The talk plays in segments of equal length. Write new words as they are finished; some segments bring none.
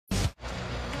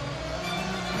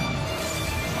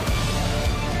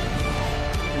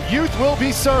Youth will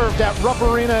be served at Rupp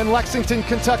Arena in Lexington,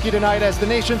 Kentucky tonight as the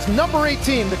nation's number 8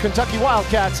 team, the Kentucky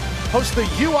Wildcats, host the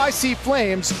UIC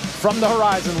Flames from the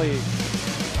Horizon League.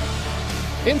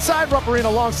 Inside Rupp Arena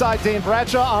alongside Dane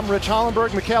Bradshaw, I'm Rich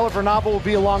Hollenberg. Michaela Vernava will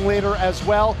be along later as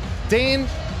well. Dane,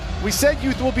 we said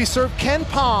youth will be served. Ken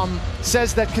Palm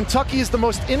says that Kentucky is the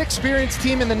most inexperienced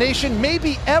team in the nation,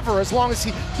 maybe ever, as long as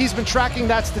he's been tracking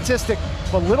that statistic.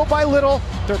 But little by little,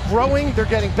 they're growing, they're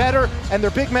getting better, and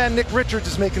their big man, Nick Richards,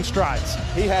 is making strides.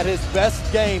 He had his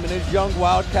best game in his young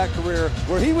Wildcat career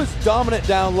where he was dominant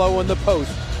down low in the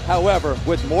post. However,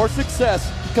 with more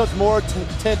success comes more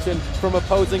attention from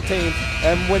opposing teams.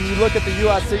 And when you look at the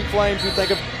UIC Flames, you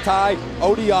think of Ty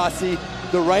Odiasi,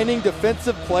 the reigning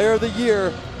Defensive Player of the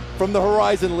Year from the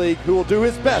Horizon League, who will do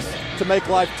his best to make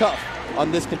life tough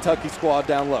on this Kentucky squad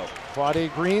down low.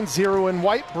 Quade Green, 0 and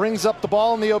white, brings up the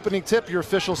ball in the opening tip. Your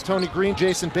officials, Tony Green,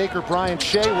 Jason Baker, Brian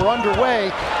Shea. We're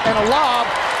underway, and a lob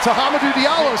to Hamidou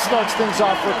Diallo starts things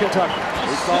off for Kentucky.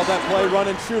 We saw that play run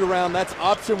and shoot around. That's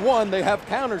option one. They have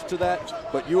counters to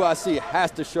that, but UIC has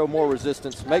to show more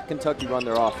resistance, make Kentucky run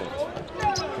their offense.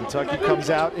 Kentucky comes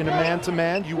out in a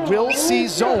man-to-man. You will see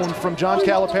zone from John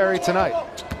Calipari tonight.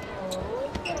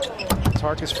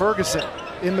 Tarkus Ferguson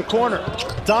in the corner.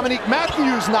 Dominique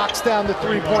Matthews knocks down the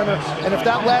three-pointer, and if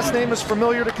that last name is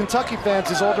familiar to Kentucky fans,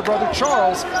 his older brother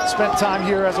Charles spent time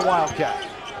here as a Wildcat.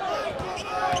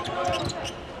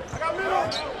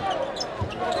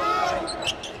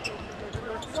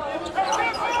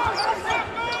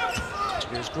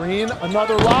 Here's Green,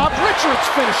 another lob. Richards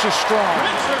finishes strong.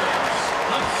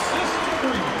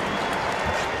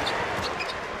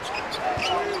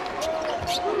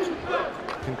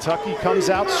 Kentucky comes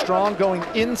out strong, going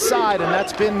inside, and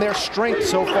that's been their strength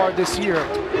so far this year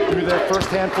through their first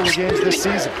handful of games this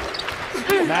season.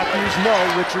 Matthews,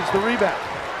 no. Richards, the rebound.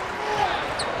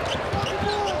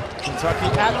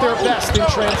 Kentucky at their best in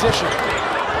transition.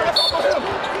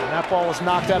 And that ball was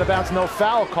knocked out of bounds. No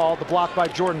foul called. The block by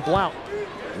Jordan Blount.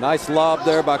 Nice lob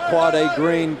there by Quade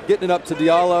Green, getting it up to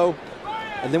Diallo.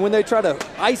 And then when they try to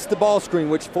ice the ball screen,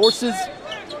 which forces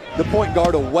the point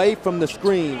guard away from the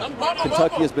screen,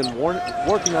 Kentucky has been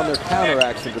working on their counter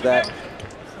action to that.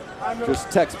 Just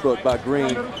textbook by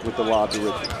Green with the lob to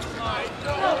Richards.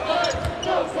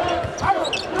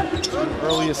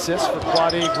 Early assist for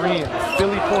Quade Green,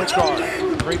 Philly point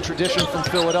guard. Great tradition from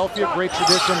Philadelphia, great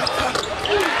tradition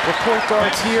with point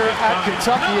guards here at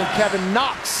Kentucky, and Kevin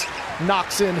Knox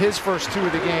knocks in his first 2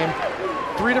 of the game.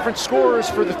 3 different scorers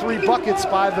for the 3 buckets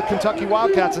by the Kentucky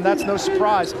Wildcats, and that's no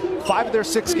surprise. 5 of their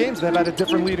 6 games, they've had a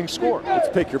different leading score. Let's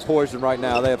pick your poison right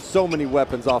now. They have so many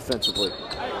weapons offensively.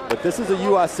 But this is a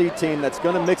UIC team that's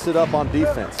going to mix it up on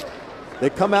defense.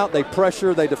 They come out, they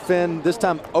pressure, they defend. This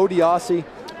time, Odiasi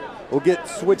will get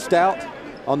switched out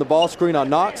on the ball screen on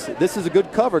Knox. This is a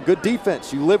good cover, good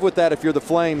defense. You live with that if you're the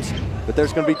Flames, but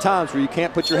there's going to be times where you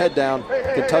can't put your head down.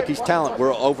 Kentucky's talent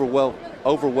will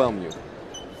overwhelm you.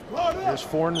 Here's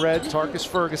 4 in red, Tarkus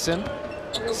Ferguson,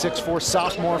 6'4"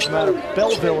 sophomore from out of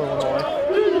Belleville, Illinois.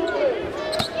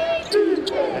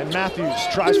 And Matthews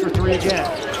tries for 3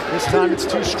 again. This time it's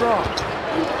too strong.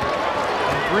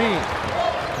 And Green,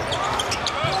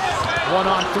 1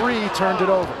 on 3, turned it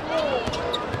over.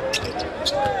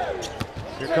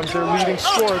 Here comes their leading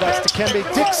scorer, that's Dikembe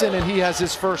Dixon, and he has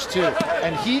his first 2.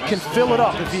 And he can fill it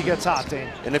up if he gets hot, Dane.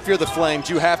 And if you're the Flames,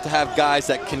 you have to have guys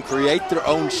that can create their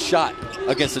own shot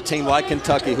against a team like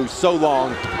Kentucky, who's so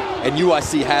long, and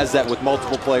UIC has that with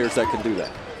multiple players that can do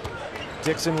that.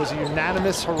 Dixon was a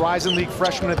unanimous Horizon League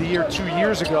Freshman of the Year 2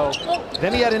 years ago.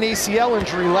 Then he had an ACL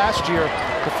injury last year.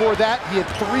 Before that, he had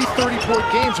 3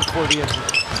 30-point games before the injury.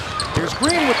 Here's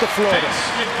Green with the floater.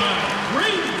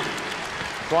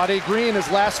 Quade Green, his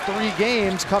last 3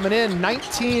 games coming in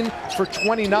 19 for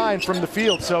 29 from the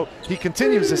field, so he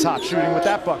continues his hot shooting with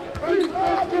that bucket.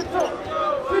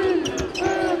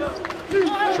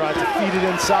 Tried to feed it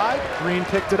inside, Green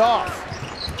picked it off.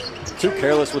 Too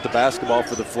careless with the basketball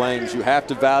for the Flames. You have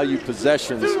to value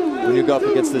possessions when you go up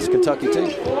against this Kentucky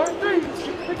team.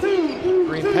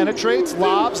 Green penetrates,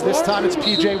 lobs. This time it's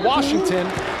P.J. Washington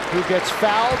who gets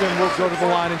fouled and will go to the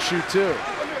line and shoot 2.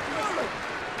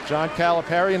 John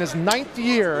Calipari in his 9th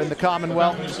year in the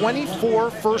Commonwealth,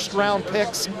 24 first-round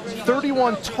picks,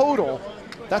 31 total.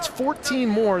 That's 14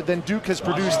 more than Duke has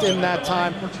produced in that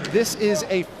time. This is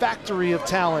a factory of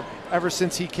talent ever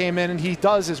since he came in, and he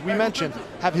does, as we mentioned,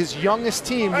 have his youngest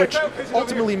team, which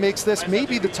ultimately makes this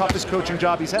maybe the toughest coaching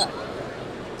job he's had.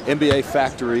 NBA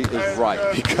factory is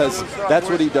right, because that's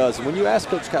what he does. And when you ask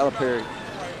Coach Calipari,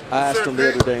 I asked him the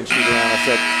other day in shoot around, I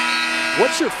said,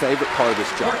 what's your favorite part of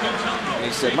this job? And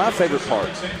he said, my favorite part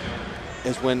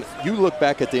is when you look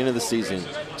back at the end of the season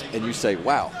talent and you say,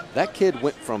 wow, that kid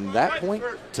went from that point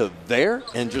to there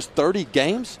in just 30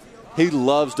 games. He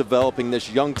loves developing this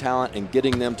young talent and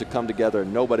getting them to come together,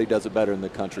 and nobody does it better in the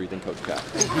country than Coach Cal.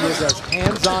 He is as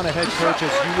hands-on a head coach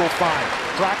as you will find.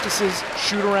 Practices,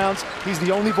 shoot-arounds, he's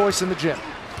the only voice in the gym.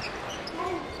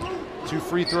 2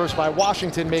 free throws by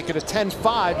Washington make it a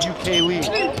 10-5 UK lead.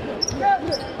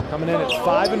 Coming in at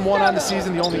 5-1 on the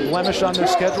season, the only blemish on their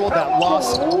schedule, that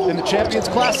loss in the Champions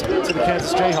Classic to the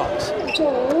Kansas Jayhawks.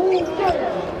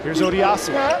 Here's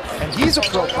Odiasi, and he's a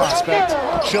pro prospect.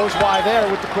 Shows why there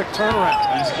with the quick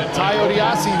turnaround. Ty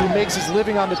Odiasi, who makes his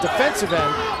living on the defensive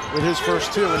end with his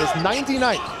first 2 in his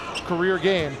 99th career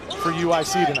game for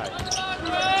UIC tonight.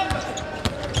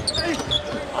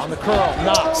 On the curl,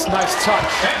 Knox, nice touch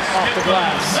off the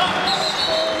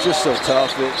glass. Just so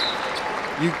tough.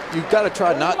 You've got to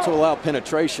try not to allow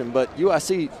penetration, but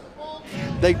UIC,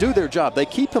 they do their job. They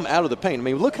keep him out of the paint. I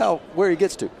mean, look where he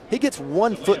gets to. He gets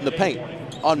 1 foot in the paint.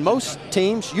 On most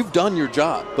teams, you've done your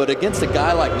job, but against a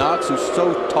guy like Knox, who's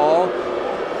so tall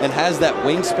and has that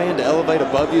wingspan to elevate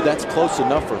above you, that's close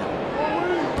enough for him.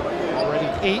 Already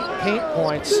 8 paint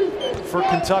points for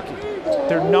Kentucky.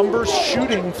 Their numbers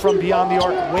shooting from beyond the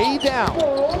arc way down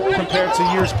compared to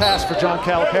years past for John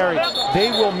Calipari.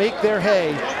 They will make their hay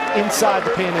inside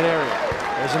the painted area.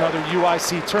 There's another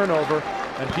UIC turnover,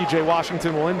 and PJ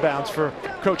Washington will inbounds for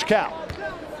Coach Cal.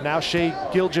 Now Shea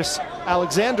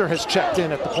Gilgeous-Alexander has checked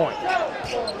in at the point.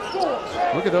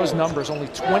 Look at those numbers. Only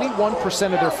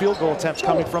 21% of their field goal attempts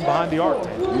coming from behind the arc.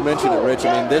 You mentioned it, Rich.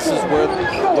 I mean, this is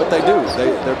what they do.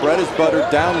 Their bread is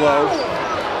buttered down low.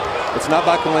 It's not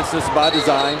by coincidence, by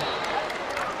design.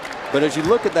 But as you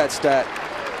look at that stat,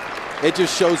 it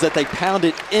just shows that they pound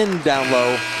it in down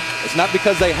low. It's not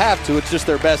because they have to, it's just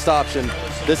their best option.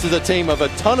 This is a team of a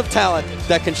ton of talent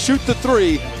that can shoot the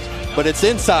 3, but it's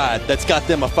inside that's got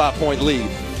them a 5-point lead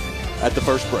at the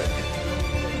first break.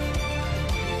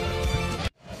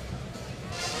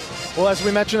 Well, as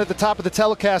we mentioned at the top of the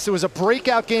telecast, it was a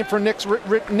breakout game for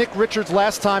Nick Richards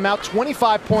last time out.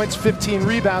 25 points, 15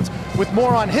 rebounds. With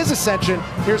more on his ascension,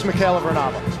 here's Michaela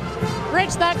Vernava.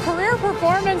 Rich, that career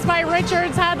performance by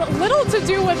Richards had little to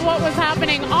do with what was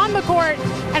happening on the court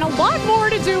and a lot more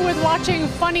to do with watching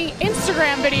funny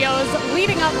Instagram videos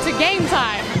leading up to game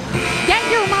time. Get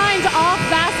your mind off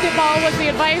basketball was the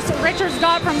advice Richards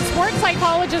got from sports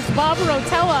psychologist Bob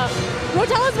Rotella.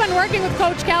 Rotella's been working with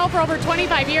Coach Cal for over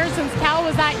 25 years since Cal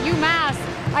was at UMass.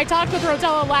 I talked with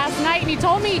Rotella last night, and he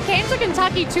told me he came to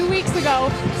Kentucky 2 weeks ago,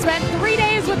 spent 3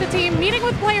 days with the team, meeting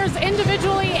with players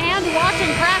individually and watching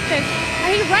practice,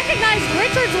 and he recognized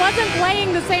Richards wasn't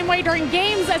playing the same way during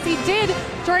games as he did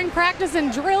during practice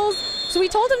and drills, so he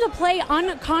told him to play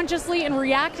unconsciously and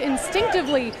react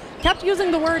instinctively, kept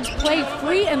using the words play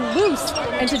free and loose,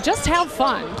 and to just have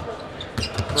fun.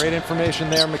 Great information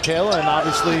there, Michaela, and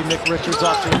obviously Nick Richards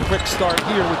off to a quick start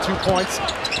here with 2 points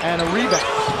and a rebound.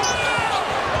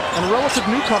 And a relative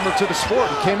newcomer to the sport.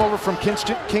 He came over from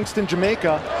Kingston,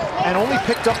 Jamaica, and only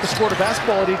picked up the sport of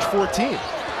basketball at age 14.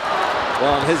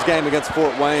 Well, in his game against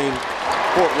Fort Wayne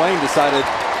decided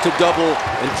to double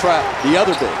and trap the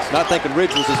other bigs, not thinking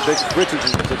Richards was as big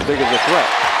as a threat.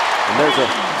 And there's a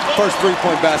first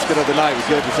 3-point basket of the night with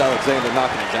Gilgeous-Alexander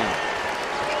knocking it down.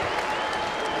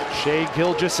 Shea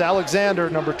Gilgeous-Alexander,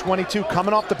 number 22,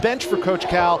 coming off the bench for Coach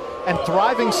Cal and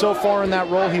thriving so far in that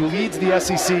role. He leads the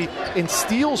SEC in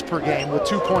steals per game with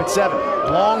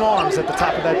 2.7. Long arms at the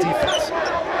top of that defense.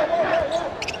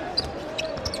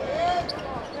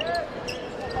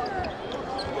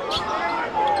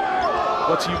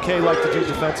 What's UK like to do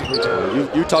defensively,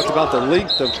 John? You talked about the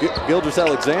length of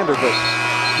Gilgeous-Alexander, but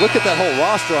look at that whole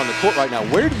roster on the court right now.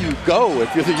 Where do you go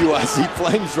if you're the UIC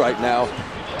Flames right now?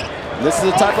 This is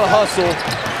the type of hustle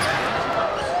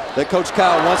that Coach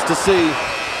Cal wants to see.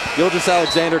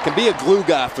 Gilgeous-Alexander can be a glue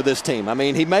guy for this team. I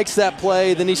mean, he makes that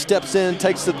play, then he steps in,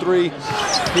 takes the 3.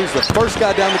 He's the first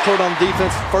guy down the court on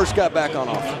defense, first guy back on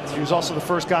offense. He was also the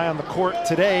first guy on the court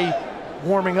today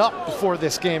warming up before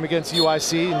this game against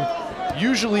UIC. And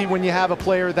usually when you have a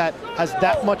player that has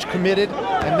that much committed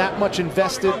and that much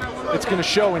invested, it's going to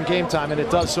show in game time, and it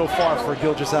does so far for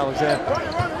Gilgeous-Alexander.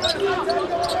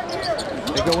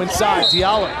 They go inside.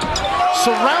 Diallo,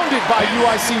 surrounded by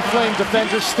UIC Flame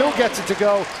defenders, still gets it to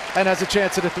go and has a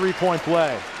chance at a 3-point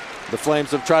play. The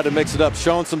Flames have tried to mix it up,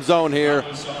 showing some zone here.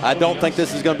 I don't think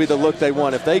this is going to be the look they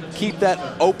want. If they keep that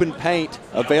open paint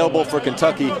available for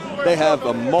Kentucky, they have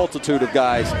a multitude of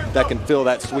guys that can fill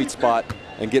that sweet spot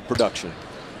and get production.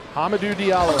 Hamidou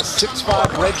Diallo, a 6'5"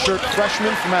 redshirt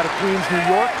freshman from out of Queens,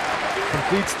 New York,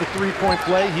 completes the 3-point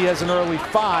play. He has an early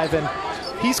 5, and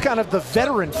he's kind of the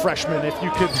veteran freshman, if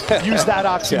you could use that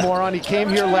oxymoron. He came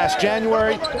here last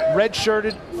January,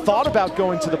 redshirted, thought about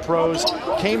going to the pros,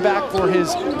 came back for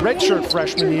his redshirt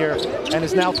freshman year, and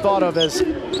is now thought of as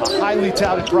a highly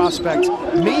touted prospect,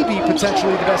 maybe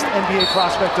potentially the best NBA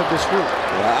prospect of this group.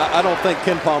 Yeah, I don't think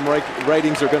KenPom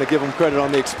ratings are going to give him credit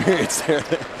on the experience there.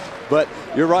 But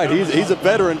you're right, he's a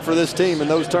veteran for this team in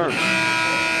those terms.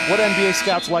 What NBA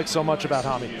scouts like so much about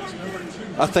Hami?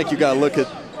 I think you got to look at,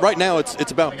 right now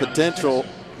it's about potential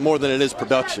more than it is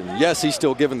production. Yes, he's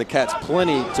still giving the Cats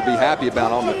plenty to be happy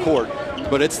about on the court,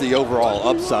 but it's the overall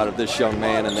upside of this young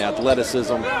man and the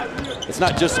athleticism. It's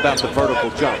not just about the vertical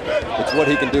jump. It's what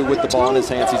he can do with the ball in his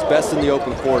hands. He's best in the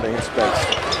open court and in space.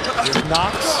 Here's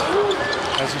Knox.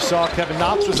 As you saw, Kevin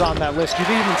Knox was on that list. You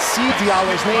didn't even see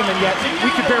Diallo's name, and yet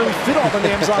we could barely fit all the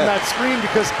names on that screen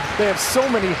because they have so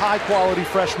many high-quality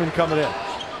freshmen coming in.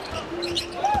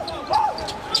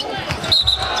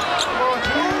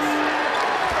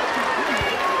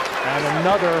 And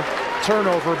another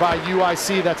turnover by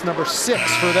UIC. That's number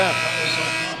 6 for them.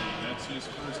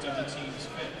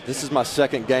 This is my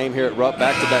second game here at Rupp,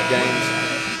 back-to-back games.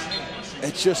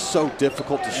 It's just so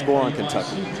difficult to score on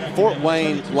Kentucky. Fort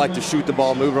Wayne like to shoot the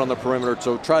ball, move it on the perimeter,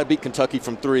 so try to beat Kentucky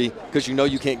from 3 because you know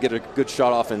you can't get a good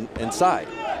shot off inside.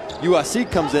 UIC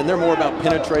comes in, they're more about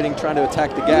penetrating, trying to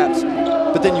attack the gaps,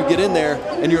 but then you get in there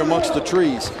and you're amongst the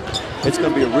trees. It's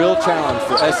going to be a real challenge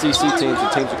for SEC teams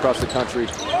and teams across the country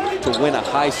to win a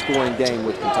high-scoring game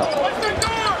with Kentucky.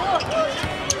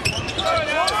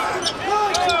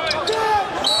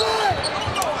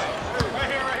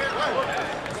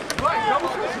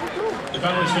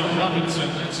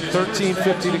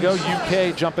 13:50 to go.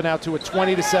 UK jumping out to a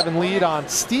 20-7 lead on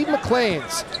Steve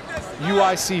McLean's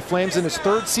UIC Flames in his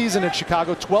 3rd season in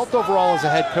Chicago, 12th overall as a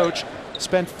head coach.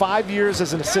 Spent 5 years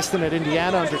as an assistant at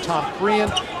Indiana under Tom Crean.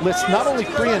 Lists not only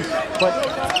Crean, but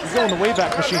you're going the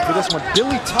Wayback Machine for this one.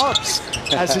 Billy Tubbs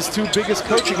as his 2 biggest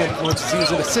coaching influences. He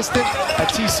was an assistant at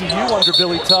TCU under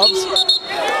Billy Tubbs.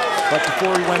 But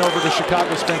before he went over to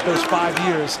Chicago, spent those 5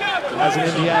 years as an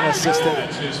Indiana assistant.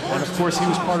 And of course, he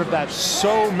was part of that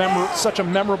such a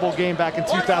memorable game back in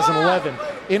 2011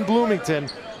 in Bloomington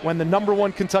when the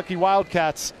 #1 Kentucky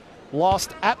Wildcats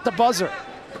lost at the buzzer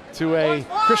to a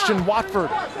Christian Watford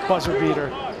buzzer beater.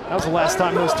 That was the last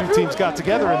time those 2 teams got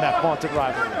together in that vaunted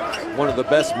rivalry. One of the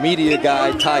best media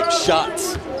guy type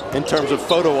shots in terms of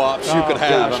photo ops you could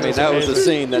have. Gosh, I mean, that was a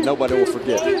scene that nobody will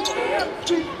forget.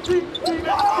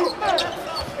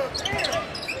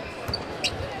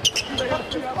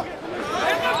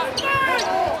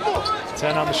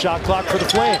 10 on the shot clock for the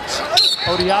Flames.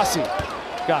 Odiasi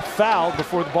got fouled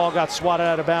before the ball got swatted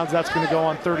out of bounds. That's going to go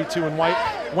on 32 in white.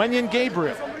 Wenyen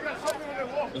Gabriel.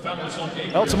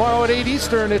 Well, tomorrow at 8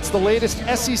 Eastern, it's the latest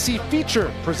SEC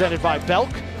feature presented by Belk.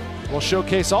 We'll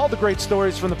showcase all the great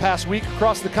stories from the past week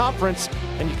across the conference,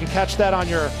 and you can catch that on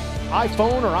your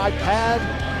iPhone or iPad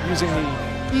using the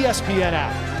ESPN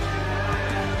app.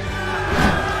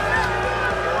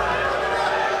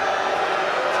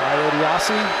 Ty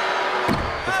Odiasi,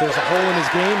 if there's a hole in his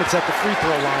game, it's at the free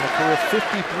throw line. A career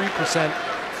 53%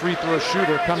 free throw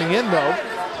shooter. Coming in, though,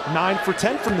 9 for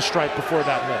 10 from the stripe before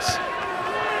that miss.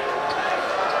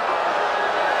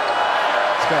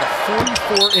 He's got a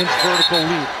 44-inch vertical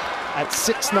leap at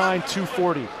 6'9",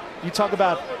 240. You talk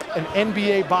about an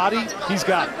NBA body, he's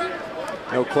got it.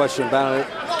 No question about it.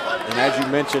 And as you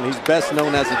mentioned, he's best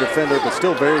known as a defender, but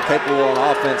still very capable on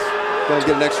offense. Going to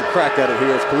get an extra crack at it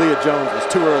here as Kalia Jones was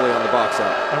too early on the box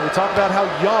out. And we talk about how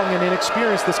young and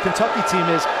inexperienced this Kentucky team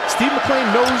is. Steve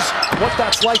McLean knows what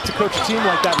that's like to coach a team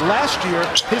like that. Last year,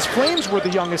 his Flames were the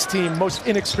youngest team, most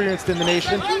inexperienced in the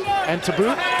nation. And to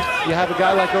boot, you have a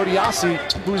guy like Odiasi,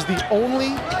 who is the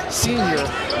only senior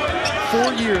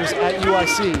 4 years at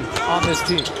UIC on this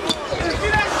team.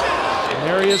 And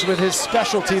there he is with his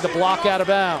specialty, the block out of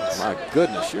bounds. My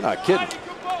goodness, you're not kidding.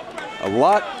 A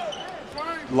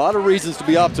lot of reasons to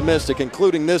be optimistic,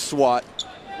 including this swat.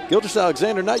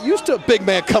 Gilgeous-Alexander not used to a big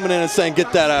man coming in and saying,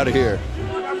 get that out of here.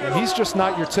 And he's just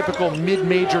not your typical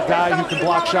mid-major guy who can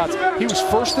block shots. He was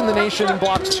 1st in the nation in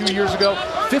blocks 2 years ago,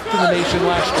 5th in the nation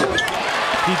last year.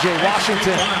 PJ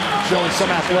Washington showing some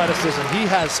athleticism. He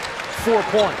has 4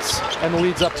 points, and the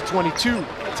lead's up to 22-8.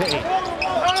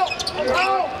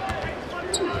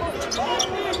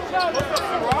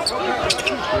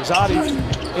 Here's Adi.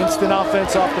 Instant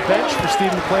offense off the bench for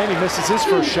Steve McLean. He misses his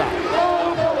first shot.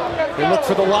 They look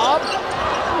for the lob,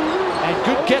 and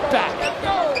good get back.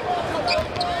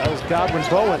 That was Godwin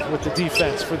Bowen with the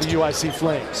defense for the UIC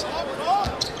Flames.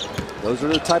 Those are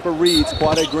the type of reads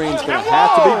Quade Green's going to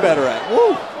have to be better at.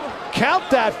 Woo! Count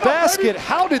that basket.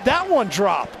 How did that one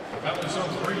drop?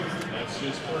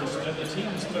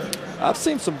 I've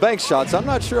seen some bank shots. I'm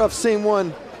not sure I've seen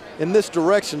one in this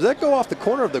direction. Does that go off the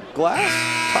corner of the glass,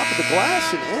 top of the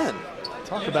glass and in?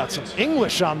 Talk about some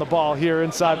English on the ball here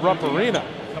inside Rupp Arena.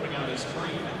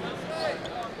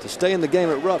 To stay in the game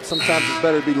at Rupp, sometimes it's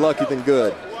better to be lucky than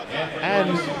good.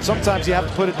 And sometimes you have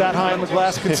to put it that high in the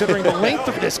glass considering the length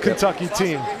of this Kentucky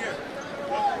team.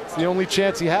 It's the only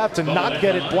chance you have to not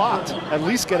get it blocked, at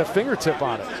least get a fingertip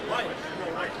on it.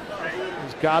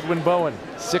 There's Godwin Bowen,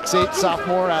 6'8"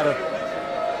 sophomore out of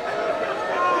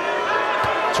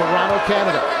Toronto,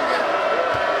 Canada.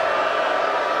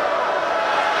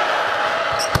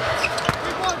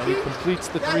 And he completes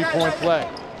the three-point play.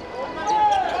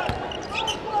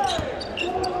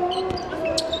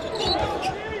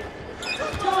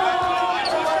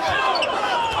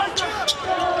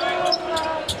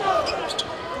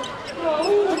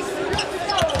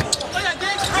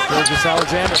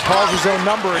 Alexander calls his own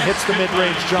number and hits the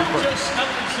mid-range jumper. Here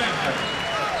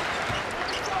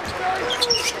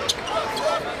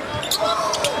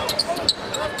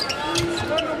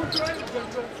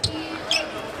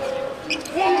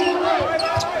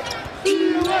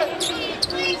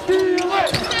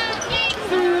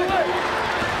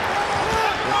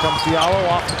comes Diallo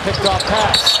off the picked off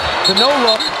pass. The no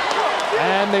look,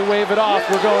 and they wave it off.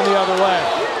 We're going the other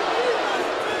way.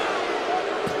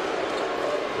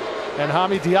 And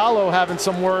Hami Diallo having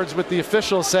some words with the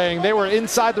officials saying they were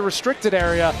inside the restricted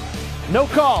area. No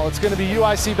call. It's going to be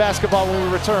UIC basketball when we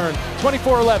return.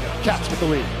 24-11, Caps with the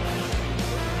lead.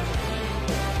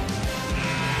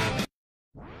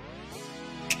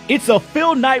 It's a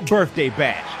Phil Knight birthday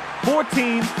bash. 4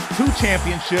 teams, 2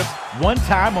 championships, 1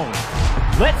 time only.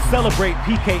 Let's celebrate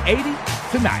PK 80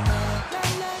 tonight.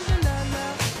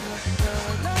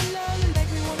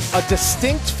 A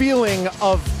distinct feeling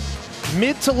of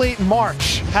mid to late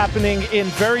March happening in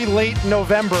very late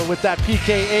November with that PK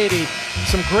 80.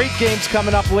 Some great games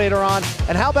coming up later on.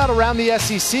 And how about around the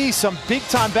SEC, some big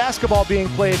time basketball being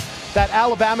played. That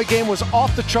Alabama game was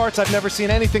off the charts. I've never seen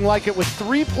anything like it with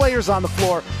 3 players on the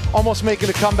floor almost making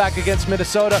a comeback against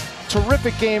Minnesota.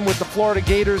 Terrific game with the Florida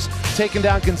Gators taking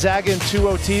down Gonzaga in 2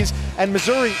 OTs. And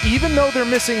Missouri, even though they're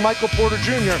missing Michael Porter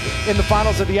Jr. in the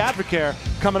finals of the Advocare,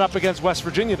 coming up against West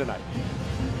Virginia tonight.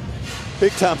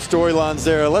 Big time storylines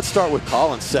there. Let's start with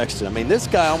Colin Sexton. I mean, this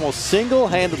guy almost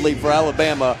single-handedly for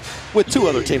Alabama with 2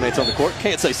 other teammates on the court.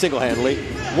 Can't say single-handedly.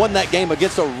 Won that game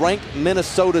against a ranked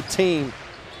Minnesota team.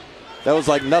 That was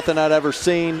like nothing I'd ever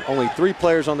seen. Only 3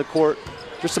 players on the court.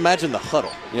 Just imagine the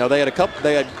huddle. You know, they had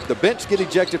the bench get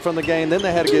ejected from the game, then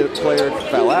they had to get a player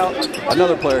foul out,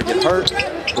 another player get hurt.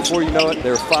 Before you know it,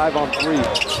 they're 5 on 3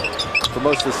 for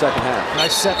most of the second half.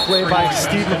 Nice set play by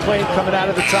Steve McLean coming out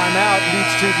of the timeout,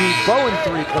 leads to the Bowen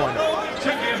three-pointer.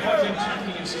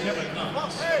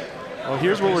 Well,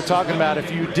 here's what we're talking about.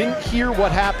 If you didn't hear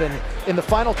what happened in the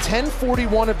final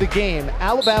 10:41 of the game,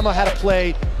 Alabama had to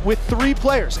play with 3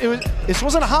 players. This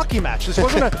wasn't a hockey match. This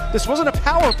wasn't a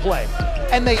power play,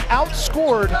 and they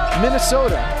outscored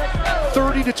Minnesota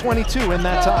 30-22 in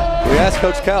that time. We asked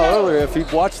Coach Cal earlier if he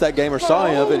watched that game or saw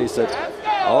any of it. He said,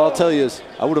 all I'll tell you is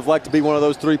I would have liked to be one of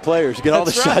those 3 players, get all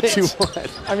the shots you want.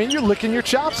 I mean, you're licking your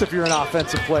chops if you're an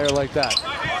offensive player like that.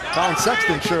 Colin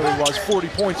Sexton surely was. 40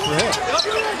 points for him.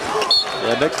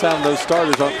 Yeah, next time those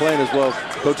starters aren't playing as well,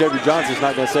 Coach Avery Johnson's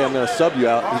not going to say, I'm going to sub you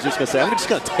out. He's just going to say, I'm just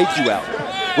going to take you out.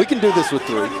 We can do this with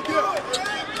 3.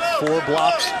 4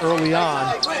 blocks early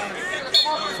on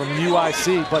from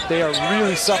UIC, but they are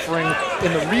really suffering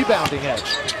in the rebounding edge.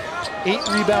 8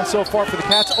 rebounds so far for the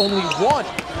Cats, only 1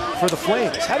 for the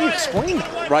Flames. How do you explain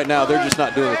that? Right now, they're just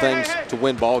not doing the things to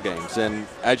win ball games. And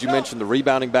as you mentioned, the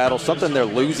rebounding battle, something they're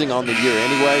losing on the year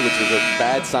anyway, which is a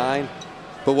bad sign.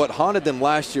 But what haunted them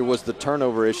last year was the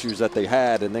turnover issues that they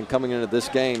had, and then coming into this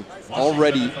game,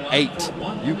 already 8.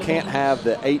 You can't have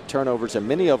the 8 turnovers, and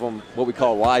many of them what we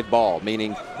call live ball,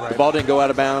 meaning the ball didn't go out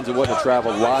of bounds, it wasn't a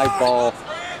travel. Live ball,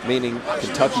 meaning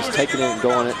Kentucky's taking it and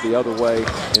going it the other way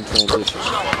in transition.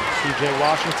 PJ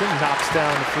Washington knocks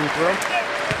down the free throw.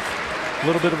 A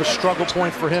little bit of a struggle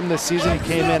point for him this season. He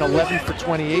came in 11 for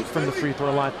 28 from the free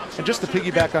throw line. And just to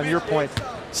piggyback on your point,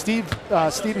 Steve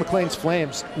McLean's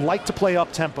Flames like to play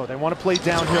up-tempo. They want to play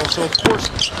downhill. So, of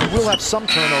course, you will have some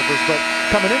turnovers. But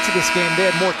coming into this game, they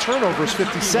had more turnovers,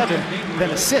 57, than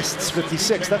assists,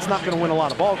 56. That's not going to win a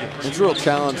lot of ball games. It's a real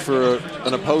challenge for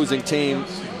an opposing team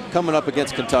coming up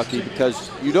against Kentucky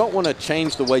because you don't want to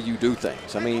change the way you do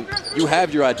things. I mean, you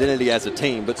have your identity as a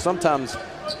team, but sometimes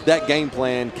that game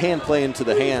plan can play into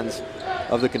the hands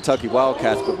of the Kentucky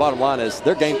Wildcats. But bottom line is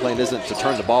their game plan isn't to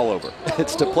turn the ball over.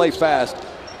 It's to play fast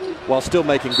while still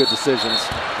making good decisions.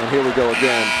 And here we go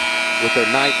again with their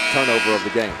 9th turnover of the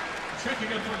game.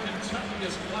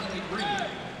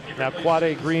 Now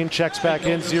Quade Green checks back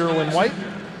in, 0 in white.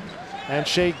 And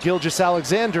Shea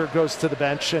Gilgeous-Alexander goes to the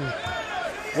bench. And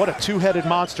what a two-headed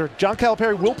monster. John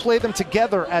Calipari will play them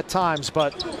together at times,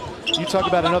 but you talk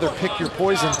about another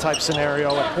pick-your-poison type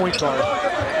scenario at point guard.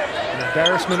 An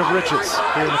embarrassment of riches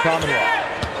here in the Commonwealth.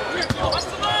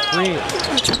 Green,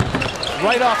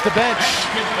 right off the bench.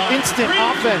 Instant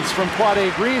offense from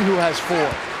Quade Green, who has 4.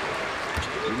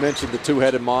 You mentioned the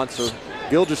two-headed monster.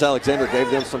 Gilgeous-Alexander gave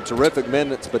them some terrific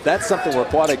minutes, but that's something where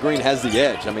Quade Green has the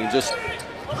edge. I mean, just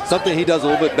something he does a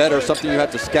little bit better, something you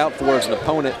have to scout for as an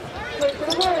opponent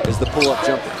is the pull-up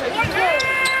jumper.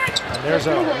 And there's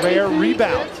a rare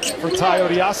rebound for Ty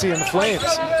Odiasi and the Flames.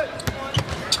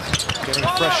 Getting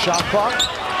a fresh shot clock,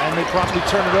 and they promptly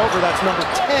turn it over. That's number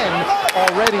 10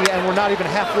 already, and we're not even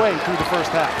halfway through the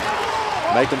first half.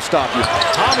 Make them stop you.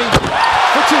 Tommy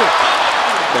for 2.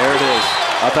 There it is.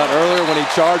 I thought earlier when he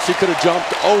charged, he could have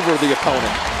jumped over the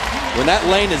opponent. When that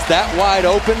lane is that wide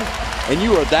open and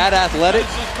you are that athletic,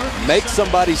 make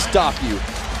somebody stop you.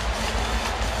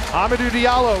 Hamidou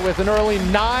Diallo with an early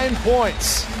 9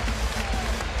 points.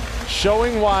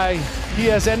 Showing why he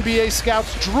has NBA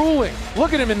scouts drooling.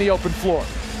 Look at him in the open floor.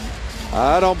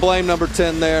 I don't blame number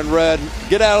 10 there in red.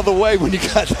 Get out of the way when you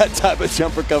got that type of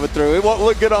jumper coming through. It won't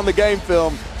look good on the game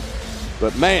film,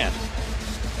 but man,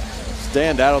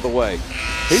 stand out of the way.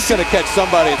 He's going to catch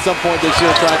somebody at some point this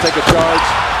year trying to take a charge.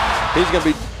 He's going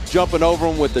to be jumping over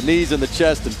him with the knees in the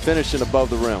chest and finishing above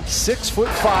the rim. 6'5",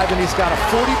 and he's got a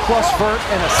 40-plus vert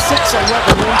and a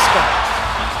 6'11" wingspan.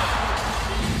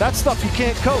 That's stuff you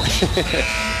can't coach.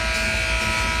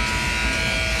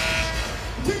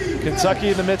 Kentucky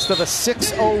in the midst of a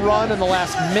 6-0 run in the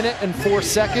last minute and 4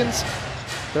 seconds.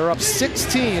 They're up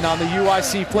 16 on the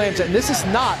UIC Flames, and this is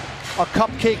not a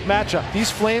cupcake matchup.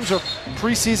 These Flames are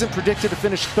preseason predicted to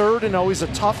finish 3rd in always a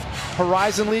tough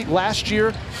Horizon League. Last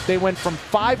year, they went from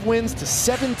 5 wins to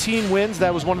 17 wins.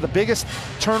 That was one of the biggest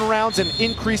turnarounds and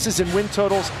increases in win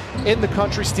totals in the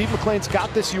country. Steve McLean's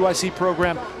got this UIC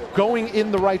program going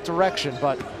in the right direction,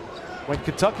 but when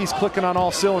Kentucky's clicking on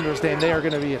all cylinders, Dan, they are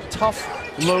going to be a tough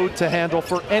load to handle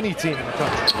for any team in the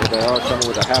country. They are coming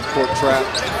with a half-court trap.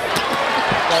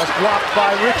 Ball's blocked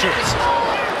by Richards.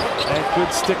 And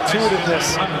good stick to it in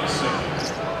this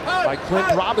by Clint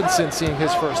Robinson, seeing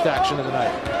his first action of the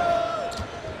night.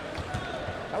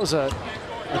 That was a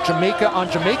Jamaica on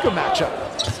Jamaica matchup.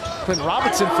 Clint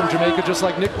Robinson from Jamaica, just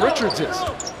like Nick Richards is.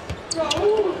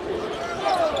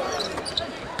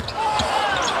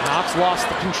 Knox lost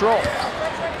the control.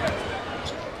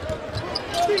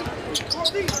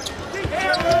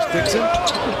 There's Dixon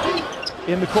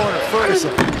in the corner.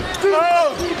 Ferguson.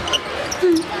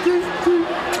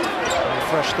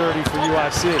 Fresh 30 for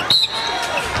UIC.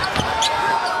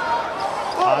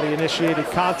 Body initiated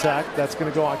contact. That's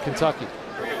going to go on Kentucky.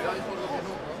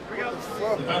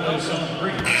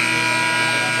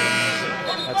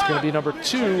 That's going to be number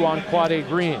 2 on Quade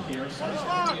Green.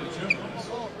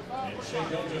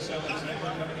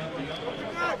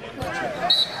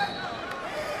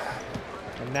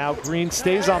 And now Green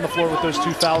stays on the floor with those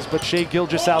 2 fouls, but Shea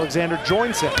Gilgeous-Alexander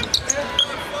joins him.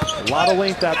 A lot of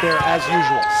length out there as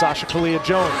usual. Sasha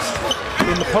Kalia-Jones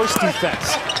in the post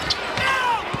defense.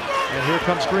 And here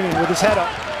comes Green with his head up.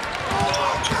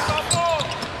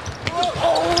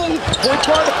 Point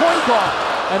guard to point guard,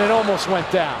 and it almost went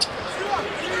down.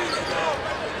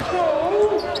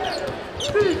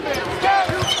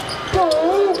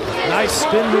 Nice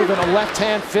spin move and a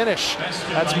left-hand finish.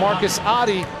 That's Marcus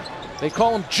Adi. They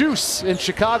call him Juice in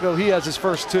Chicago. He has his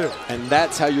first 2. And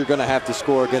that's how you're going to have to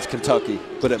score against Kentucky.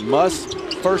 But it must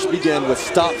first begin with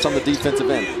stops on the defensive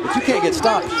end. If you can't get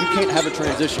stops, you can't have a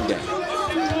transition game.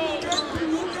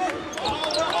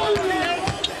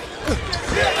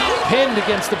 Pinned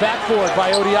against the backboard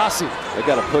by Odiasi. They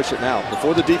got to push it now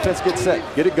before the defense gets set.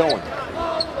 Get it going.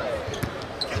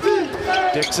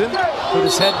 Dixon put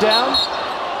his head down,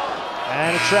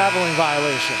 and a traveling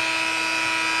violation.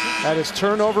 That is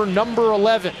turnover number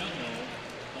 11.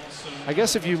 I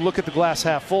guess if you look at the glass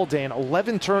half full, Dan,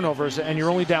 11 turnovers and you're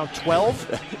only down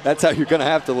 12. That's how you're going to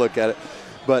have to look at it.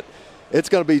 But it's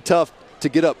going to be tough to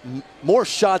get up more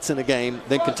shots in a game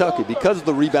than Kentucky because of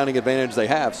the rebounding advantage they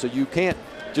have. So you can't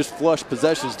just flush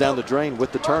possessions down the drain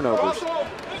with the turnovers.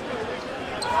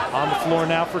 On the floor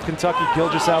now for Kentucky,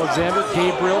 Gilgeous-Alexander,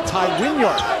 Gabriel, Ty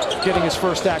Winyard getting his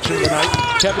first action tonight.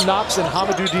 Kevin Knox and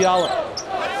Hamidou Diallo.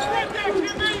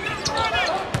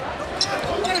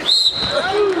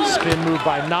 Spin move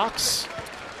by Knox.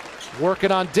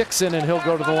 Working on Dixon, and he'll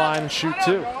go to the line and shoot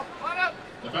 2.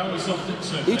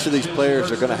 Each of these players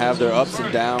are going to have their ups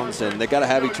and downs, and they got to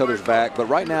have each other's back. But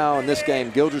right now in this game,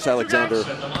 Gilgeous-Alexander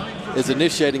is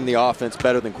initiating the offense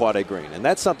better than Quade Green. And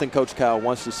that's something Coach Cal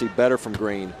wants to see better from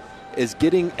Green, is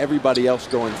getting everybody else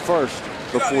going first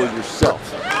before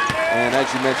yourself. And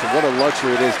as you mentioned, what a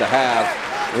luxury it is to have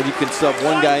when you can sub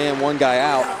one guy in, one guy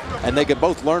out, and they can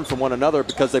both learn from one another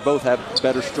because they both have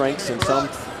better strengths and some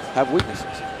have weaknesses.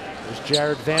 There's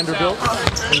Jared Vanderbilt.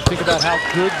 When you think about how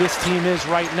good this team is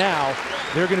right now,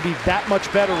 they're going to be that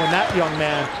much better when that young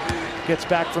man gets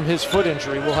back from his foot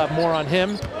injury. We'll have more on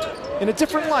him in a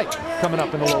different light coming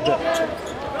up in a little bit.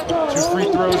 2 free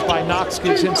throws by Knox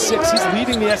gives him 6. He's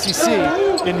leading the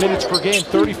SEC in minutes per game,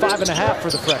 35.5 for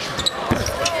the freshman.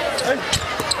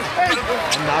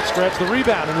 And Knox grabs the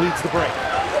rebound and leads the break.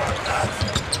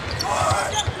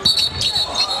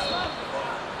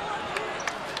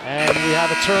 And we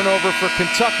have a turnover for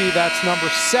Kentucky. That's number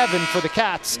 7 for the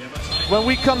Cats. When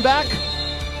we come back,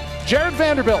 Jared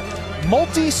Vanderbilt,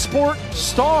 multi-sport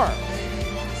star.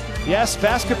 Yes,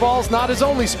 basketball's not his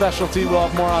only specialty. We'll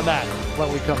have more on that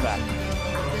when we come back.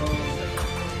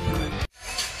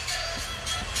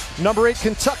 Number 8,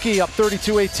 Kentucky up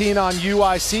 32-18 on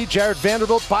UIC. Jared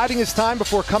Vanderbilt biding his time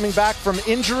before coming back from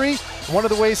injury. One of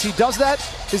the ways he does that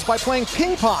is by playing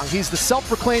ping pong. He's the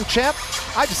self-proclaimed champ.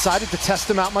 I decided to test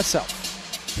him out myself.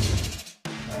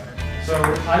 So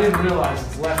I didn't realize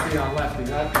it's lefty on lefty.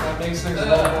 That makes things a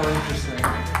little more interesting.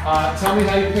 Tell me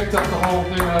how you picked up the whole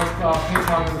thing of ping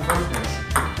pong in the first place.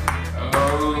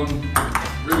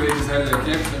 Really, I just had that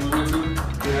camp that we went to.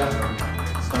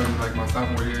 Yeah. Started like my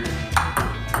sophomore year.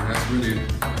 And that's really the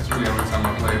only time I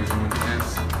played was when we went to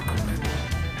camps.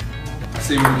 I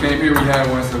see when we came here, we had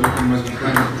one, so we pretty much been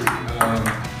playing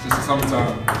just the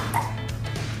summertime.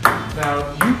 Now,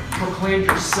 you proclaimed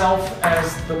yourself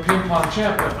as the ping pong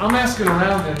champ, but I'm asking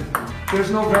around and there's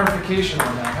no verification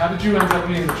on that. How did you end up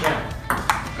being the champ?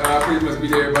 I pretty much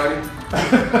beat everybody.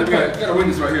 we got a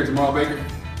witness right here, Jamal Baker.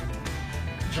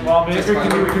 Jamal Baker,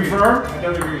 can you confirm? I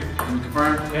definitely agree. Can you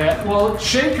confirm? Yeah, well,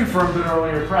 Shane confirmed it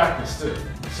earlier in practice too.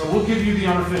 So we'll give you the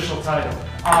unofficial title.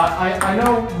 I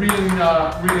know reading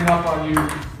up on you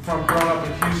from growing up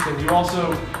in Houston, you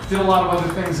also did a lot of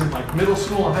other things in like middle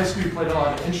school and high school. You played a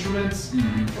lot of instruments.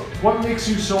 Mm-hmm. What makes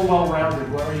you so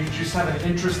well-rounded? Are you just have an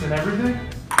interest in everything?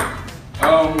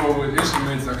 Well, with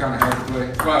instruments, I kind of had to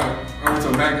play. Well, I went to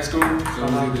a magnet school, so I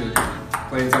was either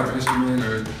play a type of instrument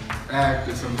or act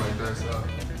or something like that. So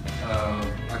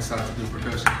I decided to do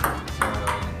percussion. So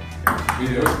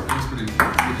yeah, it was pretty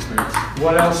good experience.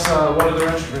 What else? What other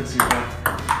instruments do you play?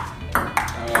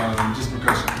 Just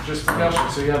percussion. Just percussion.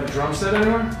 So you have a drum set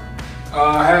anywhere?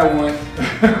 I had one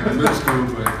in middle school,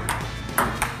 but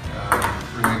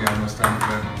really ain't got much time for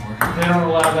that no more. They don't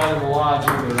allow that in the lodge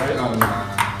either, right? Oh, no.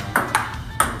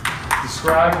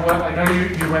 Describe what, I know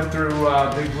you went through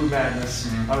Big Blue Madness.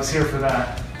 Mm-hmm. I was here for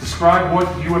that. Describe what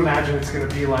you imagine it's going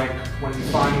to be like when you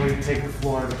finally take the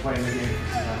floor to play in the game.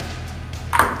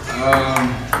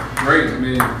 Great. I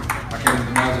mean, I can't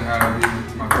imagine how it'd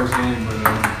be my first game, but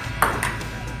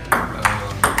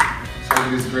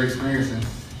it's a great experience, and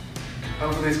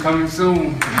hopefully it's coming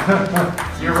soon.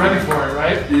 You're ready for it,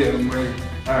 right? Yeah, I'm ready.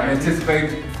 All right. I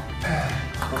anticipate it.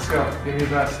 Let's go. Give me your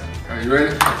best. Are you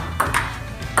ready?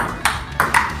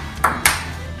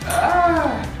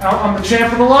 I'm the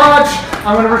champ of the lodge.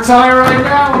 I'm going to retire right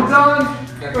now. I'm done.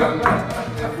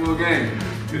 That full game.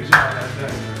 Good job.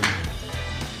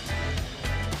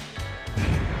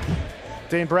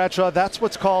 Dane Bradshaw, that's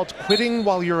what's called quitting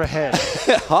while you're ahead.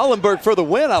 Hollenberg for the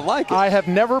win. I like it. I have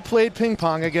never played ping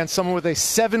pong against someone with a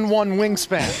 7'1"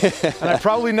 wingspan, and I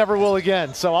probably never will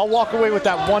again. So I'll walk away with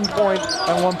that 1 point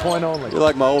and 1 point only. You're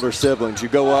like my older siblings. You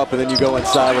go up and then you go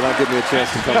inside without giving me a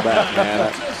chance to come back, man.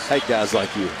 I hate guys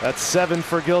like you. That's 7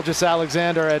 for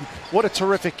Gilgeous-Alexander, and what a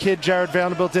terrific kid Jared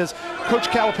Vanderbilt is. Coach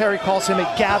Calipari calls him a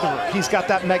gatherer. He's got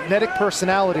that magnetic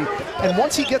personality, and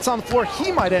once he gets on the floor,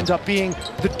 he might end up being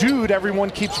the dude everyone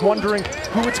keeps wondering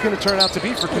who it's going to turn out to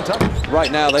be for Kentucky.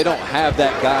 Right now, they don't have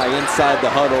that guy inside the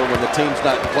huddle when the team's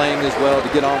not playing as well to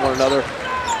get on one another.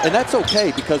 And that's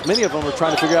okay, because many of them are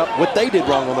trying to figure out what they did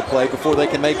wrong on the play before they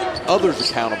can make others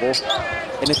accountable.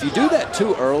 And if you do that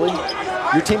too early,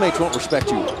 your teammates won't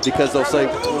respect you, because they'll say,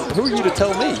 who are you to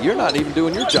tell me? You're not even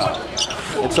doing your job.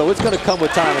 And so it's going to come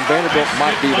with time, and Vanderbilt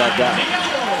might be that guy.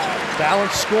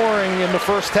 Balanced scoring in the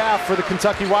first half for the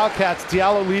Kentucky Wildcats.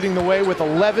 Diallo leading the way with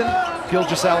 11.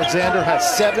 Gilgeous-Alexander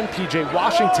has 7. P.J.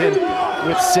 Washington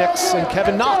with 6. And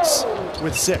Kevin Knox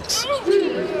with 6.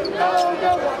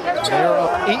 They're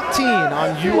up 18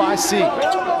 on UIC.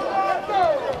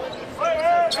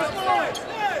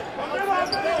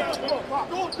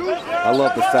 I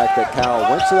love the fact that Cal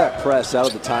went to that press out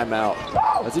of the timeout.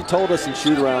 As he told us in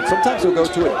shoot-around, sometimes he'll go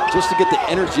to it just to get the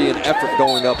energy and effort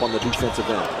going up on the defensive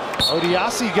end.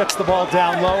 Odiasi gets the ball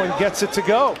down low and gets it to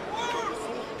go.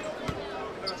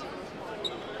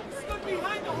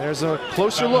 And there's a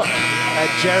closer look at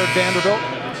Jared Vanderbilt,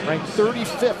 ranked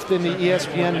 35th in the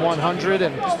ESPN 100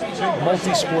 and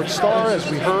multi-sport star, as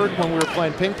we heard when we were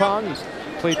playing ping pong. He's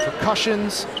played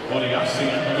percussions.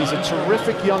 He's a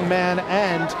terrific young man,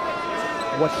 and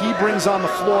what he brings on the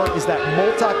floor is that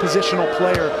multi-positional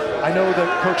player. I know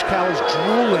that Coach Cal is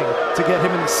drooling to get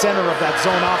him in the center of that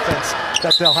zone offense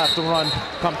that they'll have to run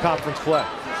come conference play.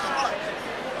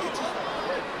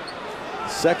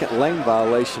 Second lane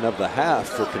violation of the half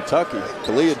for Kentucky.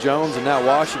 Kalia Jones and now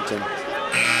Washington.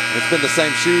 It's been the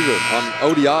same shooter on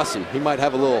Odiasi. He might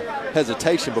have a little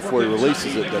hesitation before he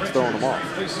releases it that's throwing him off.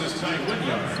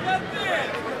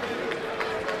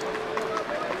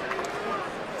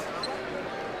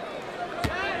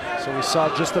 So we saw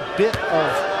just a bit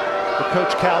of the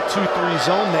Coach Cal 2-3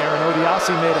 zone there, and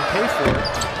Odiasi made him pay for it.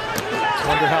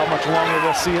 Wonder how much longer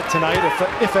we'll see it tonight,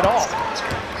 if at all.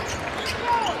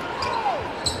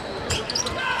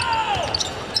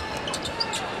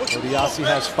 Odiasi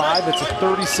has 5. It's a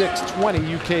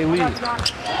 36-20 UK lead.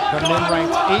 Coming in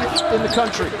ranked 8th in the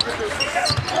country.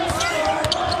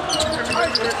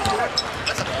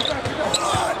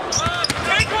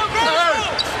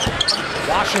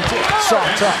 Washington,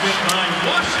 soft touch.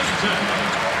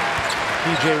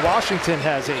 PJ Washington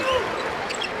has 8.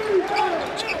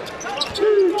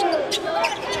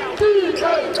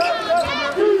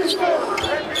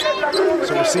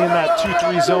 So we're seeing that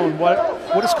 2-3 zone.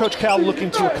 What is Coach Cal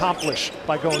looking to accomplish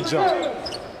by going zone?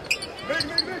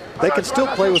 They can still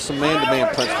play with some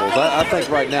man-to-man principles. I think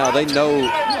right now they know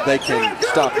they can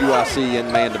stop UIC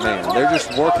in man-to-man. They're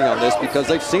just working on this because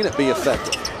they've seen it be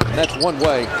effective. And that's one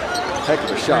way. Heck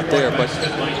of a shot there, but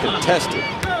contested.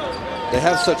 They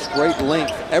have such great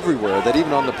length everywhere that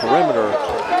even on the perimeter,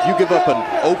 you give up an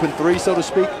open 3, so to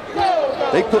speak,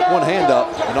 they put one hand up,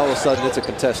 and all of a sudden it's a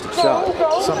contested shot.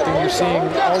 Something you're seeing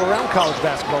all around college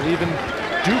basketball. Even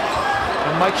Duke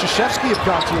and Mike Krzyzewski have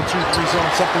gone to a 2-3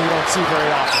 zone, something you don't see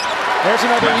very often. There's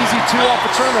another easy 2 off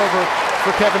a turnover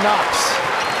for Kevin Knox.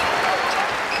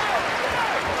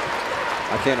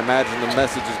 I can't imagine the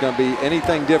message is going to be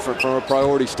anything different from a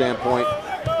priority standpoint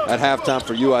at halftime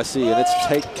for UIC, and it's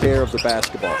take care of the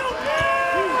basketball.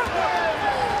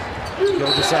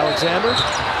 Gilgeous Alexander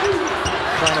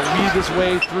trying to weave his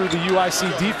way through the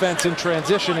UIC defense in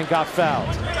transition and got fouled.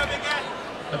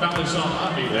 And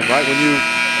right when you're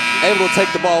able to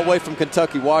take the ball away from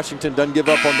Kentucky, Washington doesn't give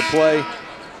up on the play.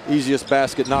 Easiest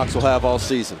basket Knox will have all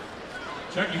season.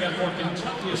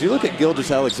 If you look at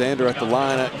Gilgeous Alexander at the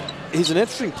line, he's an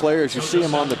interesting player as you see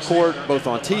him on the court, both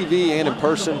on TV and in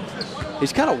person.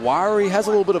 He's kind of wiry, has a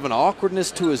little bit of an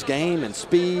awkwardness to his game and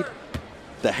speed.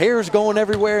 The hair's going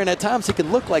everywhere, and at times he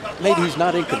can look like maybe he's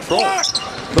not in control.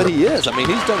 But he is. I mean,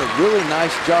 he's done a really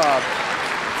nice job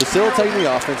facilitating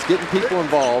the offense, getting people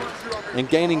involved, and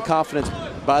gaining confidence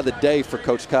by the day for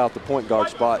Coach Cal at the point guard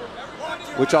spot,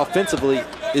 which offensively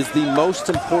is the most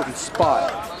important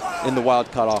spot in the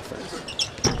Wildcat offense.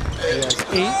 He has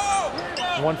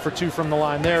 8, 1 for 2 from the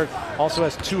line there. Also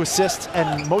has 2 assists,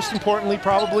 and most importantly,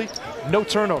 probably, no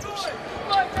turnovers.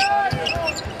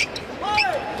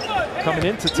 Coming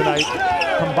into tonight,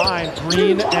 combined,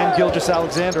 Green and Gilgeous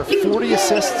Alexander, 40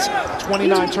 assists,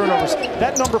 29 turnovers.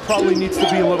 That number probably needs to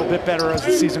be a little bit better as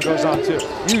the season goes on, too.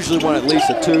 Usually want at least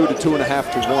a 2 to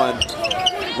 2.5 to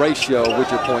 1 ratio with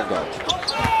your point guard.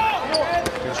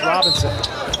 Here's Robinson.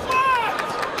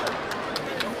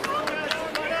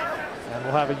 And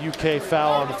we'll have a UK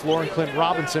foul on the floor, and Clint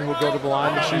Robinson will go to the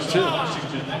line to shoot 2.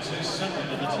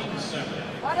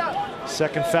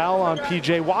 Second foul on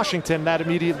PJ Washington. That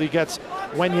immediately gets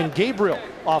Wenyen Gabriel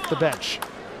off the bench.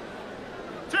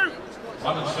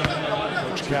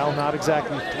 Coach Cal not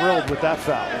exactly thrilled with that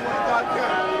foul.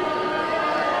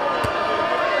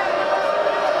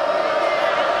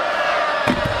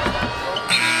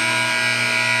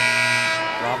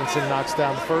 Robinson knocks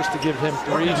down the first to give him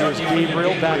 3. Here's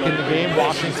Gabriel back in the game.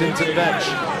 Washington to the bench.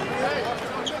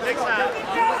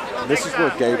 This is where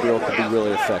Gabriel can be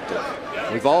really effective.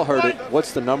 We've all heard it.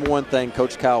 What's the #1 thing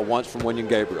Coach Cal wants from Wenyen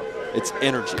Gabriel? It's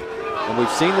energy. And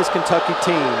we've seen this Kentucky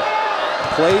team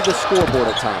play the scoreboard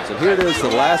at times. And here it is, the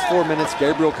last 4 minutes,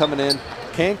 Gabriel coming in.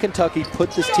 Can Kentucky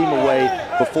put this team away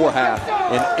before half?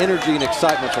 And energy and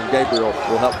excitement from Gabriel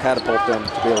will help catapult them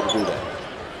to be able to do that.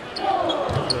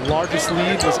 The largest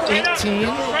lead was 18,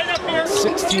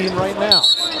 16 right now.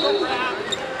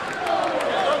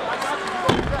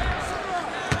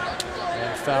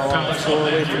 Foul on the floor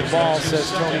away from the ball, says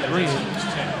Tony Green.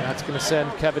 That's going to send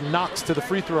Kevin Knox to the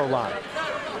free throw line.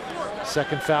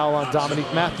 Second foul on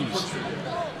Dominique Matthews.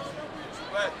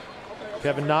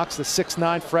 Kevin Knox, the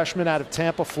 6'9" freshman out of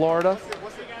Tampa, Florida.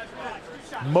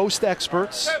 Most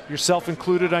experts, yourself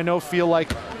included, I know, feel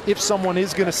like if someone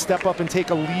is going to step up and take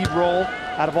a lead role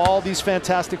out of all these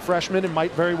fantastic freshmen, it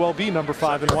might very well be number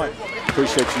 5 and white.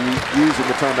 Appreciate you using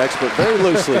the term expert very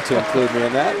loosely to include me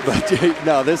in that. But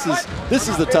no, this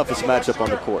is the toughest matchup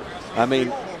on the court. I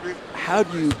mean, how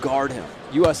do you guard him?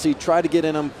 UIC tried to get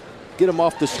in him, get him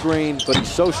off the screen, but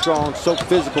he's so strong, so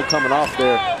physical coming off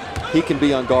there. He can be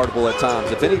unguardable at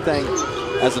times. If anything,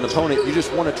 as an opponent, you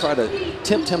just want to try to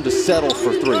tempt him to settle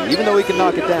for 3. Even though he can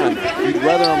knock it down, you'd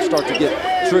rather him start to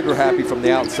get trigger happy from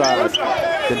the outside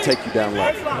than take you down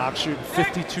low. Knox shooting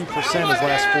 52% his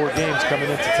last 4 games coming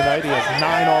into tonight. He has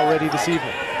 9 already this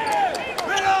evening.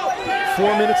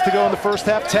 4 minutes to go in the first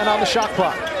half, 10 on the shot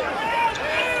clock.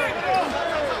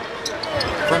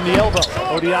 From the elbow,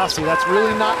 Odiasi, that's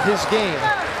really not his game.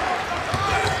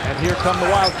 And here come the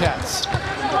Wildcats.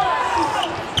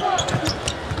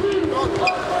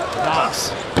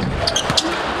 Knox.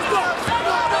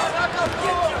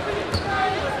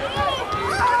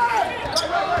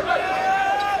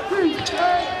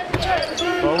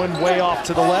 Bowen way off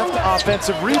to the left.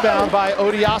 Offensive rebound by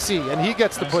Odiasi, and he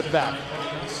gets the putback.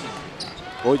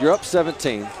 Well, you're up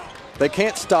 17. They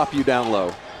can't stop you down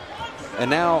low. And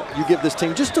now you give this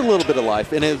team just a little bit of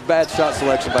life. And it's bad shot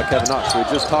selection by Kevin Knox. We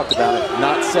just talked about it,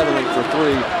 not settling for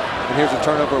 3. And here's a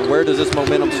turnover. Where does this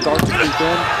momentum start to creep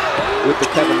in? With the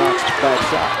Kevin Knox bad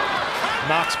shot.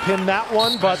 Knox pinned that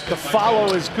one, but the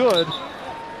follow is good.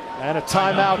 And a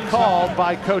timeout called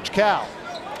by Coach Cal.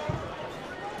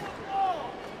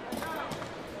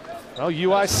 Well,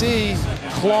 UIC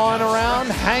clawing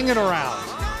around, hanging around.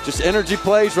 Just energy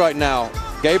plays right now.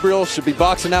 Gabriel should be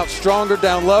boxing out stronger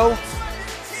down low.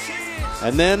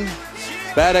 And then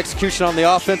bad execution on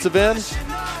the offensive end.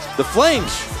 The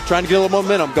Flames trying to get a little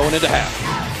momentum going into half.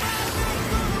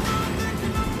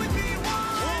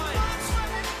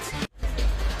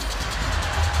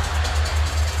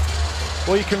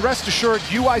 Well, you can rest assured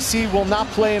UIC will not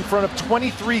play in front of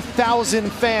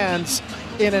 23,000 fans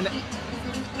in an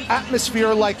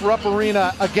atmosphere like Rupp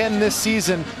Arena again this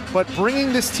season. But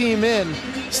bringing this team in,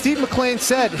 Steve McLean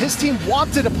said his team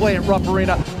wanted to play at Rupp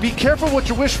Arena. Be careful what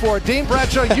you wish for. Dane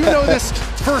Bradshaw, you know this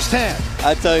firsthand.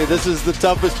 I tell you, this is the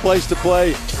toughest place to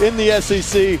play in the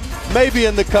SEC, maybe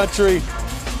in the country.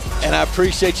 And I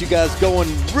appreciate you guys going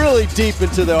really deep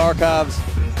into the archives.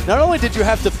 Not only did you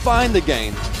have to find the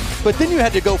game, but then you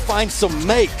had to go find some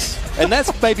makes. And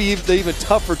that's maybe the even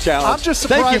tougher challenge. I'm just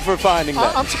surprised. Thank you for finding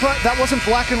that. I'm surprised that wasn't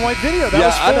black and white video. That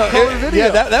was full color video.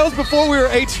 Yeah, that was before we were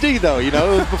HD, though. You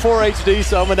know, it was before HD,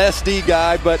 so I'm an SD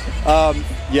guy. But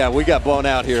yeah, we got blown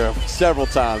out here several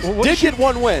times. Well, did get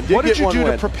one win. What did you do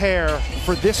to prepare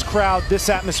for this crowd, this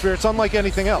atmosphere? It's unlike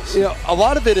anything else. You know, a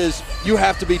lot of it is you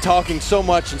have to be talking so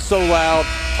much and so loud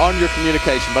on your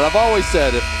communication. But I've always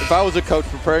said if I was a coach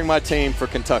preparing my team for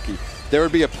Kentucky, there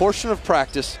would be a portion of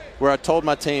practice where I told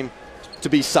my team to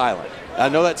be silent. I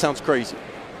know that sounds crazy,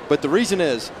 but the reason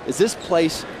is this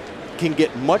place can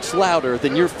get much louder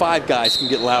than your 5 guys can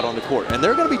get loud on the court. And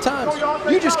there are going to be times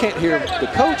you just can't hear the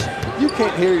coach, you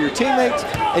can't hear your teammates,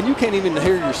 and you can't even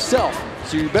hear yourself.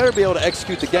 So you better be able to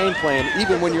execute the game plan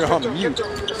even when you're on mute,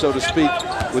 so to speak,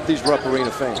 with these Rupp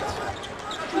Arena fans.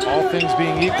 All things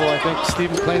being equal, I think Steve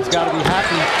McLean's got to be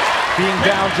happy being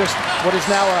down just what is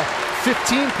now a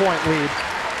 15-point lead.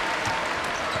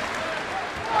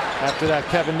 After that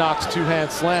Kevin Knox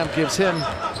 2-hand slam gives him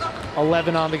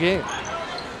 11 on the game.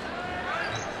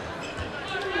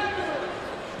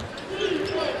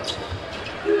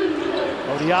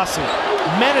 Odiasi,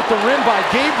 men at the rim by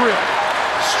Gabriel.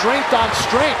 Strength on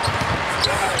strength.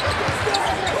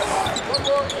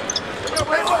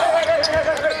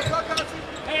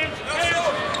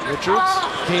 Richards,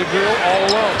 Gabriel all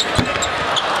alone.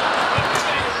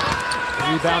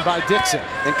 Rebound by Dixon.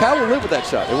 And Kyle will live with that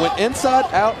shot. It went inside,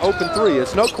 out, open 3.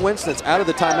 It's no coincidence out of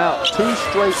the timeout. 2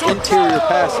 straight interior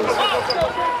passes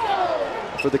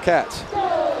for the Cats.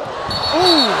 Ooh,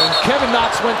 and Kevin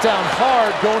Knox went down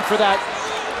hard going for that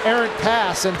errant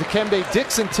pass, and Dikembe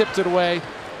Dixon tipped it away.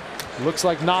 Looks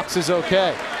like Knox is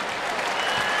okay.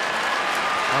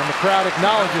 And the crowd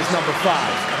acknowledges number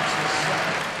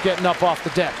 5 getting up off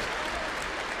the deck.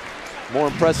 More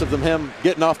impressive than him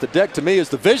getting off the deck to me is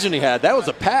the vision he had. That was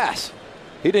a pass.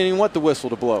 He didn't even want the whistle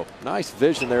to blow. Nice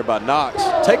vision there by Knox.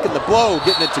 Taking the blow,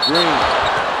 getting it to Green.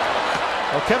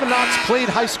 Well, Kevin Knox played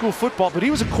high school football, but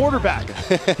he was a quarterback.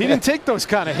 He didn't take those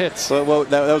kind of hits. Well,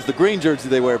 that was the green jersey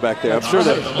they wear back there. I'm sure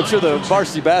the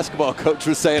varsity basketball coach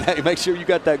was saying, hey, make sure you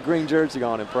got that green jersey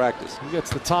on in practice. He gets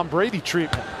the Tom Brady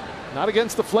treatment. Not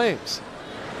against the Flames.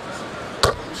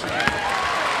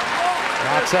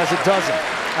 Knox has a dozen,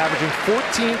 averaging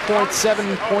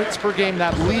 14.7 points per game.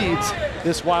 That leads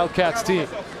this Wildcats team.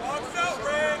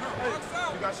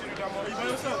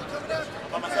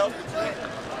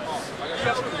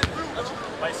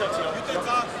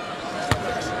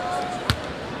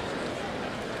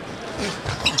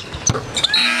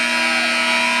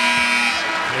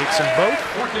 Makes them both.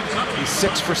 He's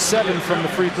 6 for 7 from the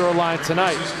free throw line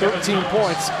tonight. 13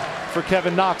 points for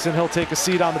Kevin Knox, and he'll take a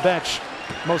seat on the bench,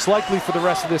 most likely for the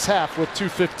rest of this half with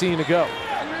 2:15 to go.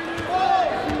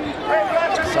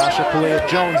 Sasha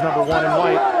Kalea-Jones, number 1 in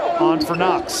white, on for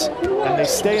Knox. And they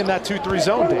stay in that 2-3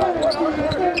 zone, Dave.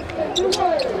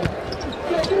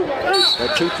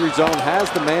 That 2-3 zone has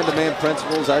the man-to-man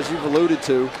principles, as you've alluded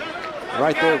to.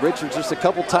 Right there, Richards just a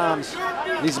couple times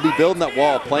needs to be building that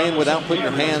wall, playing without putting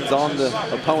your hands on the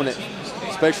opponent,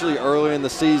 especially early in the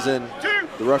season.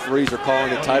 The referees are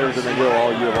calling it tighter than they will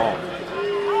all year long.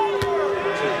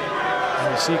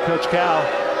 And you see Coach Cal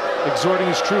exhorting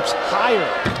his troops higher.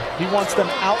 He wants them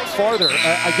out farther.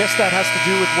 I guess that has to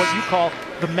do with what you call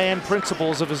the man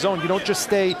principles of a zone. You don't just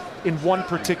stay in one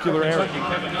particular area.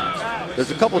 There's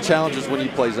a couple challenges when you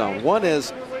play zone. One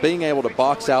is being able to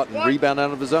box out and rebound out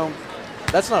of the zone.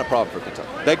 That's not a problem for Kentucky.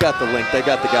 They got the length. They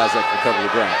got the guys that can cover the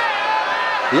ground.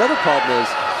 The other problem is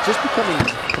just becoming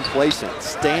complacent,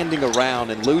 standing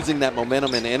around and losing that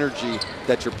momentum and energy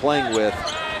that you're playing with.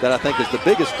 That I think is the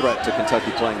biggest threat to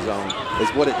Kentucky playing zone, is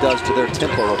what it does to their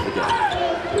tempo of the game.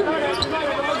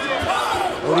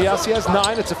 UIC has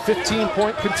 9. It's a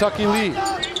 15-point Kentucky lead.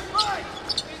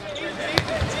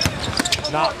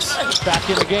 Knox back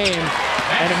in the game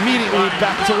and immediately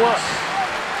back to work.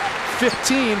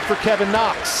 15 for Kevin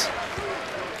Knox.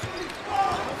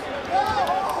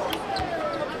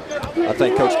 I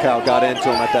think Coach Cal got into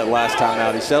him at that last time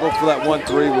out. He settled for that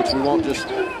 1-3, which we won't just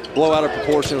blow out of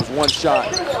proportion. It was one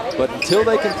shot. But until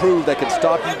they can prove they can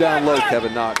stop you down low,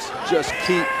 Kevin Knox, just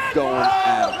keep going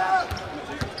at him.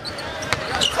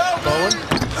 Bowen,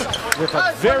 with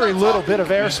a very little bit of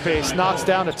airspace, knocks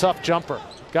down a tough jumper.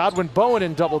 Godwin Bowen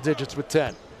in double digits with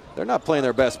 10. They're not playing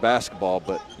their best basketball,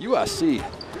 but UIC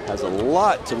has a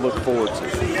lot to look forward to.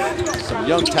 Some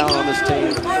young talent on this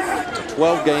team. A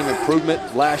 12-game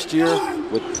improvement last year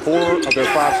with 4 of their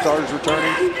 5 starters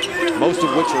returning, most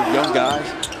of which are young guys.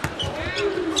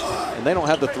 And they don't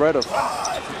have the threat of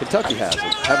Kentucky has,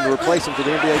 having to replace them for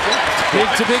the NBA championship.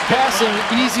 Big-to-big passing,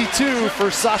 easy 2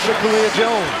 for Sasha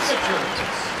Kalea-Jones.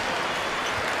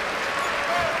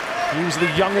 He was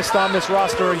the youngest on this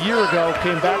roster a year ago,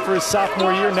 came back for his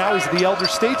sophomore year. Now he's the elder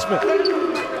statesman.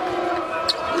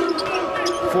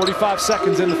 45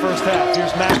 seconds in the first half.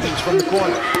 Here's Matthews from the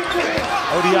corner.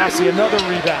 Odiasi, another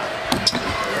rebound.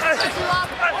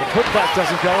 The putback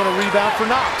doesn't go, and a rebound for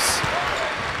Knox.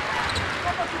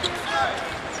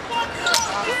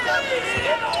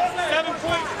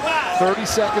 30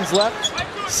 seconds left.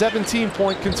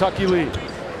 17-point Kentucky lead.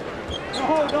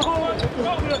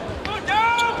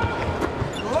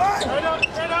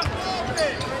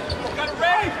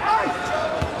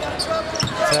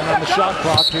 10 on the shot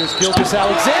clock. Here's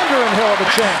Gilgeous-Alexander, and he'll have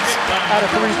a chance at a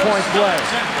 3-point play.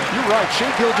 You're right,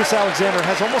 Shai Gilgeous-Alexander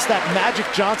has almost that Magic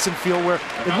Johnson feel where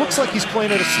it looks like he's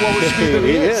playing at a slower speed than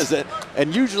he is.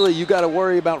 And usually you got to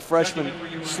worry about freshmen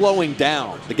slowing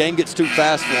down. The game gets too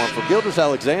fast for him. For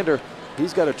Gilgeous-Alexander,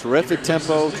 he's got a terrific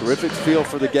tempo, terrific feel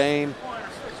for the game.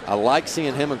 I like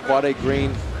seeing him and Quade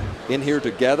Green in here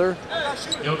together.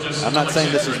 I'm not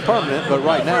saying this is permanent, but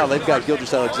right now they've got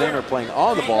Gilgeous-Alexander playing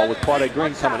on the ball with Quade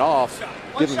Green coming off,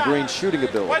 giving Green shooting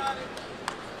ability.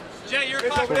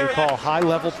 That's what we call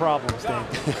high-level problems, Dan.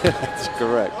 That's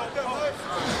correct.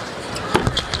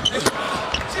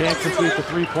 Can't complete the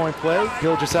 3-point play.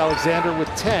 Gilgeous-Alexander with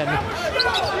 10.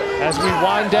 As we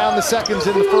wind down the seconds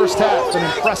in the first half, an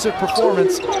impressive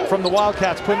performance from the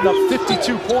Wildcats, putting up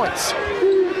 52 points.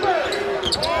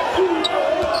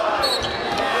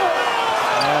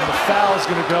 And the foul's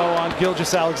going to go on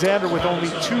Gilgeous-Alexander with only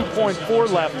 2.4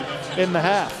 left in the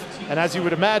half. And as you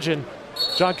would imagine,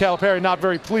 John Calipari not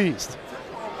very pleased.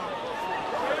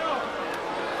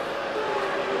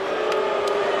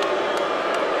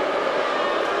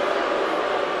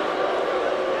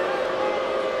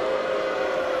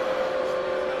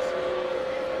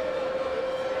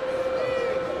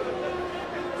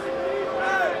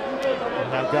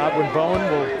 And now Godwin Bowen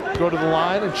will go to the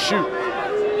line and shoot.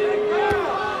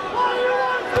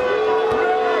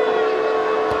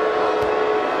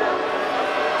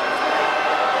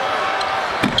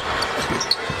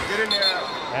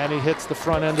 And he hits the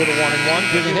front end of the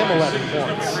 1-and-1, giving him 11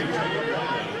 points.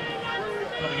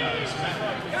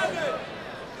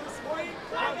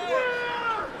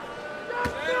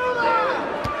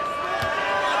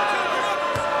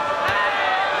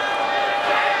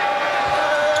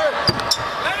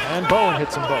 And Bowen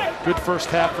hits them both. Good first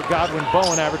half for Godwin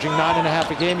Bowen, averaging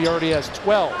 9.5 a game. He already has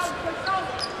 12.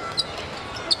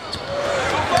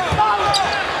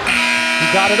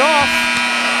 He got it off,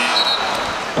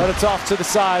 but it's off to the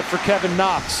side for Kevin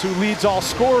Knox, who leads all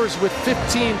scorers with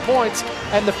 15 points,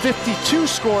 and the 52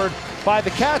 scored by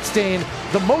the Cats, Dane,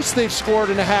 the most they've scored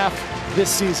in a half this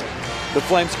season. The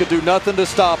Flames could do nothing to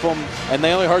stop them, and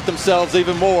they only hurt themselves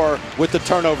even more with the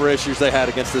turnover issues they had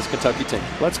against this Kentucky team.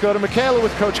 Let's go to Michaela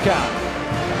with Coach Cal.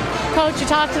 Coach, you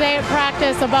talked today at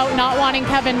practice about not wanting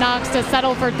Kevin Knox to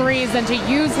settle for threes and to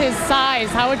use his size.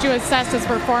 How would you assess his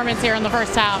performance here in the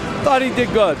first half? Thought he did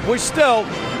good. We still,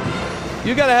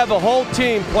 you got to have a whole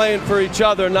team playing for each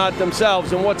other, not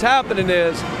themselves. And what's happening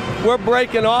is we're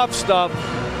breaking off stuff.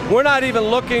 We're not even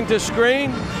looking to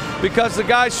screen, because the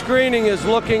guy screening is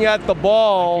looking at the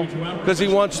ball because he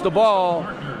wants the ball.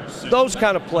 Those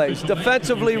kind of plays.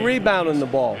 Defensively rebounding the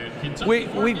ball.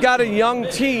 We've got a young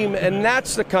team, and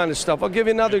that's the kind of stuff. I'll give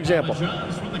you another example.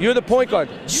 You're the point guard.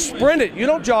 Sprint it. You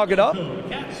don't jog it up.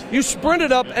 You sprint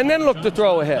it up and then look to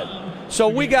throw ahead. So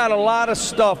we got a lot of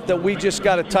stuff that we just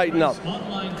got to tighten up.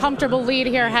 Comfortable lead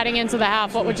here heading into the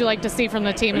half. What would you like to see from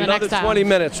the team in the next half? Another 20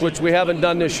 minutes, which we haven't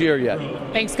done this year yet.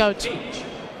 Thanks, Coach.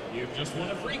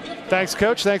 Thanks,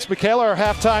 Coach. Thanks, Michaela. Our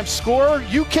halftime score,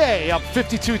 UK up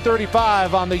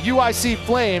 52-35 on the UIC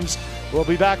Flames. We'll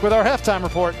be back with our halftime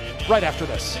report right after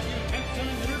this.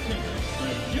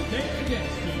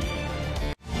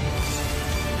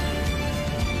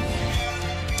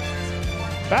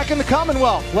 Back in the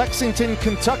Commonwealth, Lexington,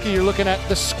 Kentucky. You're looking at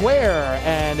the square,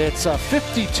 and it's a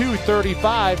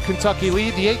 52-35 Kentucky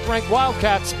lead. The 8th-ranked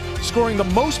Wildcats scoring the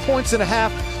most points in a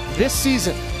half this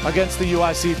season against the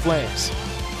UIC Flames.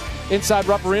 Inside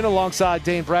Rupp Arena alongside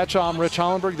Dane Bradshaw, I'm Rich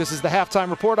Hollenberg. This is the halftime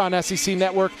report on SEC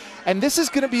Network. And this is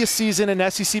going to be a season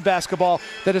in SEC basketball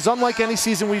that is unlike any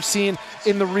season we've seen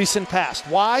in the recent past.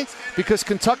 Why? Because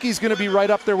Kentucky's going to be right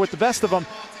up there with the best of them.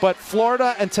 But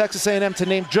Florida and Texas A&M, to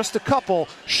name just a couple,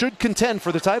 should contend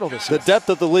for the title this year. The depth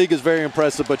of the league is very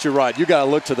impressive, but you're right. You got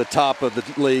to look to the top of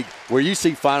the league where you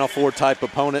see Final Four type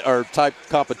opponent or type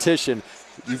competition.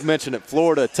 You've mentioned it,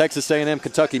 Florida, Texas A&M,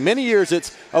 Kentucky. Many years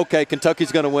it's, okay,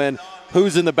 Kentucky's going to win.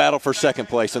 Who's in the battle for second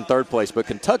place and third place? But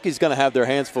Kentucky's going to have their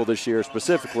hands full this year,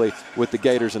 specifically with the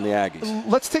Gators and the Aggies.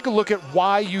 Let's take a look at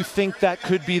why you think that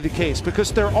could be the case,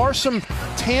 because there are some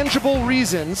tangible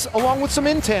reasons, along with some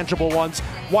intangible ones,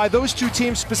 why those two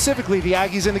teams, specifically the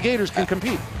Aggies and the Gators, can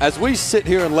compete. As we sit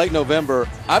here in late November,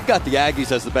 I've got the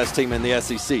Aggies as the best team in the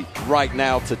SEC right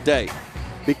now today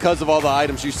because of all the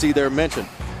items you see there mentioned.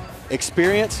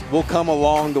 Experience will come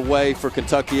along the way for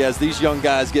Kentucky as these young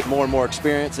guys get more and more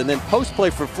experience. And then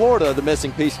post-play for Florida, the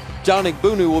missing piece, John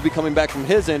Igbunu will be coming back from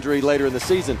his injury later in the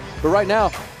season. But right now,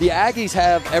 the Aggies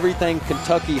have everything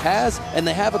Kentucky has, and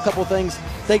they have a couple things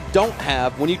they don't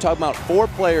have when you talk about 4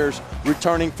 players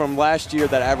returning from last year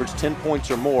that averaged 10 points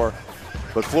or more.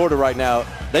 But Florida right now,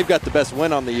 they've got the best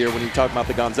win on the year when you talk about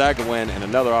the Gonzaga win and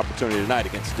another opportunity tonight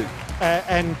against Duke.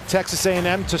 And Texas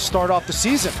A&M to start off the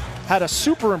season had a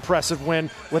super impressive win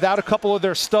without a couple of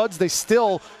their studs. They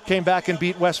still came back and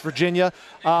beat West Virginia.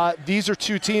 These are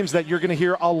two teams that you're going to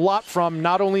hear a lot from,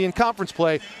 not only in conference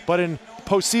play, but in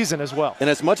postseason as well. And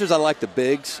as much as I like the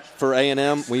bigs for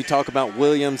A&M, when you talk about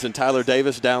Williams and Tyler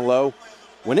Davis down low,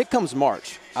 when it comes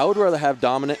March, I would rather have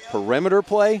dominant perimeter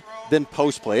play than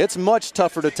post play. It's much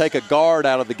tougher to take a guard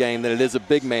out of the game than it is a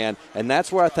big man, and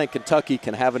that's where I think Kentucky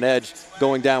can have an edge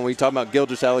going down. When you talk about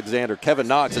Gilgeous-Alexander, Kevin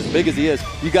Knox, as big as he is,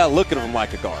 you got to look at him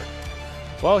like a guard.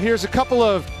 Well, here's a couple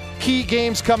of key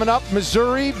games coming up.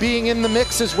 Missouri being in the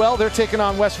mix as well. They're taking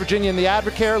on West Virginia in the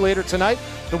Advocare later tonight.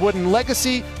 The Wooden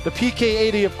Legacy, the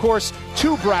PK80, of course,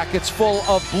 2 brackets full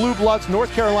of blue bloods,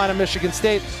 North Carolina, Michigan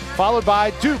State, followed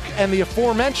by Duke and the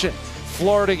aforementioned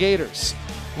Florida Gators.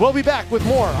 We'll be back with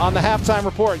more on the halftime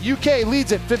report. UK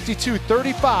leads at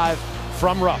 52-35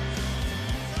 from Rupp.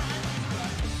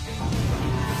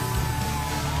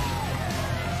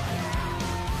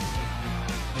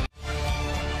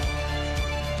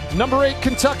 Number 8,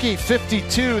 Kentucky,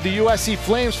 52. The USC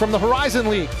Flames from the Horizon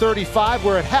League, 35.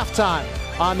 We're at halftime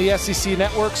on the SEC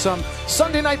Network. Some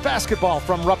Sunday night basketball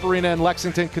from Rupp Arena in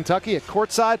Lexington, Kentucky at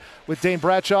courtside with Dane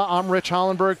Bradshaw. I'm Rich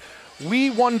Hollenberg.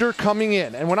 We wonder coming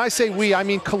in, and when I say we, I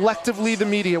mean collectively the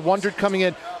media wondered coming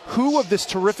in, who of this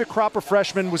terrific crop of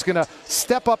freshmen was going to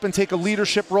step up and take a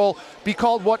leadership role, be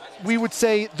called what we would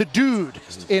say the dude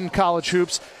in college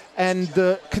hoops. And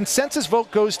the consensus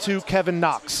vote goes to Kevin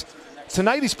Knox.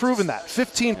 Tonight he's proven that.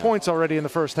 15 points already in the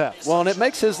first half. Well, and it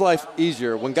makes his life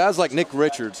easier when guys like Nick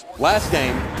Richards, last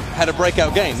game, had a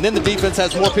breakout game. Then the defense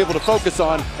has more people to focus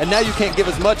on, and now you can't give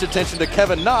as much attention to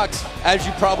Kevin Knox as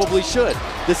you probably should.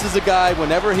 This is a guy,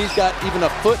 whenever he's got even a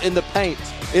foot in the paint,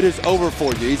 it is over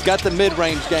for you. He's got the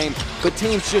mid-range game, but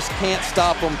teams just can't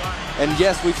stop him. And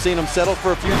yes, we've seen him settle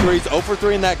for a few threes, 0 for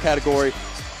 3 in that category.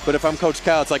 But if I'm Coach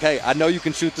Cal, it's like, hey, I know you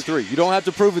can shoot the three. You don't have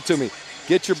to prove it to me.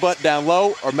 Get your butt down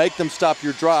low or make them stop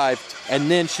your drive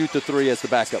and then shoot the three as the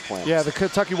backup plan. Yeah, the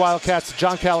Kentucky Wildcats,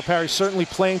 John Calipari, certainly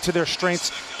playing to their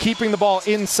strengths, keeping the ball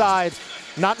inside,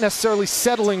 not necessarily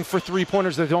settling for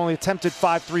three-pointers. They've only attempted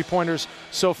 5 three-pointers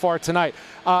so far tonight.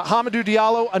 Hamidou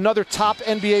Diallo, another top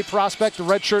NBA prospect, a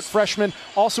redshirt freshman,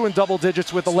 also in double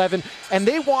digits with 11. And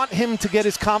they want him to get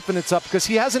his confidence up because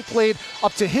he hasn't played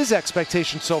up to his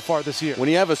expectations so far this year. When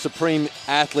you have a supreme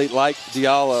athlete like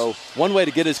Diallo, one way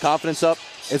to get his confidence up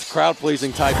is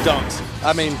crowd-pleasing type dunks.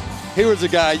 I mean, here was a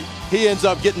guy, he ends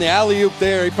up getting the alley-oop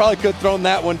there. He probably could have thrown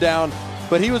that one down.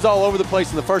 But he was all over the place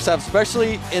in the first half,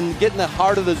 especially in getting the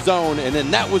heart of the zone. And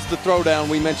then that was the throwdown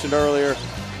we mentioned earlier.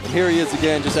 And here he is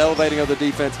again, just elevating of the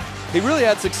defense. He really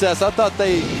had success. I thought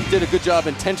they did a good job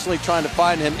intentionally trying to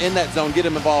find him in that zone, get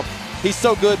him involved. He's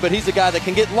so good, but he's a guy that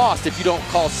can get lost if you don't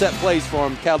call set plays for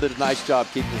him. Cal did a nice job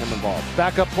keeping him involved.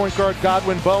 Backup point guard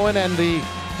Godwin Bowen and the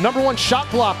 #1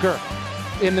 shot blocker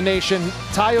in the nation,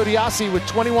 Ty Odiasi, with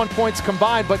 21 points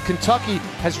combined, but Kentucky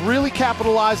has really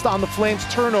capitalized on the Flames'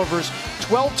 turnovers.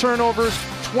 12 turnovers,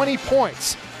 20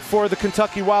 points for the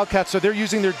Kentucky Wildcats, so they're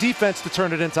using their defense to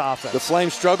turn it into offense. The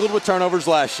Flames struggled with turnovers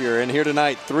last year, and here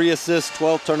tonight, 3 assists,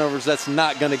 12 turnovers. That's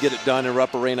not going to get it done in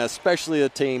Rupp Arena, especially a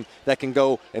team that can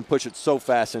go and push it so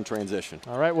fast in transition.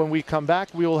 All right, when we come back,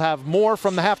 we will have more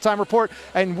from the halftime report,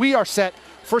 and we are set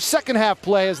for second half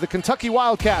play as the Kentucky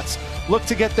Wildcats look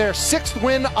to get their 6th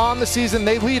win on the season.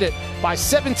 They lead it by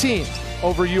 17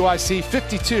 over UIC,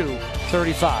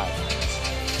 52-35.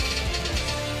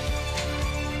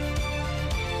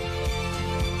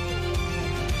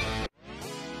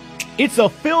 It's a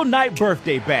Phil Knight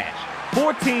birthday bash.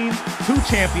 4 teams, 2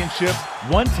 championships,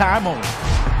 1 time only.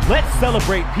 Let's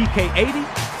celebrate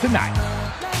PK80 tonight.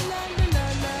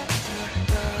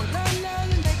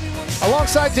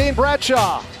 Alongside Dane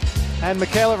Bradshaw and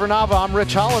Michaela Vernava, I'm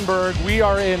Rich Hollenberg. We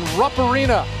are in Rupp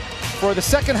Arena for the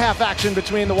second half action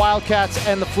between the Wildcats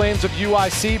and the Flames of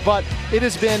UIC, but it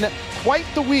has been quite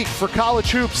the week for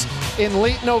college hoops in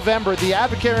late November. The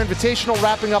Advocare Invitational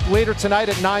wrapping up later tonight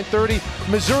at 9:30.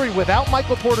 Missouri without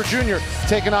Michael Porter Jr.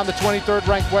 taking on the 23rd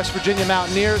ranked West Virginia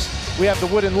Mountaineers. We have the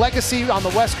Wooden Legacy on the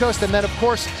West Coast, and then of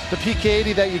course the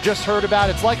PK80 that you just heard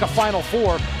about. It's like a Final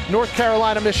Four. North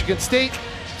Carolina, Michigan State,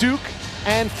 Duke,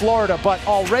 and Florida. But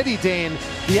already, Dane,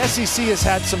 the SEC has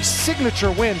had some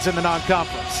signature wins in the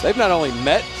non-conference. They've not only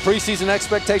met preseason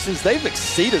expectations, they've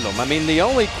exceeded them. I mean, the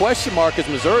only question mark is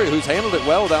Missouri, who's handled it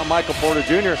well without Michael Porter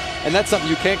Jr., and that's something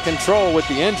you can't control with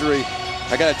the injury.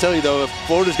 I got to tell you, though, if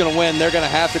Florida's going to win, they're going to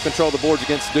have to control the boards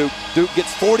against Duke. Duke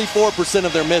gets 44%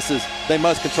 of their misses. They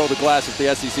must control the glass if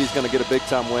the SEC is going to get a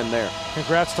big-time win there.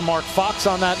 Congrats to Mark Fox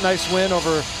on that nice win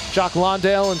over Jock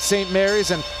Londale and St.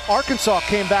 Mary's. And Arkansas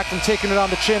came back from taking it on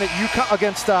the chin at UConn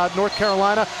against North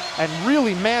Carolina and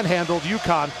really manhandled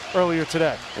UConn earlier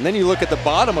today. And then you look at the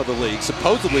bottom of the league,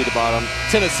 supposedly the bottom.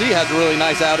 Tennessee has a really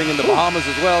nice outing in the Bahamas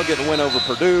as well, getting a win over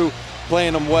Purdue,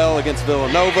 playing them well against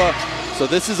Villanova. So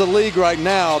this is a league right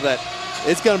now that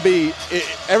it's going to be,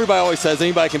 everybody always says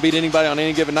anybody can beat anybody on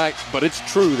any given night, but it's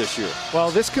true this year.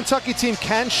 Well, this Kentucky team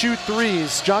can shoot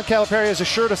threes. John Calipari has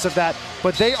assured us of that,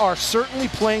 but they are certainly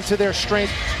playing to their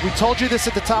strength. We told you this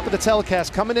at the top of the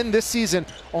telecast. Coming in this season,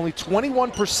 only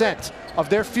 21% of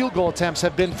their field goal attempts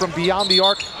have been from beyond the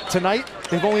arc. Tonight,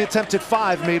 they've only attempted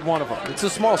 5, made 1 of them. It's a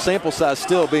small sample size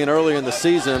still being earlier in the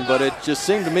season, but it just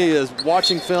seemed to me as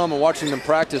watching film and watching them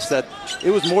practice that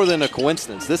it was more than a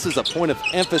coincidence. This is a point of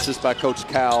emphasis by Coach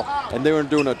Cal, and they were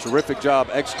doing a terrific job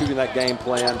executing that game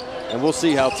plan, and we'll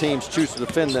see how teams choose to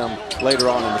defend them later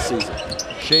on in the season.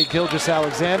 Shea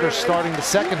Gilgeous-Alexander starting the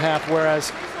second half,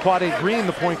 whereas Quade Green,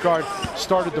 the point guard,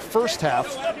 started the first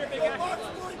half.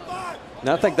 And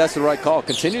I think that's the right call.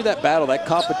 Continue that battle, that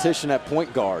competition at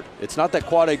point guard. It's not that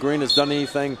Quade Green has done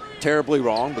anything terribly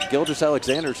wrong, but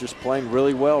Gilgeous-Alexander is just playing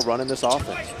really well running this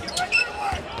offense.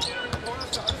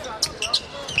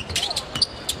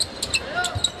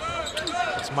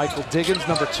 It's Michael Diggins,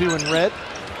 number 2 in red.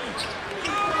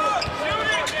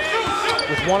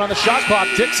 With 1 on the shot clock,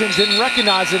 Dixon didn't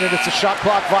recognize it, and it's a shot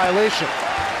clock violation.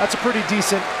 That's a pretty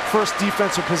decent first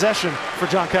defensive possession for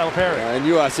John Calipari. And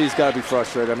UIC's got to be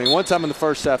frustrated. I mean, one time in the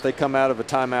first half, they come out of a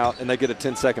timeout and they get a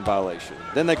 10-second violation.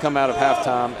 Then they come out of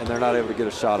halftime and they're not able to get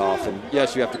a shot off. And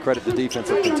yes, you have to credit the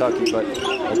defense of Kentucky, but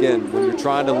again, when you're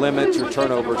trying to limit your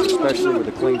turnovers, especially with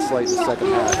a clean slate in the second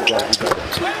half, you got to do better.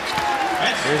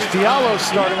 Here's Diallo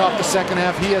starting off the second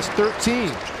half. He has 13.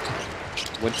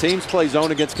 When teams play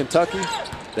zone against Kentucky,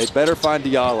 they better find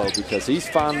Diallo because he's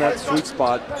found that sweet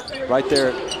spot right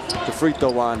there at the free throw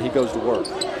line. He goes to work.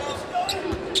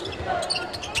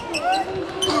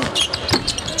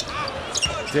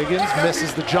 Diggins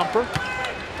misses the jumper.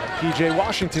 PJ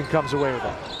Washington comes away with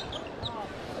it.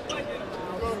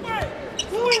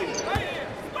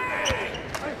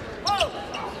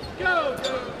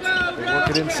 They work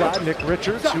it inside. Nick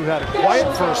Richards, who had a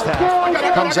quiet first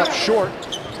half, comes up short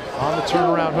on the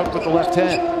turnaround hook with the left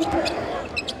hand.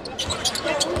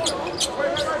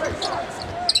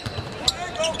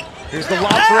 Here's the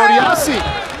lob for Odiasi.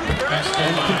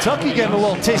 And Kentucky getting a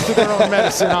little taste of their own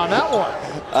medicine on that one.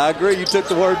 I agree. You took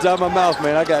the words out of my mouth,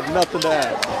 man. I got nothing to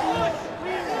add.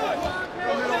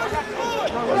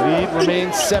 Lead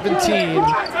remains 17.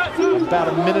 About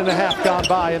a minute and a half gone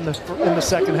by in the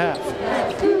second half.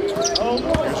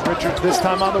 Here's Richards this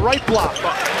time on the right block.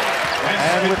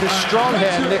 And with his strong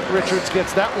hand, Nick Richards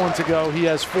gets that one to go. He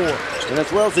has 4. And as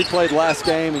well as he played last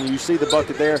game, and you see the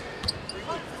bucket there,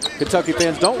 Kentucky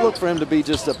fans, don't look for him to be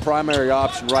just a primary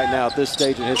option right now at this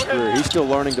stage in his career. He's still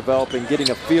learning, developing,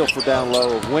 getting a feel for down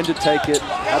low, of when to take it,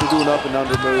 how to do an up and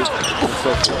under move, and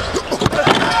so forth.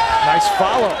 Nice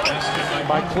follow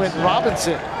by Clint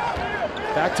Robinson.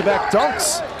 Back-to-back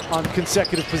dunks on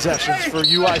consecutive possessions for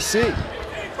UIC.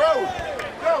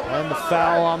 And the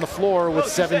foul on the floor with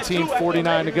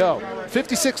 17:49 to go.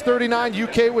 56-39,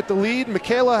 UK with the lead.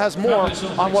 Michaela has more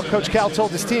on what Coach Cal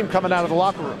told his team coming out of the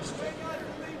locker room.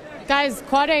 Guys,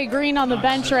 Quade Green on the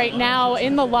bench right now.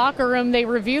 In the locker room, they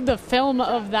reviewed the film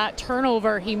of that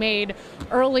turnover he made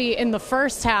early in the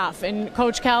first half. And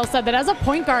Coach Cal said that as a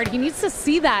point guard, he needs to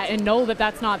see that and know that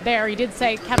that's not there. He did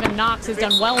say Kevin Knox has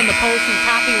done well in the post. He's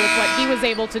happy with what he was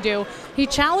able to do. He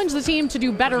challenged the team to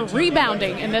do better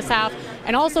rebounding in this half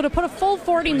and also to put a full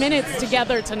 40 minutes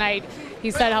together tonight. He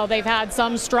said how they've had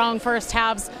some strong first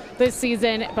halves this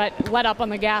season, but let up on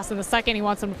the gas in the second. He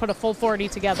wants them to put a full 40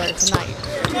 together tonight.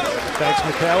 Thanks,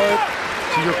 Michaela.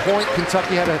 To your point,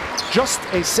 Kentucky had just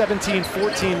a 17-14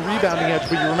 rebounding edge,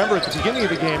 but you remember at the beginning of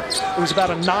the game, it was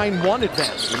about a 9-1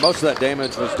 advantage. And most of that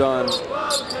damage was done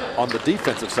on the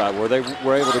defensive side, where they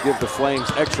were able to give the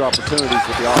Flames extra opportunities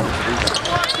with the offensive rebound.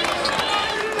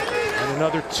 And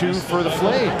another 2 for the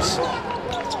Flames.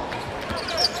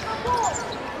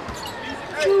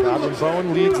 Godwin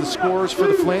Bowen leads the scorers for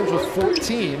the Flames with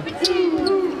 14.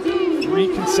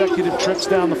 3 consecutive trips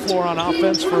down the floor on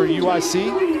offense for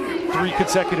UIC. 3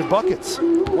 consecutive buckets.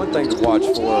 One thing to watch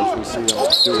for as we see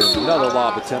them doing another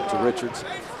lob attempt to Richards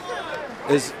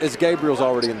is Gabriel's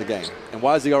already in the game. And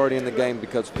why is he already in the game?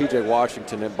 Because PJ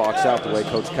Washington didn't box out the way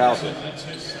Coach Cal did.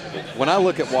 When I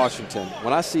look at Washington,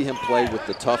 when I see him play with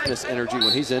the toughness, energy,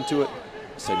 when he's into it,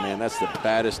 I say, man, that's the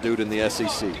baddest dude in the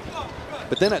SEC.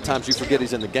 But then at times you forget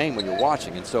he's in the game when you're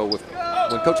watching. And so when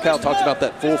Coach Cal talks about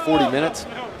that full 40 minutes,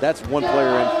 that's one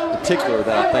player in particular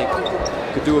that I think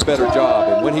could do a better job.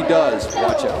 And when he does,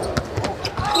 watch out.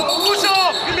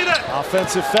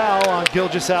 Offensive foul on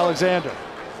Gilgeous Alexander.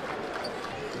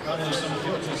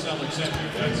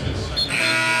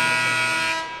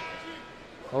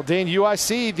 Well, Dane,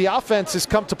 UIC, the offense has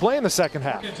come to play in the second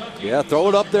half. Yeah, throw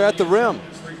it up there at the rim.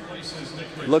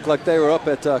 Looked like they were up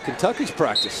at Kentucky's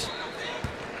practice.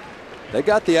 They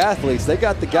got the athletes, they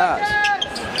got the guys.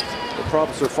 The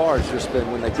problem so far has just been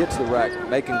when they get to the rack,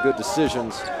 making good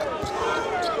decisions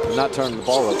and not turning the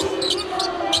ball over.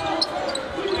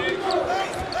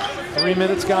 3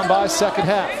 minutes gone by, second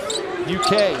half.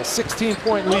 UK, a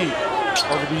 16-point lead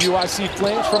over the UIC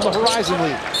Flames from the Horizon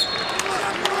League.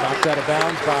 Knocked out of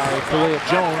bounds by Kalea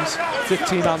Jones,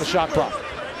 15 on the shot clock.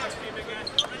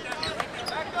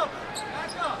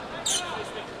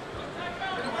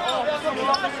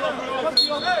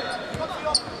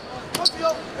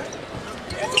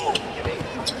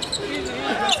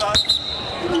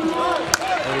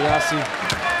 Odiasi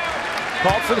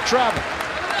called for the travel.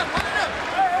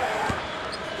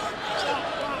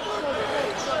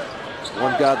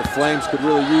 One guy the Flames could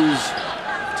really use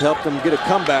to help them get a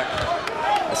comeback.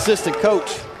 Assistant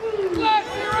coach,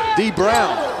 D.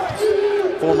 Brown,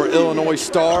 former Illinois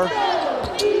star. You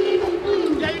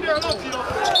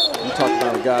talk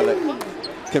about a guy that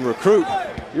can recruit.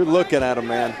 You're looking at him,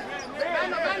 man.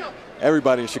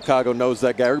 Everybody in Chicago knows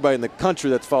that guy. Everybody in the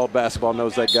country that's followed basketball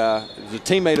knows that guy. He's a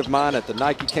teammate of mine at the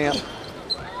Nike camp.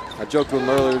 I joked with him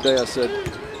earlier today. I said,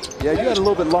 yeah, you had a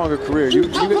little bit longer career. You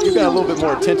got a little bit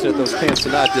more attention at those camps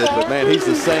than I did. But, man, he's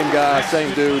the same guy,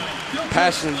 same dude,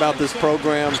 passionate about this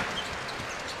program.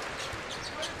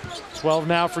 12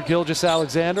 now for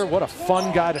Gilgeous-Alexander. What a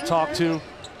fun guy to talk to.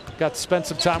 Got to spend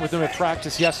some time with him at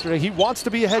practice yesterday. He wants to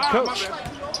be a head coach.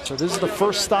 So this is the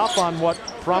first stop on what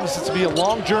promises to be a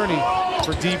long journey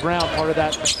for D. Brown, part of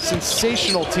that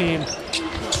sensational team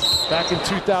back in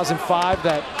 2005,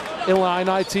 that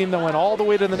Illini team that went all the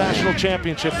way to the national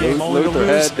championship game, only to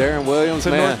lose Darren Williams, to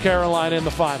North Carolina in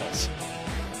the finals.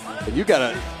 And you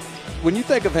gotta, when you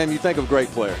think of him, you think of great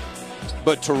player,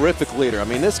 but terrific leader. I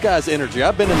mean, this guy's energy.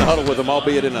 I've been in the huddle with him,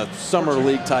 albeit in a summer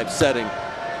league type setting.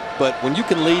 But when you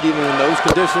can lead even in those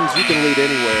conditions, you can lead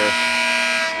anywhere.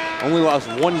 Only lost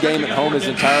one game at home his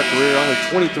entire career, only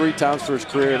 23 times for his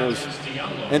career, and it was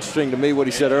interesting to me what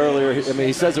he said earlier. I mean,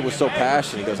 he says it was so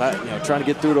passionate. He goes, trying to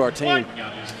get through to our team.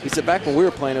 He said back when we were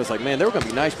playing, it was like, man, they were going to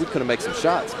be nice. We couldn't make some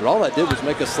shots. But all that did was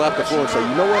make us slap the floor and say,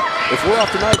 you know what? If we're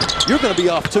off tonight, you're going to be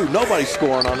off too. Nobody's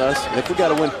scoring on us. And if we got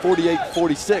to win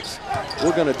 48-46,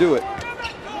 we're going to do it.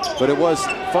 But it was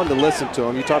fun to listen to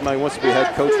him. You talked about he wants to be a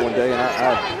head coach one day, and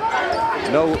I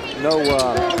no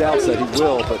doubts that he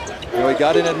will. But he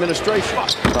got in administration.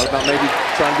 Thought about maybe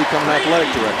trying to become an athletic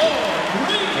director.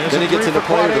 Then he gets into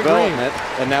player development,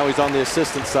 and now he's on the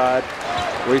assistant side,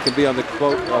 where he can be on the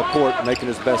court making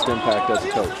his best impact as a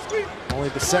coach. Only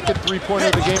the second three-pointer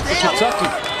of the game for Kentucky.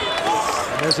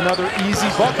 And there's another easy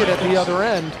bucket at the other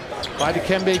end by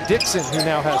Dikembe Dixon, who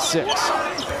now has 6.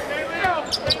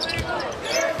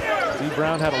 D.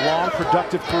 Brown had a long,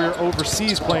 productive career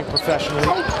overseas playing professionally.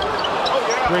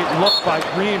 Great look by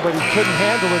Green, but he couldn't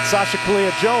handle it. Sasha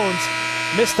Kalia-Jones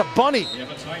missed a bunny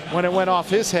when it went off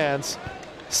his hands.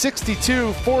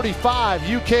 62-45,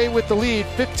 UK with the lead,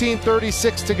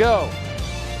 15:36 to go.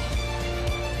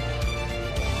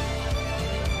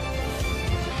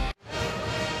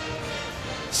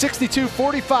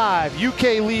 (62-45),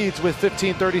 UK leads with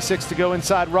 15:36 to go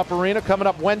inside Rupp Arena. Coming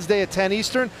up Wednesday at 10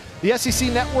 Eastern, the SEC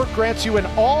Network grants you an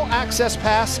all-access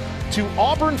pass to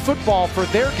Auburn football for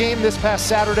their game this past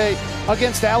Saturday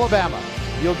against Alabama.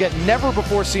 You'll get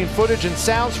never-before-seen footage and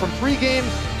sounds from pregame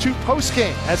to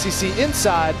postgame. SEC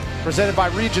Inside, presented by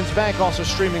Regions Bank, also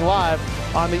streaming live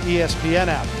on the ESPN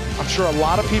app. I'm sure a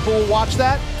lot of people will watch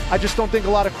that. I just don't think a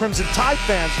lot of Crimson Tide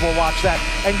fans will watch that.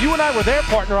 And you and I were there,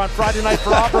 partner, on Friday night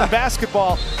for Auburn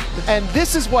basketball. And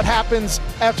this is what happens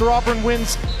after Auburn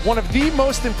wins one of the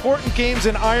most important games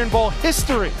in Iron Bowl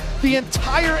history. The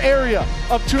entire area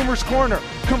of Toomer's Corner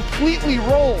completely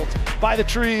rolled by the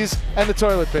trees and the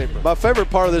toilet paper. My favorite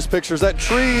part of this picture is that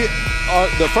tree,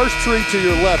 the first tree to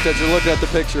your left as you're looking at the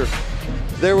picture.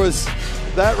 There was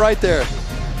that right there.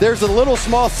 There's a little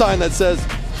small sign that says,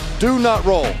 do not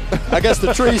roll. I guess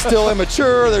the tree's still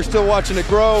immature, they're still watching it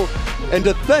grow. And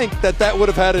to think that that would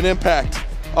have had an impact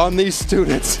on these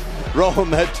students rolling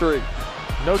that tree.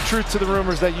 No truth to the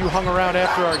rumors that you hung around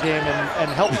after our game and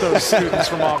helped those students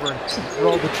from Auburn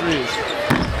roll the trees.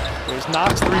 There's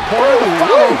Knox, three-pointer,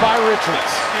 followed by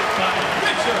Richards.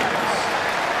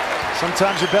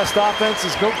 Sometimes your best offense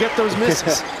is go get those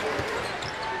misses.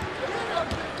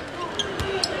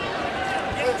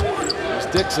 There's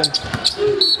Dixon.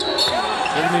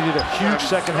 They needed a huge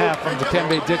second half from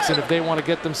Dikembe Dixon if they want to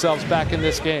get themselves back in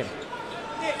this game.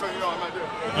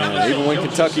 And even when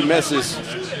Kentucky misses,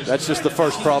 that's just the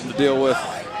first problem to deal with.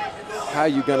 How are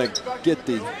you going to get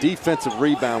the defensive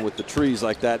rebound with the trees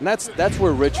like that? And that's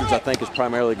where Richards, I think, is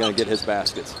primarily going to get his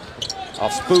baskets.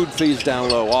 Off spoon feeds down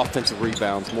low, offensive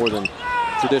rebounds more than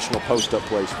traditional post-up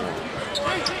plays for him.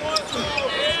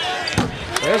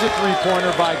 There's a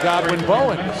three-pointer by Godwin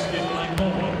Bowen.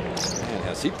 Man,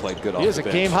 has he played good off the bench. He has a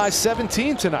game-high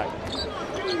 17 tonight.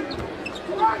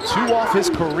 2 off his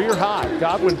career high.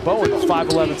 Godwin Bowen, the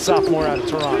 5'11" sophomore out of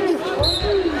Toronto.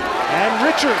 And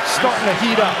Richards starting to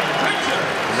heat up.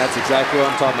 And that's exactly what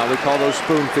I'm talking about. We call those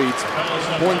spoon feeds.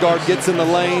 Point guard gets in the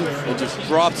lane and just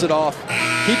drops it off.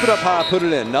 Keep it up high, put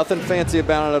it in. Nothing fancy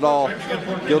about it at all.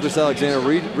 Gilgeous-Alexander,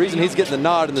 reason he's getting the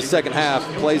nod in the second half,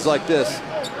 plays like this,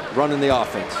 running the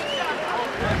offense.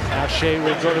 Now Shea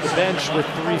will go to the bench with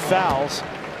 3 fouls.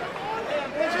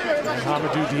 And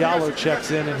Hamidou Diallo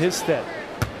checks in his stead.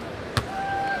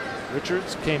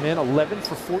 Richards came in 11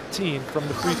 for 14 from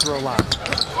the free throw line.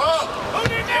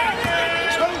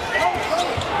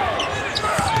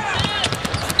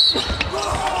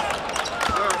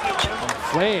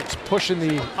 Flames pushing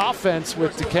the offense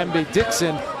with Dikembe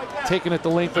Dixon taking it the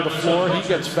length of the floor. He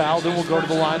gets fouled and will go to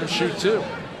the line and shoot 2.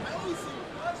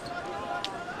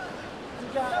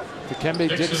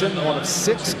 Dikembe Dixon, one of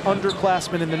 6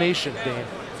 underclassmen in the nation, Dane,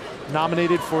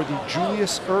 nominated for the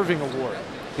Julius Erving Award,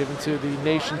 given to the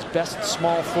nation's best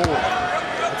small forward.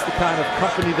 That's the kind of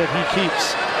company that he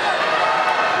keeps.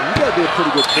 You got to be a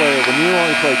pretty good player when you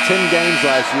only played 10 games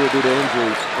last year due to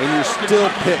injury, and you're still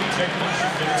picked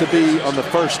to be on the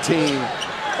first team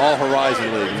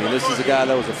All-Horizon League. I mean, this is a guy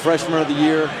that was a freshman of the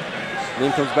year,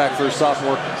 then comes back for his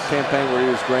sophomore campaign where he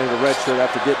was granted a red shirt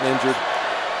after getting injured.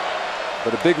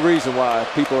 But a big reason why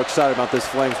people are excited about this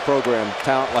Flames program,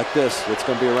 talent like this, that's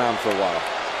going to be around for a while.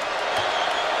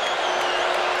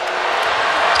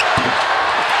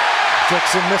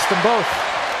 Dixon missed them both.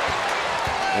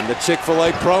 And the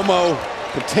Chick-fil-A promo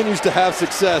continues to have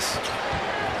success.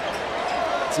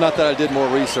 It's not that I did more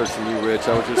research than you, Rich.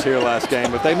 I was just here last game,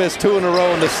 but they missed 2 in a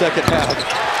row in the second half.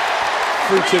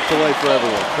 Free Chick-fil-A for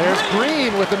everyone. There's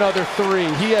Green with another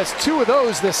 3. He has 2 of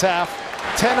those this half,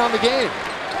 10 on the game.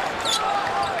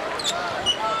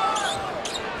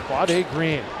 Quade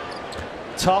Green,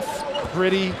 tough,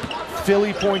 gritty,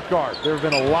 Philly point guard. There have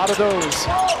been a lot of those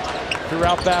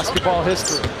throughout basketball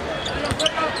history.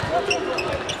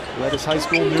 Led his high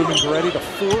school Newman Goretti to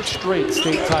 4 straight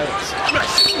state titles.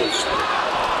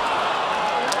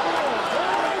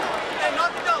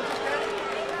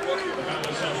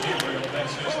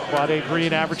 Quade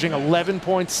Green averaging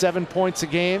 11.7 points a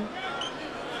game.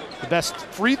 The best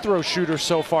free throw shooter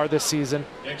so far this season.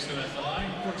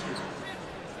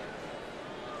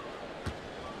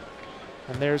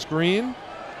 And there's Green.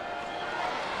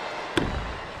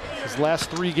 His last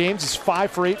 3 games, he's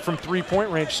 5 for 8 from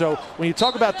 3-point range. So when you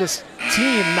talk about this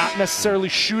team not necessarily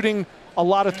shooting a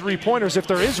lot of 3-pointers, if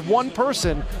there is one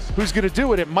person who's going to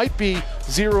do it, it might be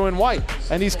Zero and White.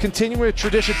 And he's continuing a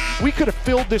tradition. We could have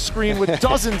filled this screen with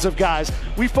dozens of guys.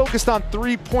 We focused on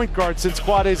 3 point guards since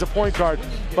Quade's a point guard.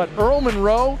 But Earl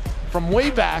Monroe, from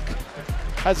way back,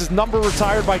 has his number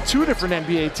retired by 2 different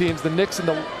NBA teams, the Knicks and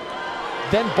the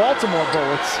then Baltimore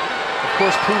Bullets. Of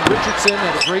course, Pooh Richardson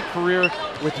had a great career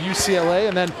with UCLA,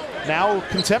 and then now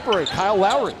contemporary Kyle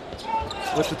Lowry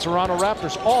with the Toronto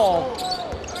Raptors, all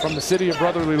from the city of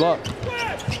brotherly love.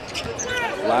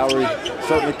 Lowry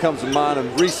certainly comes to mind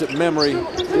in recent memory.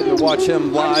 Getting to watch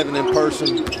him live and in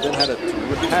person. Then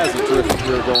has a terrific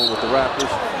career going with the Raptors.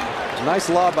 Nice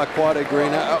lob by Quade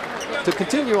Green. To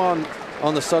continue on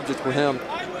the subject with him,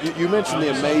 you mentioned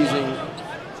the amazing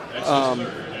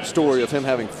story of him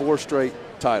having 4 straight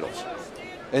titles.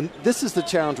 And this is the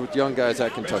challenge with young guys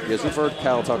at Kentucky, as we've heard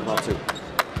Cal talk about too.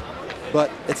 But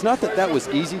it's not that that was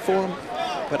easy for him,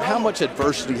 but how much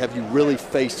adversity have you really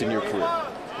faced in your career?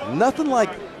 Nothing like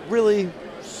really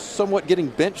somewhat getting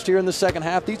benched here in the second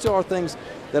half. These are things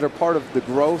that are part of the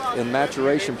growth and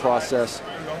maturation process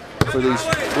for these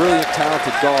brilliant,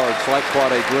 talented guards like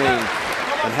Quade Green,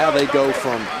 and how they go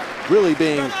from really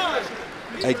being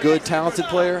a good, talented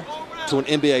player to an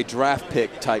NBA draft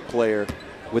pick type player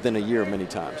within a year many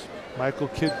times. Michael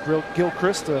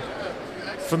Gilchrist, a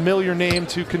familiar name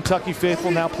to Kentucky faithful,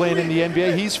 now playing in the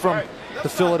NBA. He's from the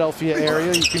Philadelphia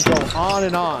area. You can go on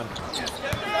and on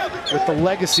with the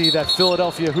legacy that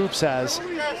Philadelphia Hoops has,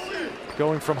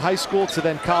 going from high school to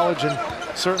then college, and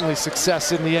certainly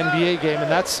success in the NBA game.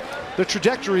 And that's the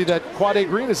trajectory that Quade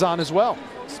Green is on as well.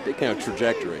 Speaking of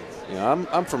trajectory, you know,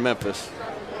 I'm from Memphis,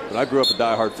 but I grew up a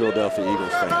diehard Philadelphia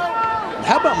Eagles fan. And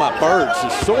how about my birds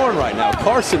just soaring right now?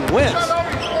 Carson Wentz.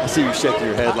 I see you shaking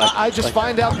your head like... I just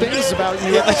find out things about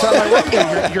you every time I work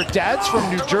there. Your dad's from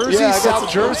New Jersey,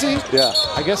 South Jersey? Yeah.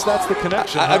 I guess that's the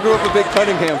connection. I grew up a big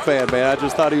Cunningham fan, man. I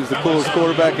just thought he was the coolest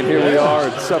quarterback, and here we are,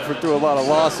 and suffered through a lot of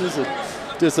losses and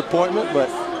disappointment, but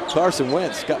Carson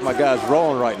Wentz got my guys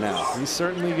rolling right now. He's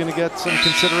certainly going to get some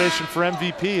consideration for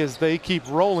MVP as they keep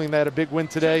rolling. They had a big win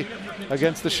today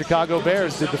against the Chicago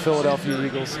Bears, did the Philadelphia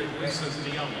Eagles.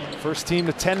 First team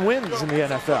to 10 wins in the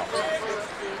NFL.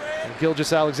 And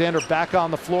Gilgeous-Alexander back on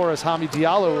the floor as Hami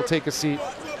Diallo will take a seat.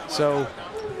 So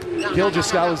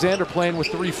Gilgeous-Alexander playing with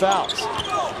 3 fouls. And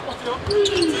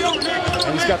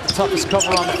he's got the toughest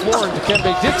cover on the floor in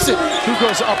Dikembe Dixon, who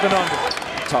goes up and under.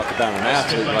 Talk about an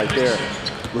athlete right there.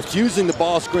 Refusing the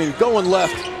ball screen, going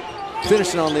left,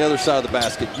 finishing on the other side of the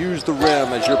basket. Use the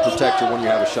rim as your protector when you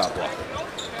have a shot block.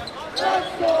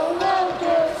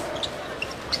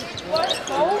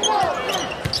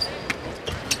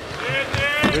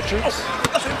 Richards,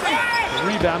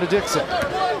 rebound to Dixon.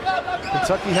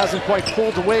 Kentucky hasn't quite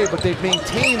pulled away, but they've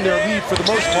maintained their lead for the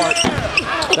most part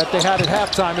that they had at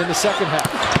halftime in the second half.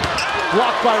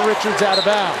 Blocked by Richards, out of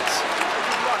bounds.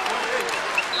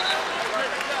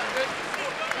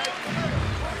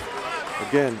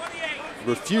 Again,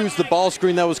 refuse the ball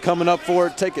screen that was coming up for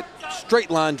it, take it straight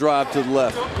line drive to the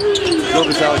left.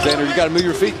 Gilgeous Alexander, you got to move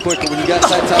your feet quicker when you got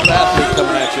that type of athlete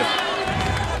coming at you.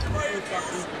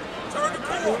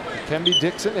 Kemby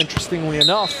Dixon, interestingly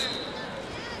enough,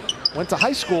 went to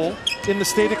high school in the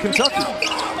state of Kentucky.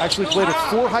 Actually played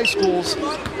at 4 high schools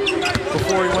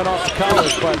before he went off to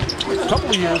college, but a couple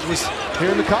of years was here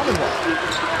in the Commonwealth.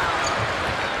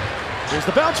 Here's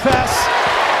the bounce pass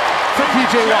for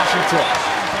P.J. Washington.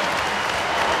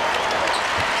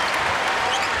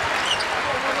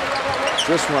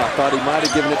 This one, I thought he might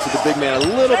have given it to the big man a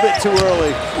little bit too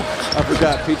early. I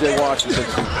forgot P.J. Washington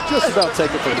can just about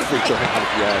take it from the free throw line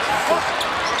if you ask him to.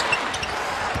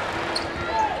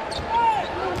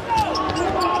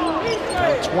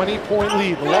 20-point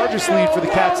lead. The largest lead for the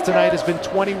Cats tonight has been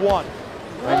 21.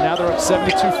 Right now they're up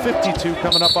 72-52,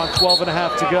 coming up on 12 and a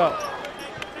half to go.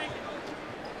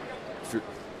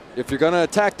 If you're going to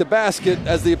attack the basket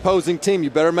as the opposing team, you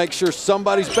better make sure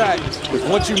somebody's back. Because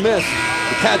once you miss,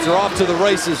 the Cats are off to the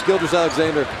races. Gilgeous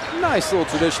Alexander, nice little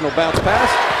traditional bounce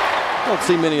pass. Don't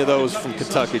see many of those from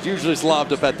Kentucky. It's usually it's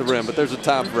lobbed up at the rim, but there's a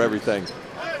time for everything.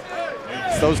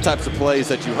 It's those types of plays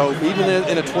that you hope, even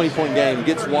in a 20-point game,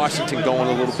 gets Washington going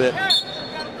a little bit,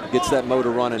 gets that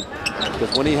motor running.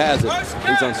 Because when he has it,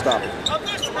 he's unstoppable.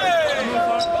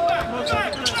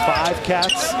 5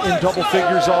 Cats in double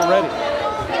figures already.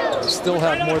 They still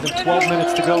have more than 12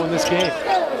 minutes to go in this game.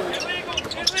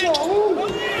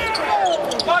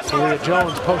 Talia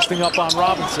Jones posting up on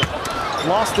Robinson.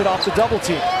 Lost it off the double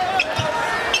team.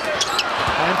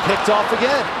 And picked off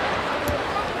again.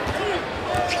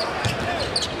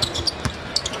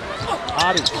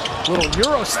 Adi, little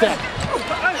Euro step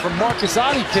from Marcus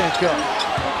Adi, can't go.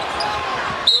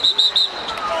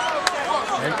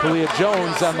 And Talia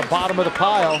Jones on the bottom of the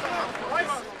pile.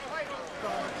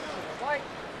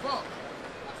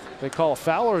 They call a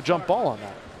foul or a jump ball on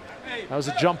that? That was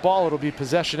a jump ball. It'll be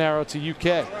possession arrow to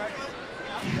UK.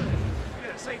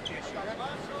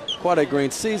 Quade Green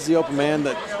sees the open man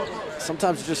that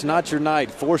sometimes it's just not your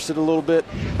night. Force it a little bit,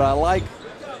 but I like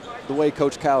the way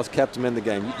Coach Cal has kept him in the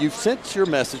game. You've sent your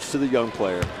message to the young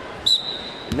player.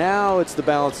 Now it's the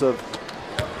balance of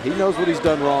he knows what he's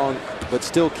done wrong, but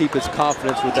still keep his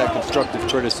confidence with that constructive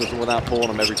criticism without pulling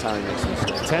him every time he makes a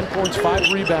mistake. 10 points,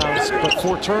 5 rebounds, but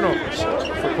 4 turnovers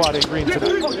for Quade Green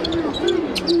tonight.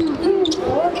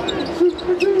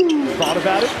 Thought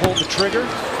about it, pulled the trigger.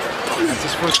 That's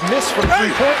his first miss from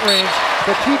 3-point range,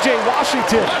 but P.J.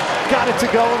 Washington got it to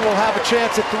go and will have a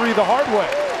chance at 3 the hard way.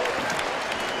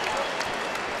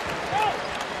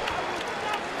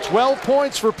 12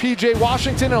 points for P.J.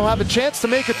 Washington, and he'll have a chance to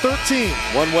make it 13.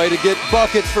 One way to get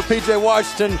buckets for P.J.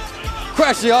 Washington,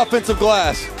 crash the offensive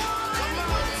glass.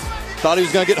 Thought he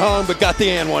was going to get hung, but got the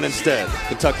and one instead.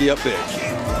 Kentucky up big.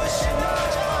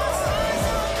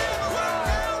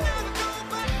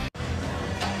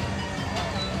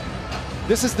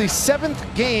 This is the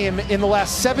 7th game in the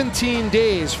last 17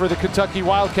 days for the Kentucky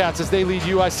Wildcats as they lead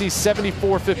UIC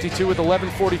 74-52 with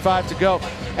 11:45 to go.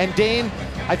 And Dane,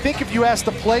 I think if you ask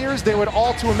the players, they would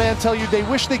all to a man tell you they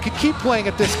wish they could keep playing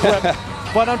at this clip.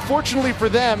 But unfortunately for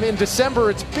them, in December,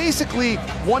 it's basically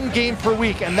 1 game per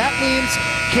week. And that means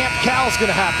Camp Cal's going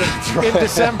to happen in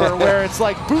December, where it's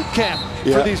like boot camp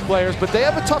for these players. But they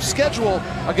have a tough schedule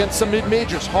against some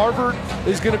mid-majors. Harvard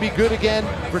is going to be good again.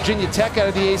 Virginia Tech out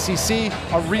of the ACC.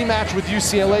 A rematch with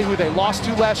UCLA, who they lost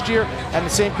to last year. And the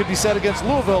same could be said against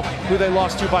Louisville, who they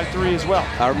lost to by 3 as well.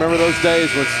 I remember those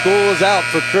days when school is out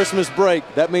for Christmas break.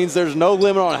 That means there's no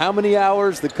limit on how many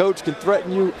hours the coach can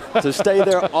threaten you to stay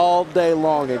there all day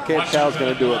long, and Camp Cal's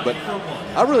going to do it. But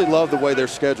I really love the way their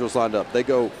schedule's lined up. They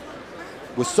go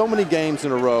with so many games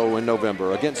in a row in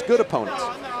November against good opponents,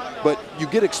 but you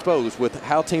get exposed with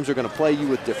how teams are going to play you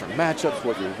with different matchups,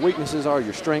 what your weaknesses are,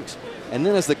 your strengths, and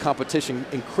then as the competition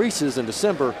increases in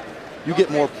December, you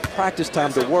get more practice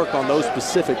time to work on those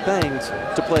specific things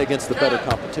to play against the better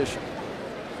competition.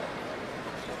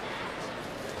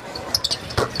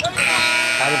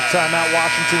 Out of the timeout,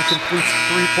 Washington completes a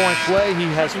 3-point play. He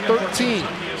has 13.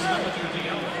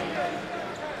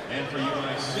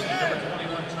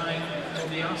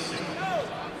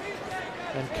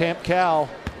 And Camp Cal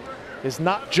is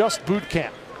not just boot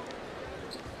camp.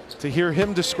 To hear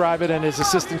him describe it and his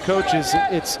assistant coaches,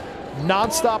 it's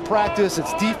nonstop practice,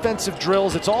 it's defensive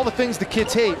drills, it's all the things the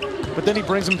kids hate, but then he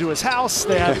brings them to his house,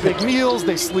 they have big meals,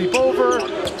 they sleep over.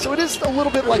 So it is a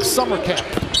little bit like summer camp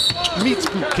meets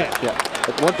boot camp. Yeah,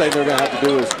 but one thing they're going to have to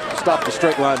do is stop the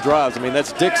straight line drives. I mean,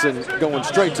 that's Dixon going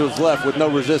straight to his left with no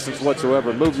resistance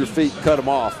whatsoever. Move your feet, cut him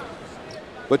off.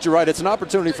 But you're right, it's an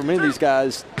opportunity for many of these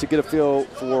guys to get a feel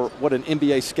for what an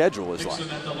NBA schedule is like.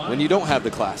 When you don't have the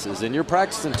classes and you're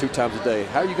practicing 2 times a day,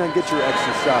 how are you going to get your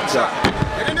extra shots up?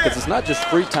 Because it's not just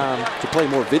free time to play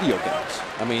more video games.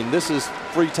 I mean, this is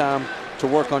free time to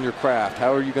work on your craft.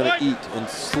 How are you going to eat and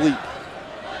sleep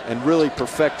and really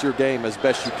perfect your game as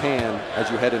best you can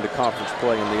as you head into conference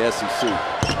play in the SEC?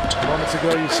 Moments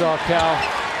ago, you saw Cal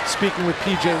speaking with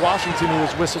P.J. Washington, who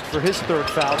was whistled for his 3rd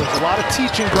foul. There's a lot of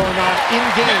teaching going on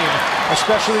in-game,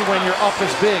 especially when you're up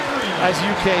as big as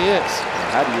UK is.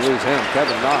 How do you lose him?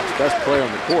 Kevin Knox, best player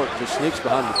on the court, just sneaks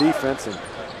behind the defense, and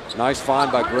nice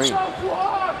find by Green.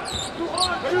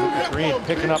 Green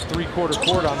picking up 3/4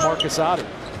 court on Marcus Otte.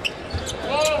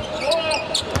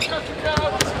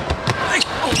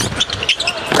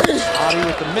 Otte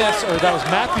with the miss, or that was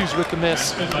Matthews with the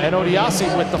miss, and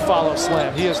Odiasi with the follow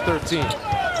slam. He has 13.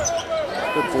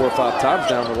 Good 4 or 5 times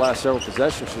down the last several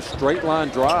possessions. Just straight line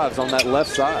drives on that left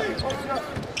side.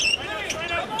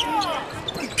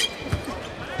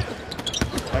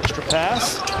 Extra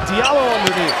pass. Diallo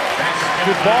underneath.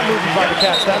 Good ball movement by the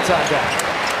Cats that time down.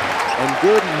 And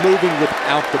good moving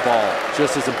without the ball,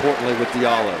 just as importantly with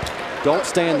Diallo. Don't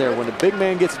stand there. When the big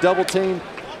man gets double teamed,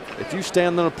 if you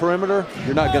stand on the perimeter,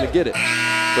 you're not going to get it.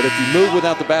 But if you move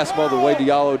without the basketball the way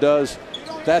Diallo does,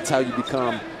 that's how you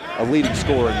become a leading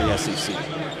scorer in the SEC.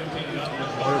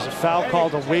 There's a foul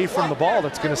called away from the ball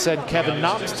that's going to send Kevin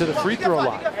Knox to the free throw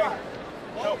line.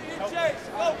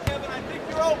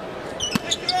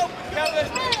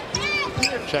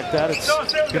 Check that. It's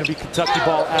going to be Kentucky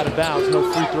ball out of bounds.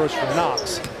 No free throws from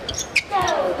Knox.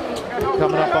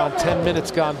 Coming up on 10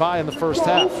 minutes gone by in the first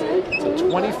half. It's a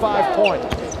 25-point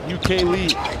UK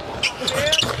lead.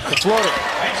 The floater.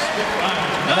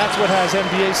 And that's what has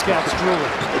NBA scouts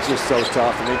drooling. It's just so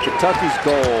tough. I mean, Kentucky's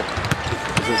goal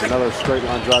is there's another straight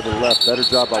line drive to the left. Better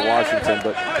job by Washington.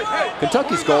 But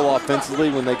Kentucky's goal offensively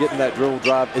when they get in that dribble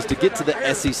drive is to get to the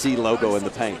SEC logo in the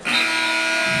paint.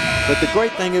 But the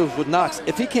great thing is with Knox,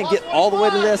 if he can't get all the way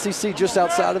to the SEC just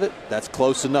outside of it, that's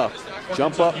close enough.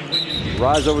 Jump up,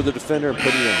 rise over the defender, and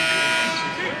put it in.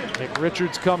 Nick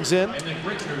Richards comes in.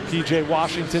 P.J.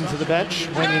 Washington to the bench.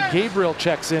 Wenyan Gabriel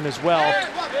checks in as well.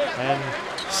 And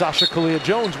Sasha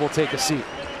Kalia-Jones will take a seat.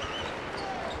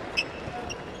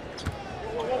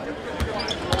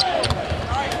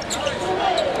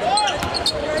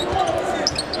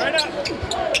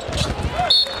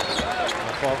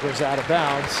 That ball goes out of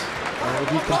bounds. And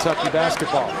it'll be Kentucky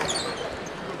basketball.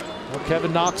 Well,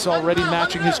 Kevin Knox already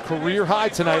matching his career high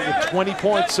tonight with 20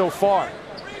 points so far.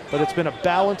 But it's been a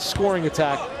balanced scoring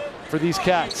attack for these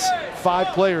Cats. 5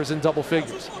 players in double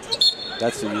figures.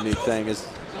 That's the unique thing, is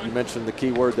you mentioned the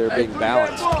key word there, being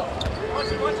balanced.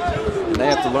 And they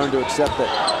have to learn to accept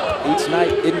that each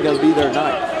night isn't going to be their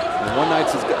night. And one night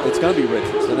it's going to be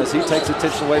Richards. And as he takes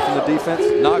attention away from the defense,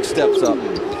 Knox steps up.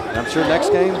 And I'm sure next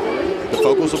game, the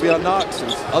focus will be on Knox,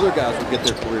 and other guys will get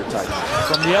their career tight.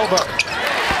 From the elbow.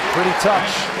 Pretty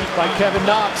touch by Kevin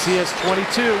Knox. He has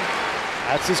 22.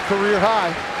 That's his career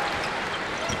high.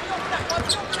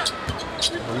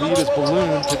 The lead is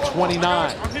ballooned to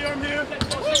 29.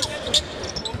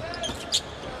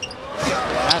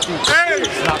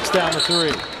 Matthews knocks down the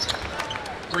 3.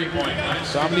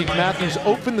 Dominique Matthews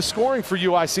opened the scoring for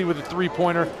UIC with a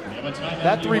 3-pointer.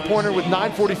 That 3-pointer with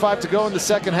 9:45 to go in the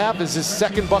second half is his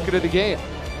 2nd bucket of the game.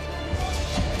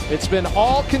 It's been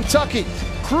all Kentucky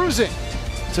cruising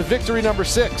to victory number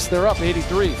 6. They're up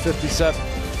 83-57.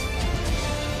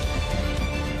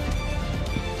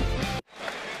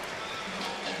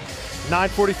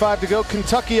 .9:45 to go.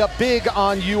 Kentucky up big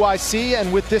on UIC,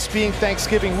 and with this being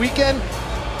Thanksgiving weekend,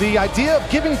 the idea of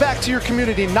giving back to your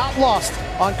community not lost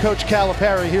on Coach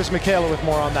Calipari. Here's Michaela with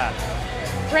more on that.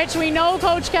 Rich, we know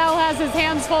Coach Cal has his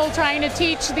hands full trying to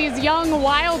teach these young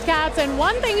Wildcats, and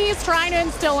one thing he's trying to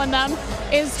instill in them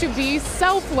is to be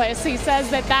selfless. He says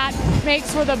that that makes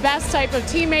for the best type of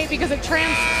teammate because it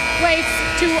translates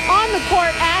to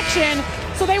on-the-court action.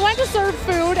 So they went to serve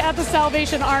food at the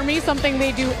Salvation Army, something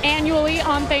they do annually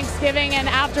on Thanksgiving, and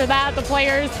after that, the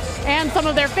players and some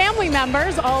of their family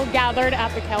members all gathered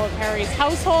at the Calipari's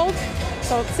household.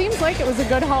 So it seems like it was a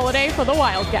good holiday for the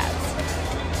Wildcats.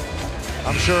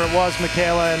 I'm sure it was,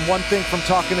 Michaela, and one thing from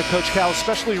talking to Coach Cal,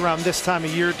 especially around this time of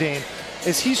year, Dane,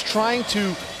 is he's trying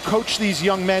to coach these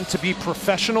young men to be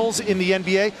professionals in the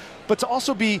NBA, but to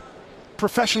also be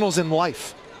professionals in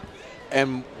life.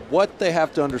 And what they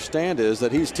have to understand is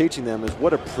that he's teaching them is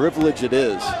what a privilege it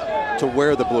is to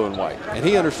wear the blue and white. And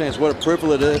he understands what a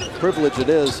privilege it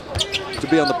is to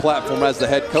be on the platform as the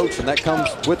head coach, and that comes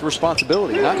with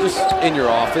responsibility, not just in your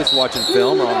office watching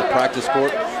film or on the practice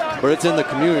court, but it's in the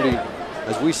community.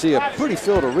 As we see a pretty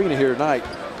filled arena here tonight,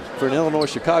 for an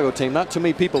Illinois-Chicago team. Not too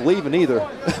many people leaving either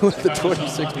with the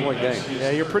 26-point game. Yeah,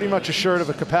 you're pretty much assured of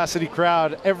a capacity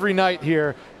crowd every night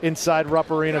here inside Rupp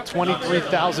Arena.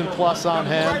 23,000 plus on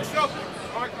hand.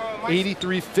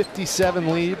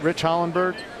 83-57 lead. Rich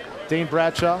Hollenberg, Dane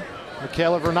Bradshaw,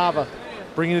 Michaela Vernava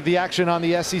bringing you the action on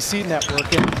the SEC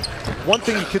network. And one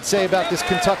thing you could say about this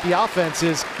Kentucky offense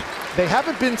is they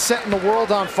haven't been setting the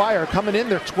world on fire. Coming in,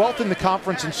 they're 12th in the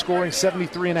conference and scoring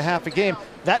 73.5 a game.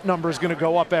 That number is going to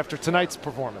go up after tonight's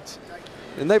performance.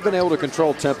 And they've been able to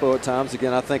control tempo at times.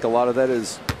 Again, I think a lot of that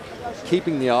is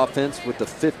keeping the offense with the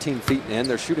 15 feet in.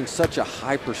 They're shooting such a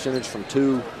high percentage from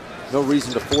two. No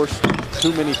reason to force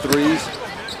too many threes.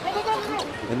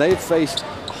 And they've faced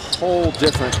a whole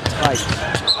different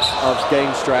type of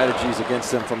game strategies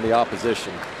against them from the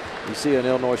opposition. You see an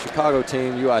Illinois-Chicago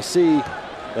team, UIC,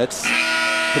 that's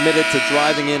committed to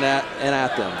driving in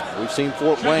at them. We've seen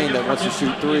Fort Wayne that wants to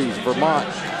shoot threes. Vermont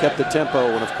kept the tempo,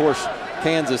 and of course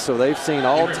Kansas. So they've seen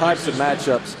all types of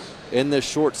matchups in this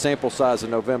short sample size of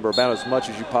November, about as much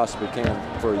as you possibly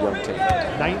can for a young team.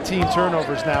 19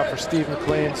 turnovers now for Steve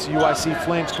McLean's UIC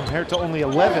Flames compared to only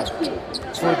 11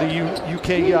 for the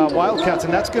UK Wildcats,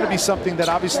 and that's going to be something that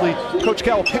obviously Coach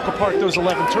Cal will pick apart those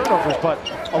 11 turnovers, but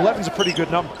 11's a pretty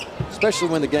good number. Especially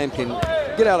when the game can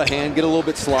get out of hand, get a little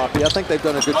bit sloppy. I think they've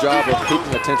done a good job of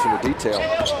keeping attention to detail,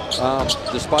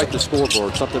 despite the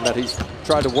scoreboard, something that he's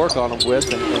tried to work on them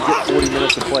with and get 40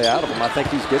 minutes of play out of them. I think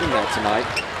he's getting that tonight.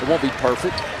 It won't be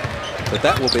perfect, but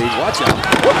that will be. Watch out.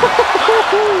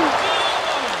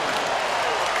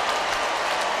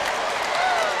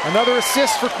 Another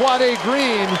assist for Quade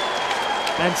Green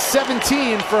and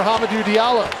 17 for Hamidou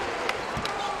Diallo.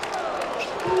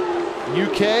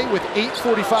 UK, with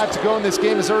 8:45 to go in this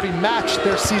game, has already matched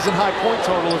their season high point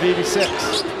total of 86.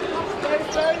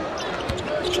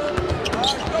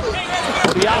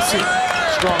 Diassi,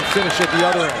 strong finish at the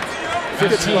other end.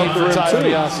 15 for Tyler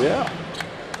Diassi. Yeah.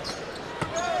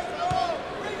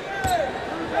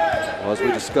 Well, as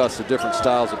we discussed the different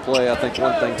styles of play, I think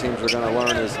one thing teams are going to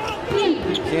learn is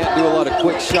you can't do a lot of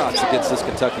quick shots against this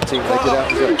Kentucky team. They get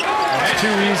out and go. It's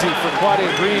too easy for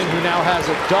Quade Green, who now has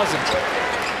a dozen.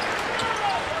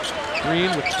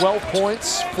 Green with 12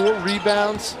 points, 5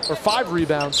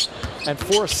 rebounds, and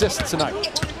 4 assists tonight.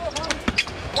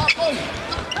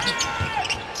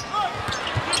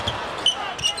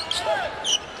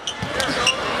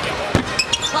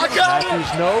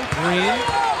 Matthews no, Green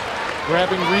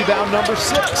grabbing rebound number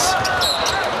 6.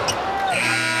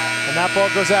 And that ball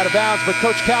goes out of bounds, but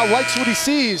Coach Cal likes what he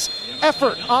sees.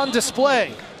 Effort on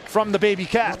display from the Baby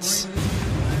Cats.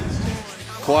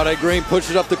 Quade Green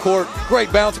pushes up the court.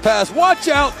 Great bounce pass. Watch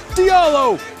out,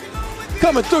 Diallo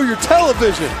coming through your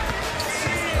television.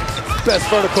 Best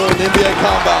vertical in the NBA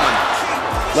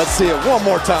Combine. Let's see it one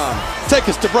more time. Take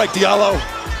us to break, Diallo.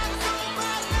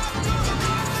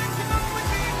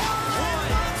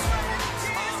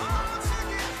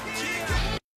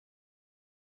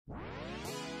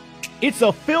 It's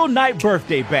a Phil Knight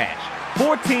birthday bash.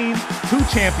 4 teams, 2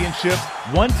 championships,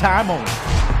 1 time only.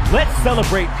 Let's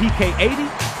celebrate PK80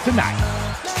 tonight.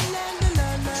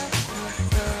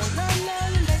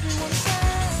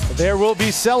 There will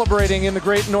be celebrating in the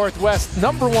Great Northwest.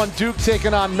 Number 1 Duke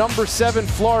taking on number 7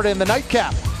 Florida in the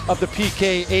nightcap of the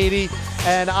PK80.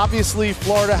 And obviously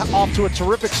Florida off to a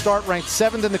terrific start, ranked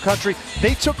 7th in the country.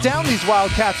 They took down these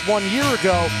Wildcats 1 year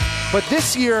ago, but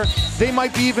this year they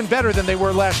might be even better than they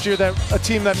were last year, a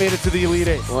team that made it to the Elite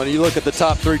Eight. When you look at the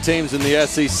top 3 teams in the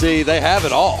SEC, they have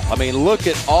it all. I mean, look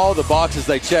at all the boxes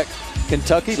they check.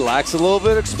 Kentucky lacks a little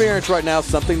bit of experience right now,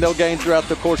 something they'll gain throughout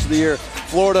the course of the year.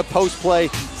 Florida post-play,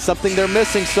 something they're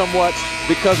missing somewhat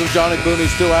because of Johnny Boone,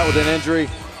 who's still out with an injury.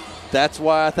 That's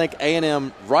why I think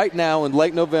A&M right now in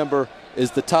late November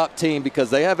is the top team, because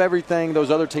they have everything those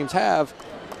other teams have,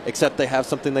 except they have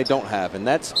something they don't have, and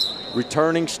that's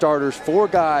returning starters, 4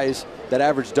 guys that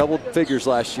averaged double figures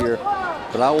last year.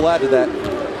 But I will add to that,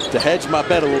 to hedge my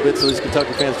bet a little bit so these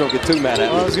Kentucky fans don't get too mad at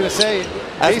me. Well, I was going to say,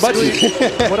 basically,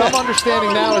 what I'm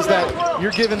understanding now is that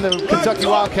you're giving the Kentucky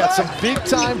Wildcats some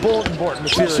big-time bulletin board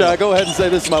material. Should I go ahead and say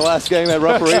this is my last game at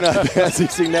Rupp Arena at the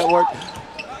SEC Network?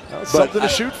 Something to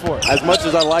shoot for. As much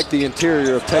as I like the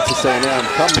interior of Texas A&M,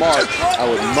 come March, I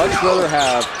would much rather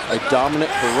have a dominant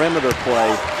perimeter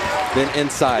play than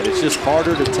inside. It's just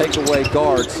harder to take away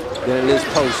guards than it is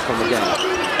post from the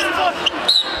game.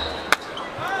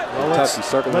 Well, Kentucky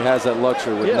certainly has that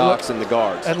luxury with Knox and the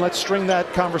guards. And let's string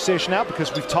that conversation out,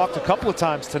 because we've talked a couple of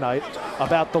times tonight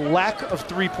about the lack of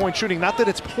three-point shooting. Not that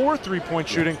it's poor three-point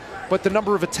shooting, but the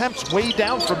number of attempts way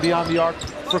down from beyond the arc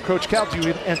for Coach Cal. Do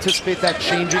you anticipate that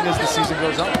changing as the season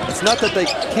goes on? It's not that they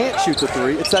can't shoot the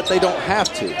 3, it's that they don't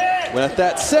have to. With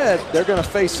that said, they're going to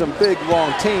face some big,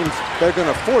 long teams. They're going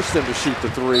to force them to shoot the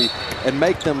three and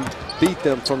make them beat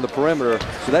them from the perimeter.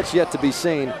 So that's yet to be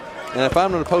seen. And if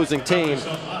I'm an opposing team,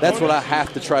 that's what I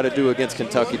have to try to do against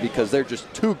Kentucky because they're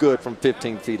just too good from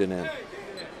 15 feet and in.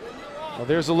 Well,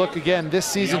 there's a look again. This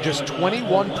season, just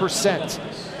 21%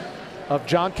 of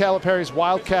John Calipari's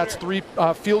Wildcats'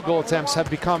 field goal attempts have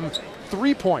become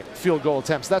three-point field goal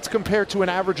attempts. That's compared to an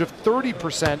average of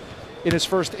 30% in his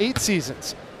first 8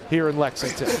 seasons here in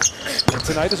Lexington. And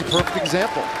tonight is a perfect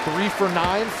example. 3 for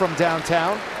 9 from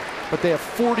downtown, but they have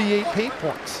 48 paint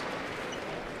points.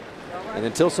 And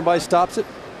until somebody stops it,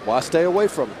 why stay away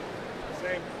from it?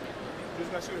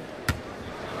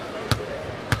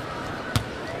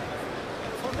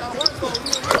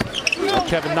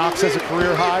 Kevin Knox has a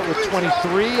career high with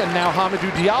 23, and now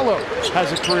Hamidou Diallo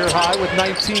has a career high with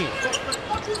 19.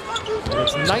 And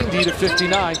it's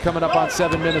 90-59 coming up on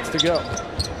 7 minutes to go.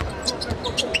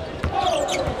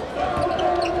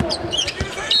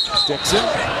 Dixon.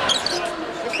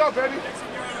 Let's go, baby.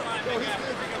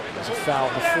 There's a foul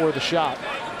before the shot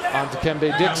on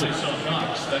Dikembe Dixon.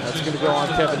 That's going to go on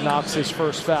Kevin Knox, his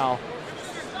first foul.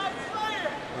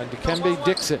 And Dikembe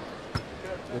Dixon,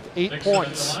 with 8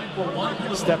 points,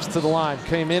 steps to the line.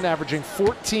 Came in averaging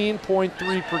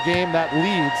 14.3 per game. That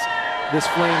leads this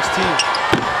Flames team.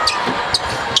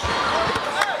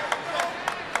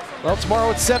 Well, tomorrow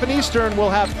at 7 Eastern,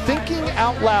 we'll have Thinking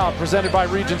Out Loud, presented by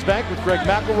Regions Bank with Greg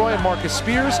McElroy and Marcus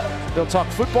Spears. They'll talk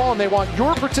football, and they want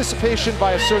your participation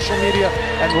via social media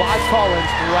and live call-ins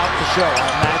throughout the show.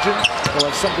 I imagine they'll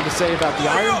have something to say about the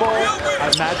Iron Bowl. I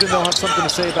imagine they'll have something to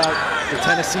say about the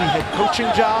Tennessee head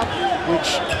coaching job,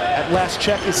 which at last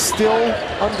check is still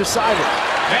undecided.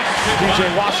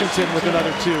 PJ Washington with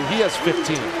another 2. He has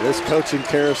 15. This coaching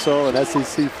carousel in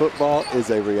SEC football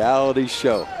is a reality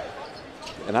show.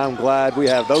 And I'm glad we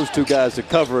have those 2 guys to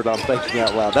cover it on Thinking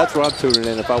Out Loud. That's where I'm tuning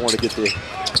in if I want to get the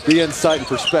insight and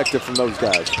perspective from those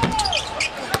guys.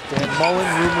 Dan Mullen,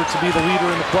 rumored to be the leader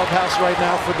in the clubhouse right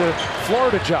now for the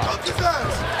Florida job.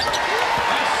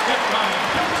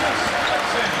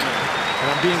 And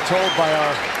I'm being told by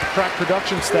our crack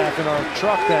production staff in our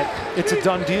truck that it's a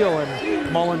done deal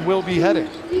and Mullen will be heading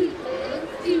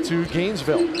to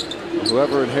Gainesville.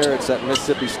 Whoever inherits that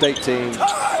Mississippi State team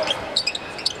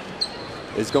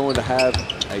is going to have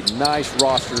a nice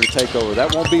roster to take over.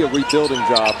 That won't be a rebuilding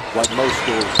job like most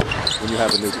schools when you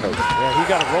have a new coach. Yeah, he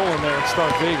got a roll in there and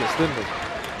start Vegas, didn't he?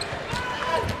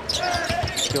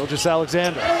 Gilgeous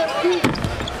Alexander.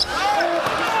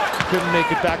 Couldn't make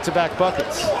it back-to-back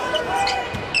buckets.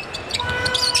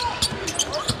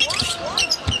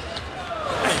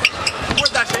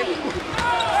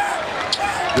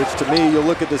 Which to me, you'll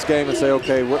look at this game and say,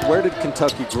 okay, where did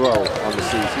Kentucky grow on the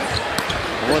season?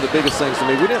 And one of the biggest things to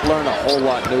me, we didn't learn a whole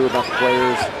lot new about the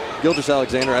players. Gilgeous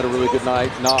Alexander had a really good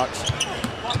night, Knox.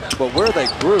 But where they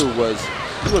grew was,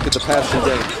 you look at the past 2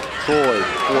 games, Troy,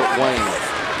 Fort Wayne.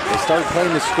 They started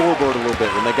playing the scoreboard a little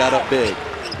bit when they got up big.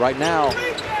 Right now,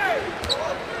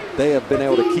 they have been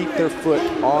able to keep their foot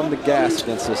on the gas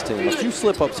against this team. A few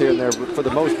slip-ups here and there, but for the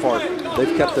most part,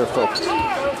 they've kept their focus.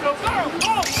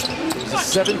 There's a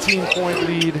 17-point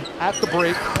lead at the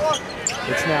break.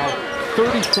 It's now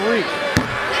 33.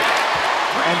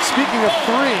 And speaking of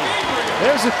 3,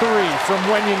 there's a 3 from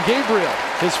Wenyen Gabriel,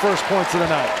 his first points of the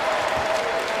night.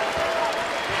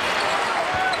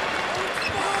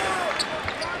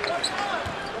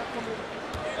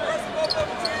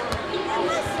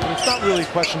 And it's not really a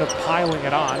question of piling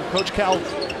it on. Coach Cal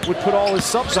would put all his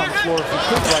subs on the floor if he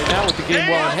could right now with the game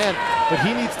well in hand, but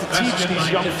he needs to teach these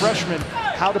young freshmen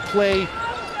how to play,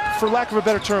 for lack of a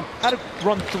better term, how to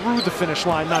run through the finish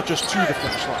line, not just to the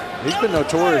finish line. He's been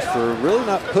notorious for really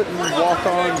not putting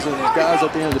walk-ons and guys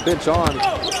at the end of the bench on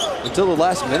until the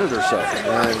last minute or so.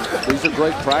 And these are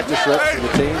great practice reps for the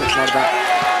team. It's not about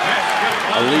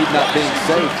a lead not being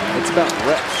safe. It's about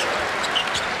reps.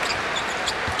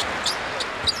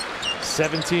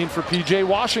 17 for PJ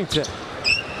Washington.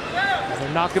 And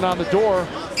they're knocking on the door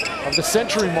of the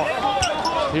century mark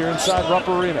here inside Rupp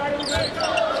Arena.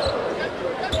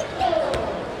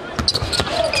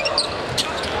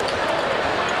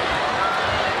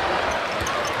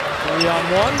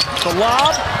 3-on-1, the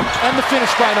lob, and the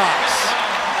finish by Knox.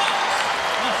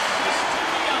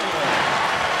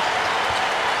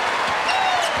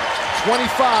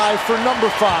 .25 for number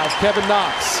 5, Kevin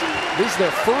Knox. This is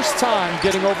their first time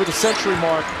getting over the century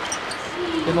mark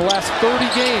in the last 30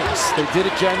 games. They did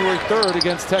it January 3rd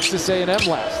against Texas A&M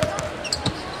last.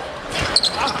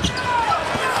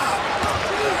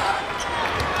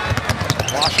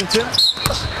 Washington.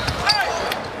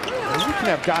 And you can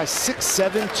have guys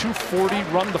 6'7", 240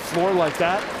 run the floor like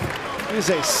that. It is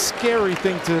a scary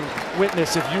thing to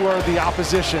witness if you are the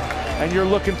opposition and you're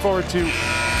looking forward to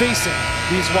facing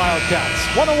these Wildcats.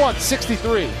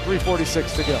 101-63,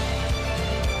 3:46 to go.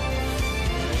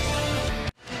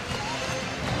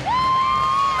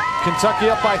 Kentucky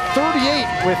up by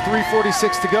 38 with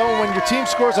 3:46 to go. When your team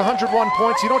scores 101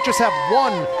 points, you don't just have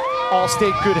one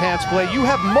All-State good hands play, you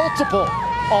have multiple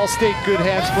All-State good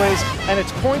hands plays, and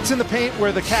it's points in the paint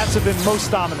where the Cats have been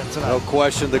most dominant tonight. No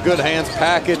question, the good hands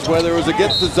package, whether it was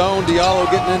against the zone, Diallo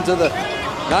getting into the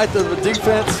ninth of the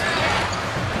defense,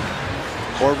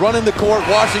 or running the court,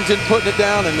 Washington putting it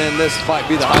down, and then this might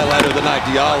be the highlight of the night,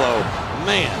 Diallo.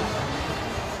 Man.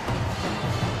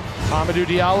 Mamadou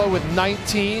Diallo with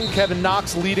 19, Kevin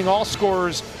Knox leading all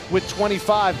scorers with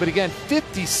 25, but again,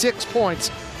 56 points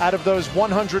out of those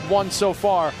 101 so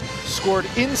far, scored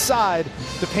inside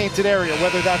the painted area,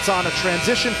 whether that's on a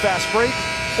transition fast break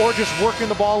or just working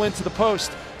the ball into the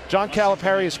post. John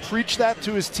Calipari has preached that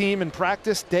to his team in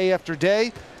practice day after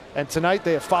day, and tonight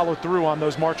they have followed through on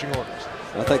those marching orders.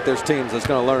 I think there's teams that's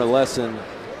going to learn a lesson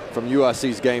from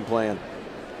UIC's game plan.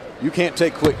 You can't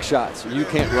take quick shots. You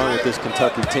can't run with this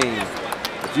Kentucky team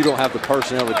if you don't have the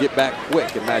personnel to get back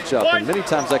quick and match up. And many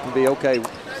times that can be, okay,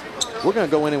 we're going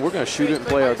to go in and we're going to shoot it and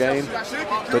play our game.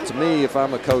 But to me, if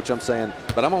I'm a coach, I'm saying,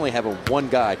 but I'm only having one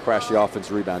guy crash the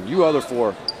offensive rebound. You other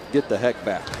four, get the heck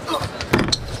back.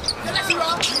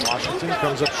 Washington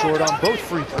comes up short on both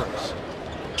free throws.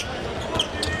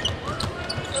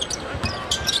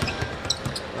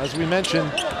 As we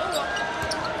mentioned,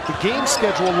 the game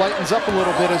schedule lightens up a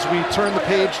little bit as we turn the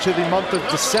page to the month of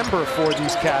December for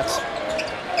these Cats.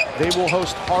 They will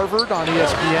host Harvard on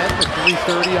ESPN at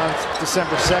 3:30 on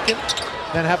December 2nd,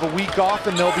 then have a week off,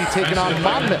 and they'll be taking on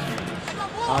Monmouth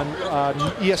on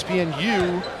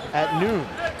ESPNU at noon.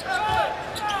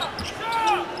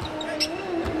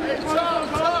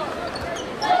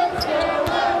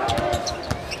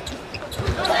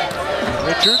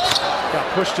 Richards got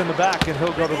pushed in the back, and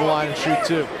he'll go to the line and shoot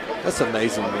two. That's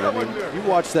amazing, man. I mean, you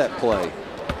watch that play,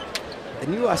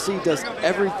 and UIC does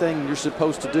everything you're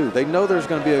supposed to do. They know there's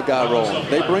going to be a guy rolling.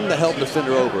 They bring the help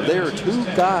defender over. There are two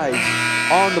guys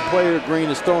on the player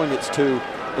Green is throwing it to,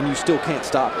 and you still can't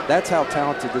stop it. That's how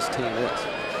talented this team is.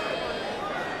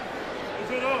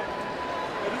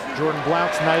 Jordan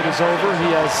Blount's night is over.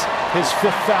 He has his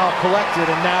 5th foul collected,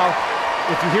 and now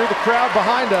if you hear the crowd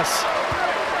behind us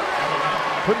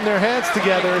putting their hands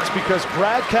together, it's because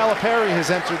Brad Calipari has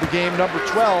entered the game, number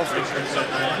 12.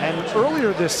 And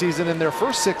earlier this season, in their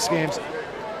first 6 games,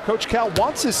 Coach Cal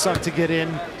wants his son to get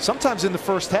in, sometimes in the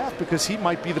first half, because he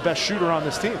might be the best shooter on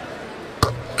this team.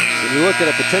 When you look at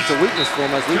a potential weakness for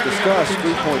him, as we discussed,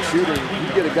 three-point shooting,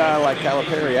 you get a guy like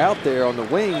Calipari out there on the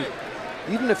wing,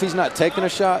 even if he's not taking a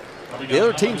shot, the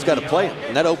other team's got to play him,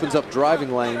 and that opens up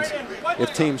driving lanes.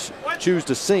 If teams choose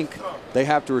to sink, they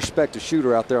have to respect a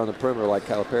shooter out there on the perimeter like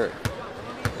Calipari.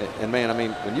 And man, I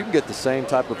mean, when you can get the same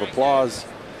type of applause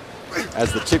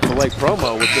as the Chick-fil-A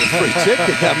promo with the free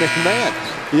chicken, I mean, man,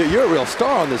 you're a real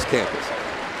star on this campus.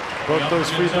 Both those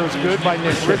free throws good by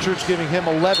Nick Richards, giving him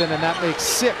 11, and that makes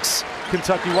 6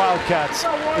 Kentucky Wildcats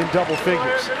in double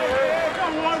figures.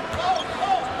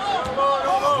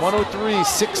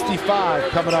 103-65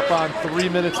 coming up on 3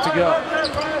 minutes to go.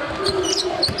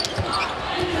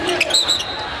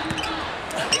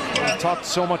 We talked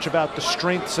so much about the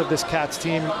strengths of this Cats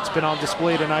team. It's been on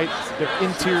display tonight. Their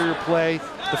interior play,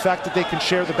 the fact that they can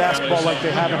share the basketball like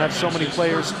they have and have so many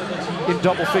players in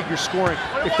double figure scoring.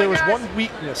 If there was one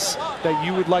weakness that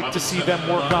you would like to see them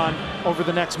work on over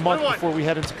the next month before we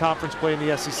head into conference play in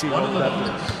the SEC, what would that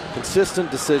be?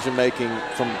 Consistent decision making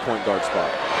from the point guard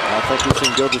spot. I think we've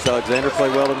seen Gilgeous-Alexander play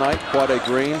well tonight. Quade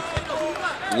Green,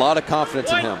 a lot of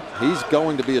confidence in him. He's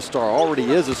going to be a star,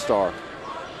 already is a star.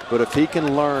 But if he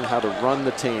can learn how to run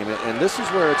the team, and this is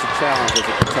where it's a challenge as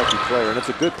a Kentucky player, and it's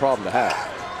a good problem to have.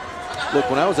 Look,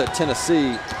 when I was at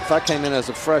Tennessee, if I came in as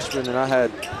a freshman and I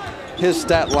had his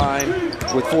stat line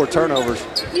with 4 turnovers,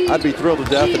 I'd be thrilled to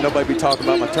death and nobody would be talking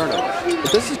about my turnovers.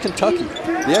 But this is Kentucky.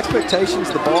 The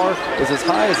expectations, the bar is as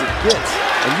high as it gets,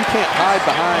 and you can't hide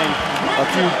behind a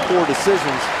few poor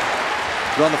decisions.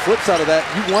 But on the flip side of that,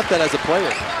 you want that as a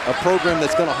player, a program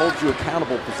that's going to hold you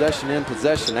accountable possession in,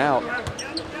 possession out.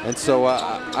 And so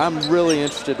I'm really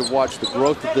interested to watch the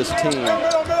growth of this team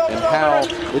and how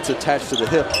it's attached to the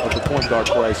hip of the point guard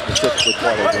play, specifically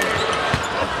Quade Green.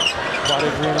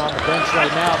 Quade Green on the bench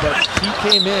right now, but he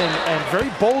came in and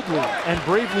very boldly and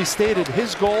bravely stated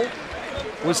his goal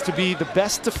was to be the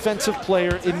best defensive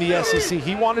player in the SEC.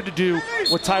 He wanted to do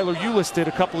what Tyler Ulis did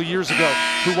a couple of years ago,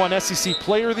 who won SEC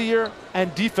Player of the Year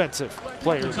and Defensive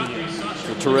Player of the Year. It's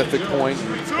a terrific point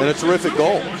and a terrific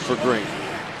goal for Green.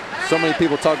 So many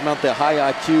people talking about the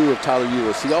high IQ of Tyler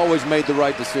Ulis. He always made the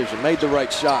right decision, made the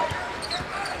right shot.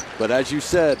 But as you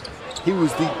said, he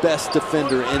was the best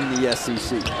defender in the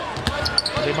SEC.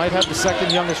 They might have the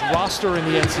second youngest roster in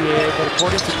the NCAA, but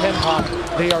according to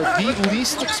KenPom, they are the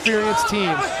least experienced team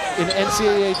in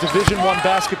NCAA Division I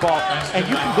basketball. And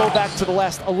you can go back to the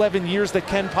last 11 years that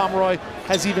Ken Pomeroy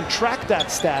has even tracked that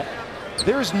stat.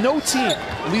 There is no team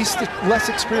less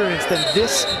experienced than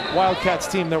this Wildcats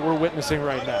team that we're witnessing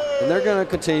right now. And they're going to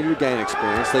continue to gain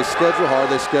experience. They schedule hard,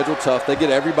 they schedule tough, they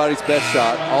get everybody's best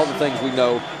shot, all the things we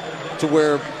know, to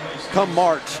where come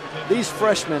March, these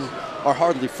freshmen are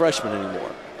hardly freshmen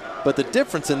anymore. But the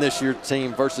difference in this year's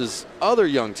team versus other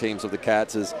young teams of the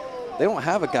Cats is they don't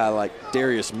have a guy like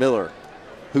Darius Miller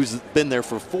who's been there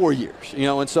for 4 years, you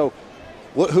know, and so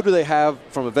who do they have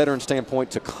from a veteran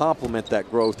standpoint to complement that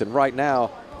growth? And right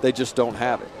now, they just don't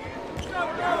have it.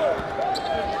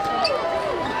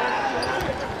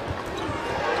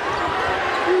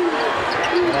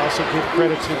 I also give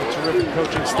credit to the terrific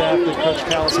coaching staff that Coach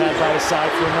Cal has had by his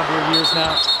side for a number of years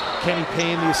now. Kenny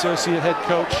Payne, the associate head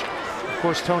coach. Of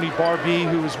course, Tony Barbee,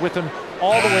 who was with him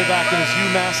all the way back in his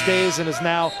UMass days and is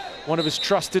now one of his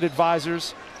trusted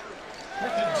advisors.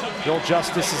 Bill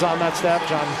Justice is on that staff.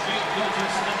 John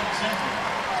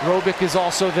Robick is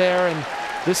also there, and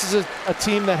this is a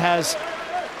team that has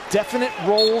definite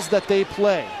roles that they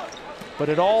play, but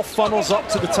it all funnels up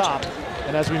to the top.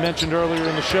 And as we mentioned earlier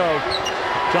in the show,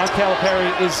 John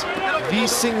Calipari is the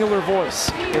singular voice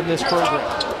in this program.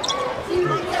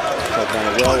 Talking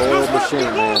about a well-oiled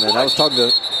machine, man. And I was talking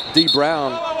to D.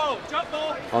 Brown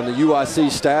on the UIC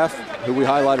staff, who we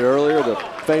highlighted earlier, the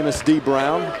famous D.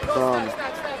 Brown from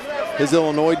his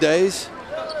Illinois days,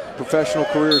 professional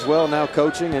career as well, now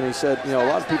coaching. And he said, you know, a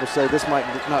lot of people say this might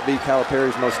not be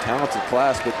Calipari's most talented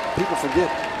class, but people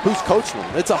forget who's coaching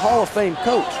him. It's a Hall of Fame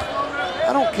coach.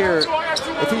 I don't care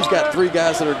if he's got 3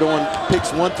 guys that are going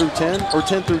picks 1 through 10 or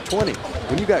 10 through 20.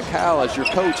 When you got Cal as your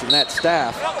coach and that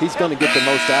staff, he's going to get the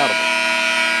most out of it.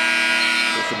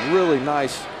 There's some really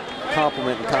nice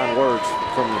compliment and kind words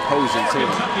from the opposing team.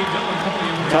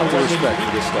 Tons of respect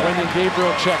for this staff. Brendan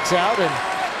Gabriel checks out and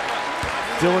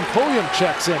Dylan Pulliam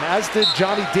checks in, as did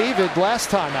Johnny David last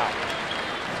time out.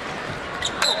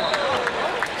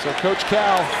 So Coach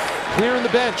Cal clearing the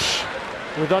bench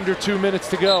with under 2 minutes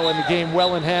to go and the game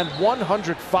well in hand.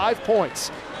 105 points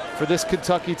for this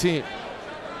Kentucky team.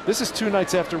 This is 2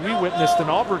 nights after we witnessed an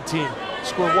Auburn team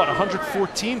score, what,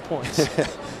 114 points?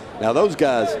 Now those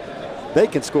guys, they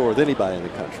can score with anybody in the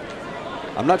country.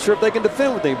 I'm not sure if they can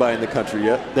defend with anybody in the country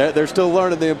yet. They're still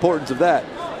learning the importance of that.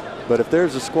 But if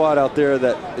there's a squad out there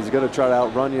that is going to try to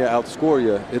outrun you, outscore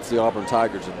you, it's the Auburn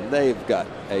Tigers, and they've got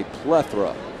a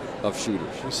plethora of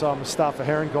shooters. We saw Mustafa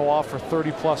Heron go off for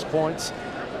 30-plus points.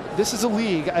 This is a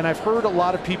league, and I've heard a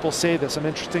lot of people say this. I'm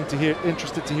interested to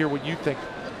hear what you think.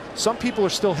 Some people are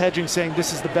still hedging, saying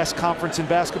this is the best conference in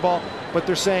basketball, but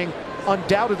they're saying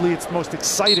undoubtedly it's the most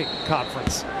exciting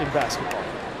conference in basketball.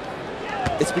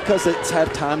 It's because it's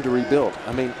had time to rebuild.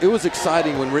 I mean, it was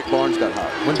exciting when Rick Barnes got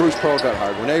hired, when Bruce Pearl got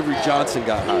hired, when Avery Johnson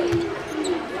got hired,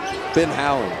 Ben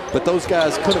Howland. But those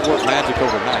guys couldn't work magic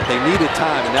overnight. They needed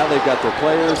time, and now they've got their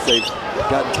players. They've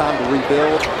gotten time to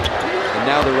rebuild, and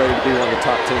now they're ready to be one of the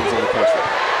top teams in the country.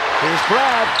 Here's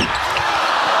Brad.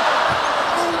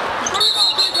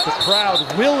 The crowd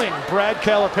willing Brad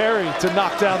Calipari to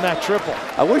knock down that triple.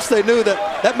 I wish they knew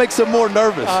that. That makes them more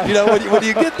nervous. You know, when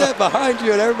you get that behind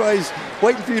you and everybody's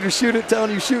waiting for you to shoot it, telling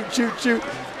you shoot, shoot, shoot,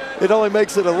 it only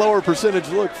makes it a lower percentage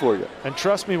look for you. And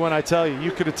trust me when I tell you,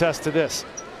 you could attest to this.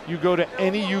 You go to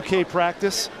any UK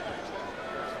practice,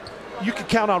 you could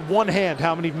count on one hand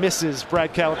how many misses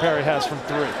Brad Calipari has from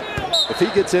 3. If he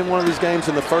gets in one of these games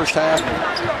in the first half,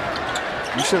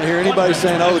 you shouldn't hear anybody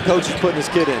saying, oh, the coach is putting his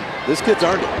kid in. This kid's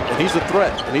earned it, and he's a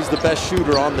threat, and he's the best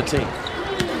shooter on the team.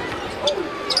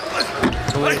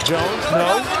 Willie Jones,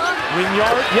 no.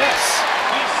 Winyard, yes.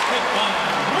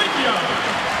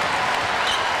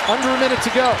 Under a minute to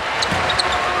go.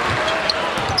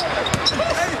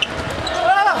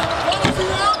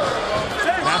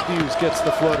 Matthews gets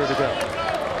the floater to go.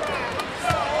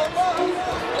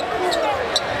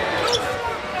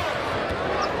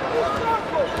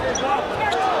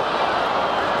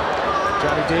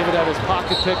 Johnny David had his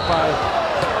pocket pick by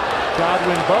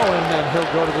Godwin Bowen, and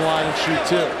he'll go to the line and shoot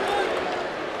 2.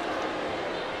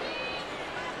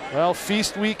 Well,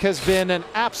 Feast Week has been an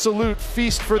absolute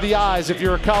feast for the eyes if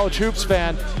you're a college hoops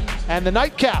fan. And the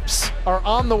Nightcaps are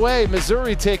on the way.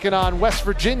 Missouri taking on West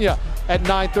Virginia at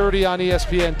 9:30 on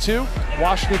ESPN2.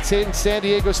 Washington State and San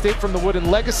Diego State from the Wooden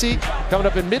Legacy, coming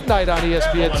up at midnight on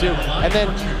ESPN2. And then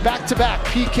back-to-back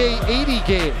PK 80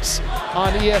 games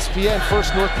on ESPN.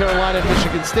 First North Carolina and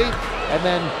Michigan State, and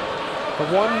then the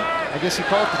one, I guess you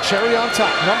call it the cherry on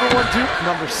top. Number 1 Duke,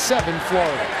 number 7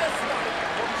 Florida.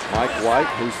 Mike White,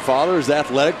 whose father is the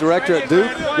athletic director at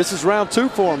Duke. This is round 2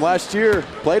 for him. Last year,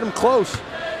 played him close.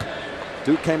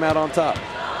 Duke came out on top.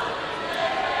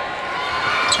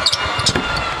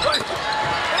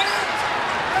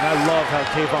 And I love how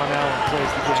Kayvon Allen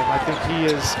plays the game. I think he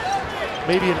is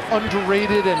maybe an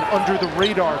underrated and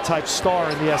under-the-radar type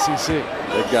star in the SEC.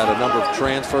 They've got a number of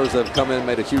transfers that have come in and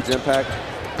made a huge impact.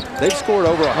 They've scored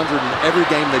over 100 in every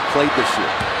game they've played this year,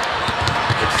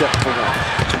 except for one.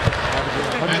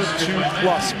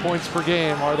 102+ points per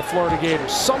game are the Florida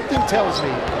Gators. Something tells me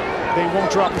they won't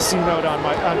drop the C note on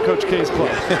Coach K's club.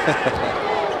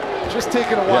 Just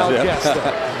taking a wild guess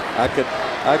there. I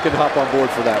could hop on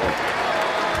board for that one.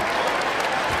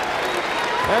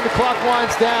 And the clock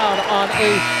winds down on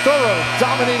a thorough,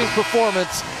 dominating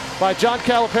performance by John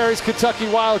Calipari's Kentucky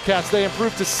Wildcats. They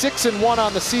improved to 6-1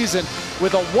 on the season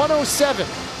with a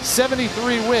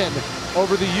 107-73 win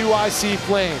over the UIC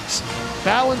Flames.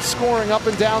 Balanced scoring up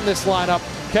and down this lineup.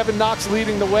 Kevin Knox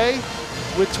leading the way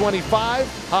with 25.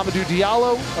 Hamidou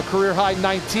Diallo, a career-high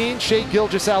 19. Shai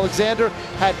Gilgeous-Alexander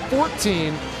had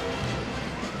 14.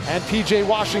 And PJ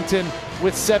Washington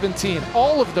with 17.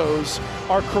 All of those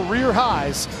are career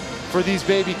highs for these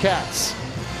baby Cats.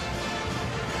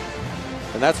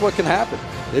 And that's what can happen.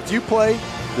 If you play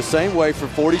the same way for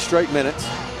 40 straight minutes,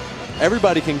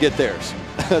 everybody can get theirs,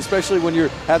 especially when you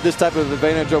have this type of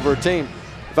advantage over a team.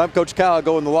 If I'm Coach Cal, I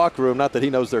go in the locker room, not that he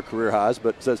knows their career highs,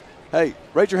 but says, hey,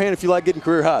 raise your hand if you like getting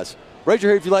career highs. Raise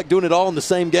your hand if you like doing it all in the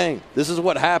same game. This is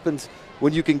what happens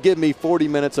when you can give me 40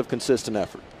 minutes of consistent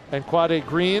effort. And Quade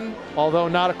Green, although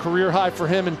not a career high for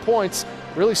him in points,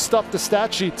 really stuffed the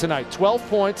stat sheet tonight. 12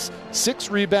 points, 6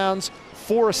 rebounds,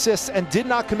 4 assists, and did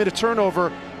not commit a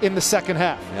turnover in the second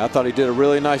half. Yeah, I thought he did a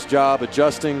really nice job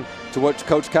adjusting to what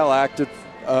Coach Cal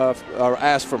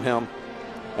asked from him,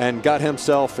 and got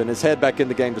himself and his head back in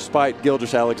the game despite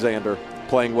Gilgeous-Alexander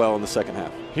playing well in the second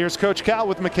half. Here's Coach Cal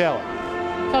with Michaela.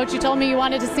 Coach, you told me you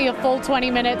wanted to see a full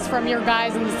 20 minutes from your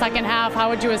guys in the second half. How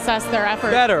would you assess their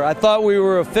effort? Better. I thought we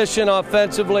were efficient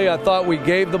offensively. I thought we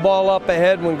gave the ball up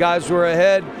ahead when guys were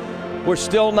ahead. We're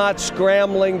still not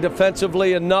scrambling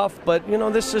defensively enough, but, you know,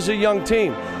 this is a young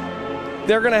team.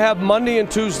 They're going to have Monday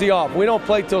and Tuesday off. We don't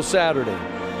play till Saturday.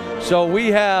 So we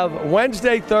have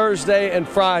Wednesday, Thursday, and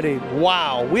Friday.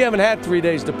 Wow, we haven't had 3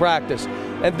 days to practice.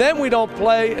 And then we don't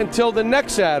play until the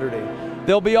next Saturday.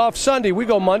 They'll be off Sunday. We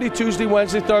go Monday, Tuesday,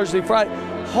 Wednesday, Thursday, Friday.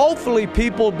 Hopefully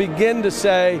people begin to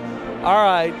say, all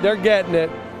right, they're getting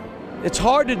it. It's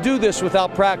hard to do this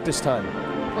without practice time.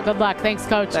 Well, good luck. Thanks,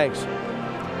 Coach. Thanks.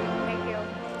 Thank you.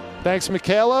 Thanks,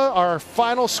 Michaela. Our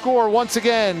final score once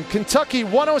again, Kentucky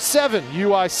 107,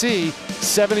 UIC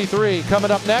 73. Coming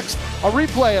up next, a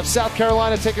replay of South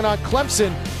Carolina taking on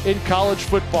Clemson in college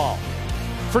football.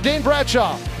 For Dane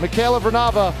Bradshaw, Michaela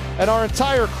Vernava, and our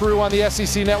entire crew on the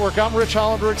SEC Network, I'm Rich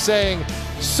Hollenberg saying,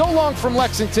 so long from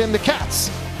Lexington. The Cats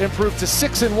improved to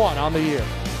 6-1 on the year.